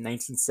 30th,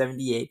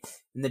 1978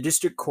 in the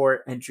district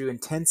court and drew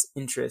intense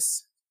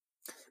interest.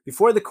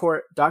 Before the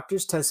court,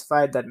 doctors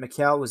testified that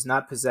Michel was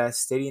not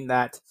possessed, stating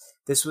that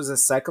this was a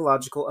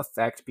psychological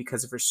effect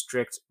because of her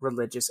strict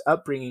religious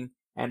upbringing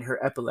and her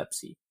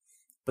epilepsy.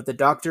 But the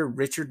doctor,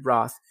 Richard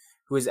Roth,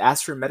 who was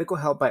asked for medical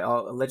help by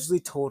all, allegedly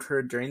told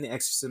her during the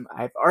exorcism,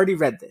 I've already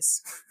read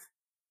this.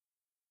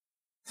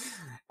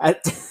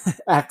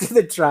 After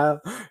the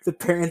trial, the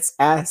parents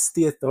asked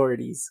the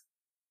authorities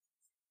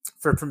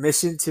for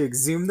permission to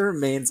exhume the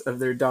remains of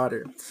their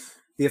daughter.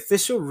 The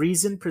official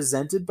reason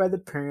presented by the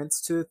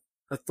parents to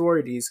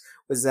authorities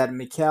was that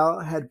Michel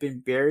had been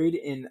buried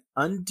in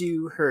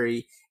undue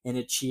hurry in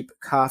a cheap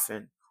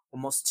coffin,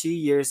 almost 2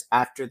 years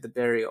after the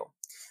burial.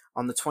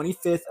 On the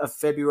 25th of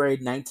February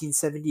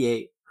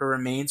 1978, her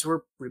remains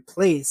were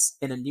replaced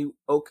in a new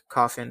oak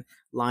coffin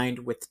lined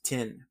with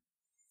tin.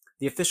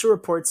 The official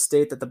reports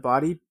state that the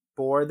body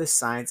bore the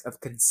signs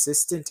of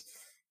consistent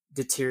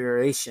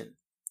deterioration.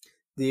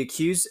 The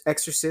accused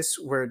exorcists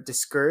were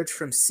discouraged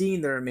from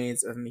seeing the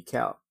remains of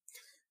Michel.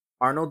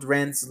 Arnold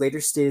Renz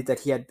later stated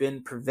that he had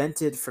been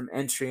prevented from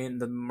entering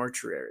the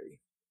mortuary.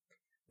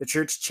 The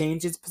church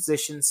changed its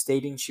position,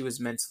 stating she was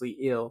mentally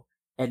ill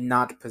and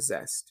not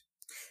possessed.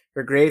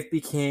 Her grave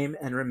became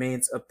and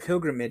remains a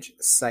pilgrimage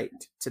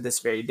site to this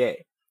very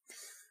day.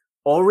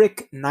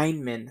 Ulrich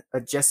Neinman, a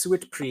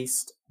Jesuit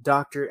priest,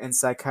 doctor, and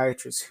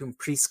psychiatrist whom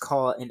priests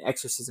call an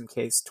exorcism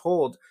case,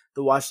 told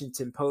the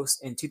Washington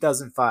Post in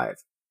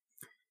 2005,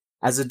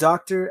 "As a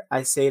doctor,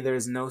 I say there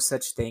is no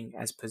such thing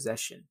as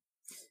possession.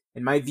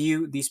 In my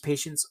view, these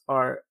patients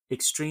are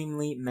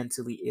extremely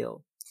mentally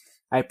ill.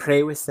 I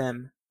pray with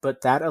them,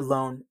 but that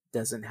alone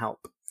doesn't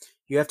help.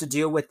 You have to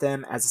deal with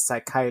them as a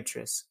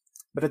psychiatrist.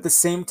 But at the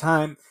same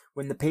time,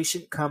 when the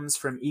patient comes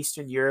from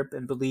Eastern Europe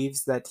and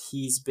believes that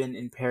he's been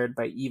impaired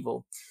by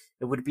evil,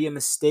 it would be a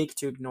mistake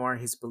to ignore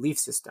his belief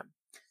system.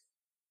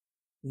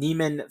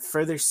 Niemann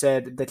further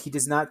said that he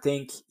does not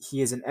think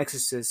he is an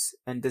exorcist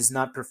and does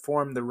not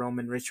perform the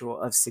Roman ritual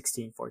of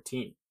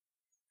 1614.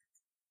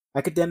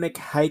 Academic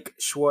Heike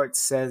Schwartz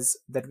says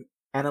that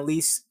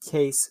Annaliese's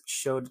case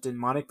showed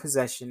demonic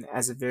possession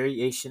as a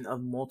variation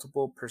of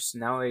multiple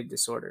personality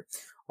disorder,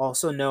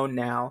 also known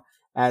now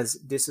as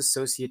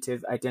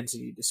dissociative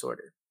identity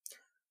disorder.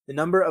 The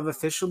number of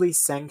officially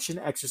sanctioned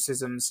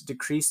exorcisms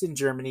decreased in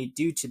Germany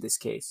due to this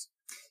case,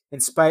 in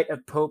spite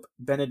of Pope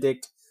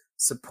Benedict's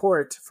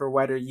support for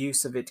wider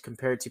use of it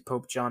compared to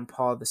Pope John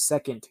Paul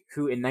II,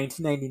 who in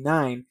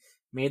 1999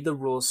 made the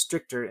rules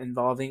stricter,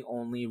 involving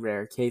only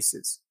rare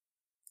cases.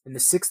 On the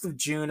 6th of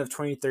June of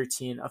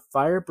 2013, a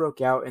fire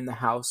broke out in the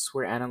house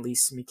where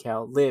Anneliese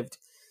Michael lived,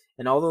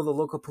 and although the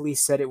local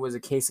police said it was a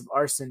case of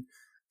arson,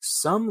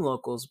 some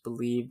locals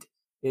believed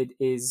it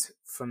is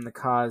from the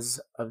cause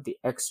of the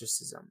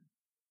exorcism.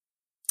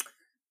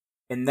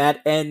 And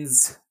that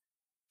ends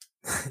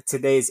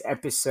today's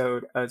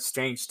episode of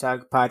Strange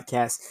Talk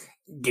Podcast,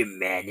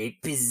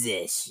 Demonic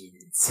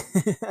Possessions.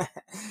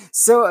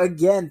 So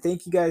again,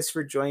 thank you guys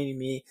for joining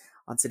me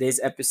on today's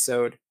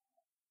episode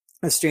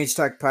of Strange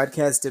Talk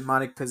Podcast,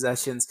 Demonic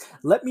Possessions.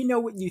 Let me know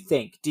what you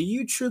think. Do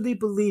you truly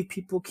believe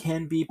people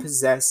can be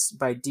possessed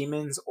by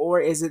demons, or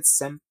is it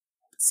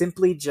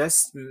simply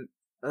just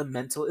a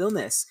mental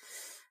illness?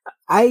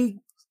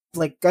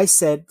 Like I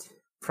said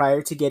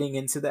prior to getting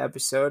into the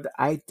episode,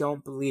 I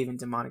don't believe in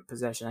demonic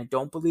possession. I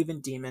don't believe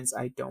in demons.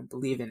 I don't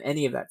believe in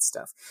any of that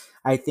stuff.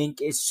 I think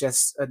it's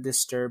just a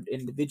disturbed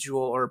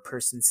individual or a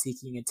person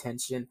seeking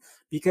attention,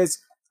 because,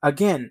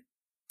 again,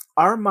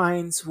 our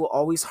minds will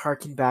always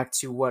harken back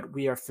to what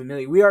we are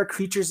familiar. We are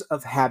creatures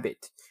of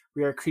habit.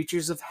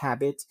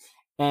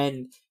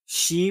 And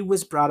she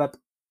was brought up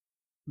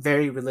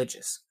very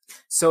religious.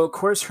 So, of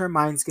course, her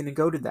mind's going to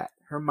go to that.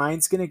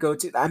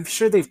 I'm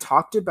sure they've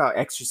talked about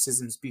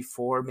exorcisms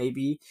before.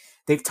 Maybe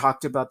they've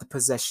talked about the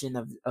possession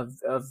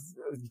of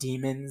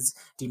demons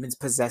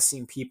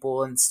possessing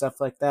people and stuff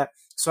like that.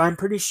 So I'm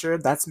pretty sure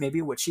that's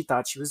maybe what she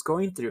thought she was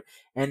going through.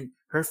 And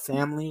her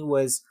family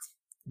was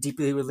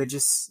deeply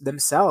religious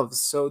themselves,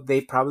 so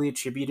they probably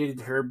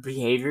attributed her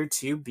behavior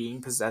to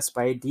being possessed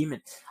by a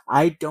demon.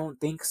 I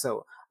don't think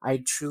so.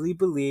 I truly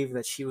believe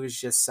that she was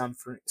just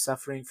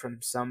suffering from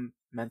some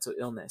mental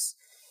illness.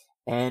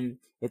 And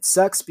it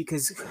sucks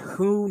because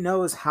who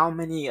knows how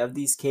many of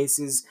these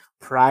cases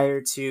prior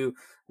to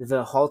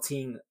the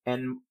halting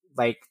and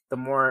like the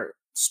more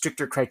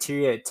stricter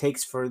criteria it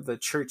takes for the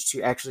church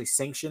to actually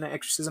sanction an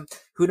exorcism,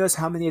 who knows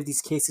how many of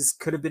these cases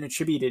could have been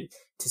attributed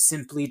to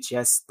simply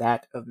just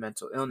that of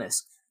mental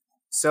illness.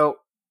 So,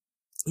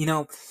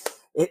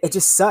 it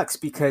just sucks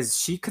because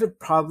she could have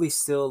probably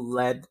still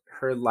led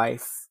her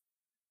life,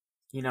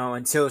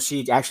 until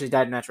she actually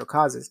died of natural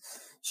causes.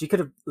 She could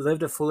have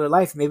lived a fuller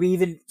life, maybe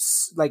even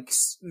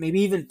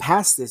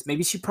past this.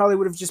 Maybe she probably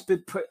would have just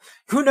been put,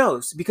 who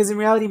knows? Because in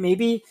reality,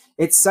 maybe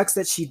it sucks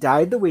that she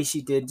died the way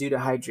she did due to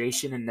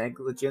hydration and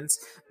negligence.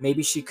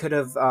 Maybe she could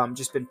have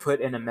just been put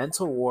in a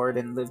mental ward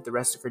and lived the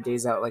rest of her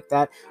days out like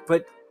that.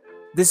 But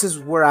this is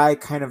where I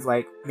kind of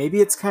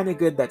maybe it's kind of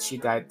good that she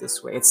died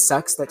this way. It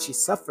sucks that she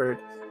suffered,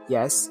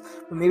 yes,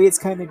 but maybe it's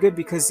kind of good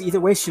because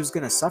either way she was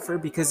going to suffer,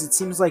 because it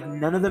seems like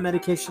none of the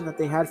medication that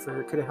they had for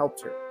her could have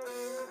helped her.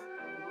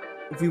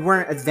 If we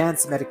weren't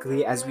advanced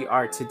medically as we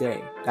are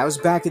today. That was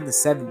back in the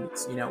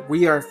 70s.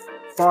 We are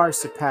far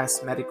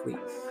surpassed medically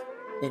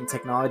in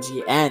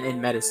technology and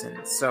in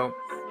medicine. So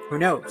who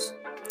knows?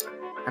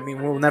 I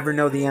mean, we'll never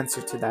know the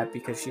answer to that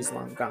because she's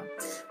long gone.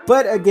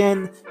 But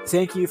again,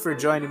 thank you for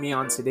joining me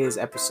on today's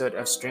episode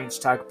of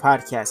Strange Talk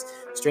Podcast.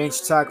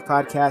 Strange Talk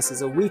Podcast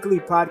is a weekly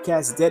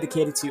podcast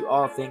dedicated to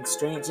all things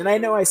strange. And I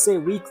know I say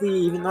weekly,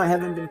 even though I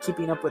haven't been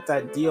keeping up with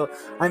that deal.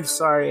 I'm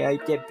sorry, I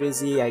get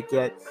busy. I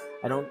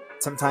don't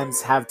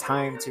sometimes have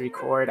time to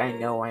record. I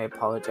know, I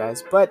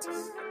apologize. But,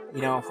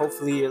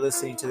 hopefully you're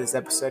listening to this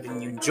episode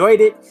and you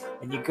enjoyed it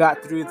and you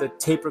got through the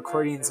tape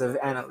recordings of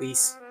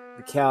Anneliese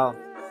Michael.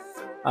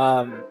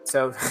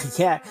 So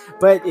yeah,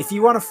 but if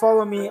you want to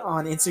follow me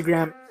on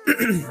Instagram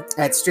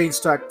at Strange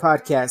Talk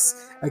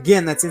Podcast,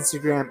 again, that's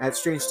Instagram at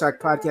Strange Talk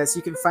Podcast.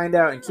 You can find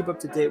out and keep up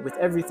to date with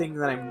everything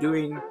that I'm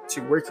doing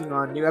to working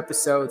on new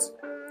episodes,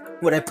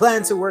 what I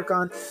plan to work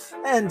on,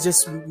 and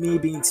just me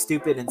being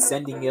stupid and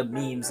sending you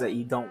memes that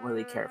you don't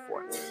really care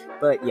for.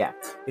 But yeah,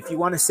 if you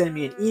want to send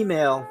me an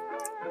email.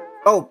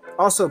 Oh,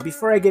 also,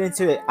 before I get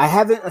into it, I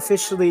haven't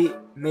officially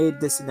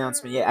made this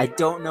announcement yet. I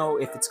don't know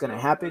if it's going to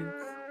happen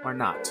or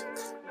not.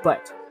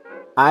 But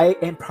I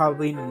am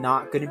probably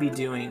not going to be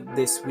doing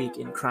This Week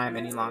in Crime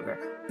any longer.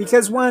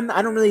 Because one,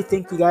 I don't really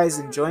think you guys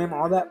enjoy them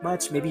all that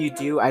much. Maybe you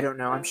do, I don't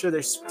know. I'm sure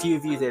there's a few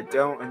of you that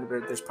don't, and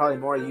there's probably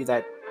more of you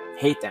that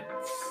hate them.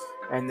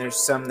 And there's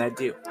some that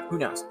do. Who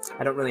knows?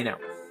 I don't really know.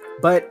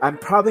 But I'm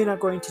probably not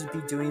going to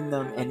be doing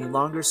them any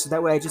longer, so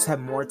that way I just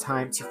have more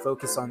time to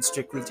focus on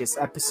strictly just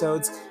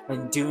episodes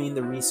and doing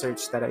the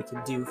research that I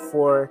can do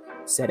for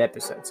said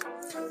episodes.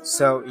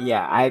 So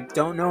yeah, I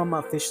don't know I'm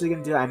officially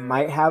going to do it. I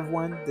might have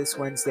one this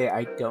Wednesday,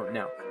 I don't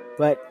know.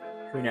 But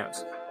who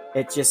knows?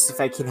 It just, if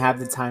I can have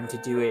the time to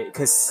do it,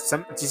 because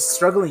just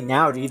struggling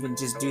now to even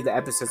just do the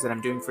episodes that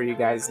I'm doing for you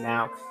guys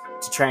now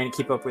to try and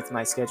keep up with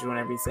my schedule and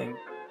everything.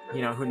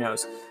 Who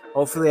knows?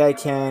 Hopefully I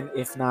can.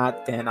 If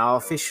not, then I'll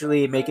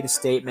officially make it a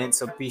statement.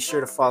 So be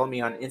sure to follow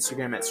me on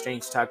Instagram at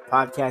Strange Talk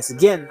Podcast.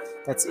 Again,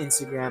 that's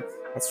Instagram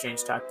at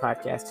Strange Talk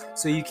Podcast.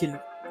 So you can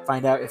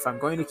find out if I'm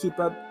going to keep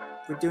up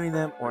with doing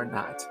them or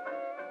not.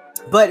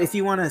 But if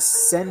you want to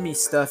send me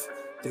stuff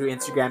through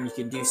Instagram, you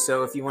can do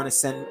so. If you want to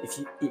send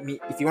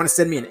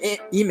me an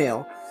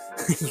email,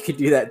 you can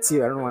do that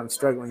too. I don't know why I'm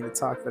struggling to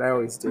talk, but I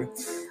always do.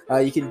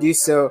 You can do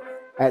so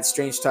at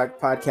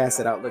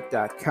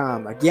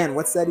strangetalkpodcast@outlook.com. Again,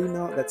 what's that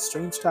email? That's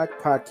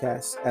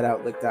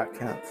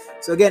strangetalkpodcast@outlook.com.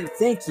 So again,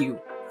 thank you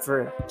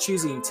for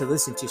choosing to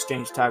listen to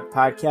Strange Talk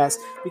Podcast,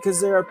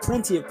 because there are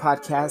plenty of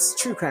podcasts,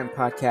 true crime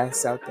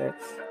podcasts out there,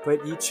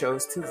 but you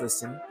chose to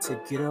listen to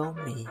good old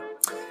me.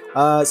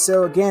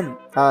 So again,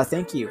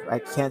 thank you. I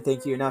can't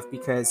thank you enough,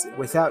 because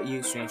without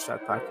you, Strange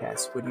Talk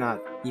Podcast would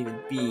not even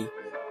be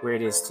where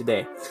it is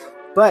today.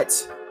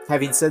 But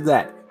having said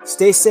that,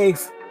 stay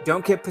safe,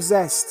 don't get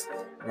possessed,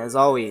 and as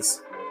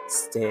always,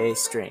 stay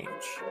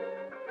strange.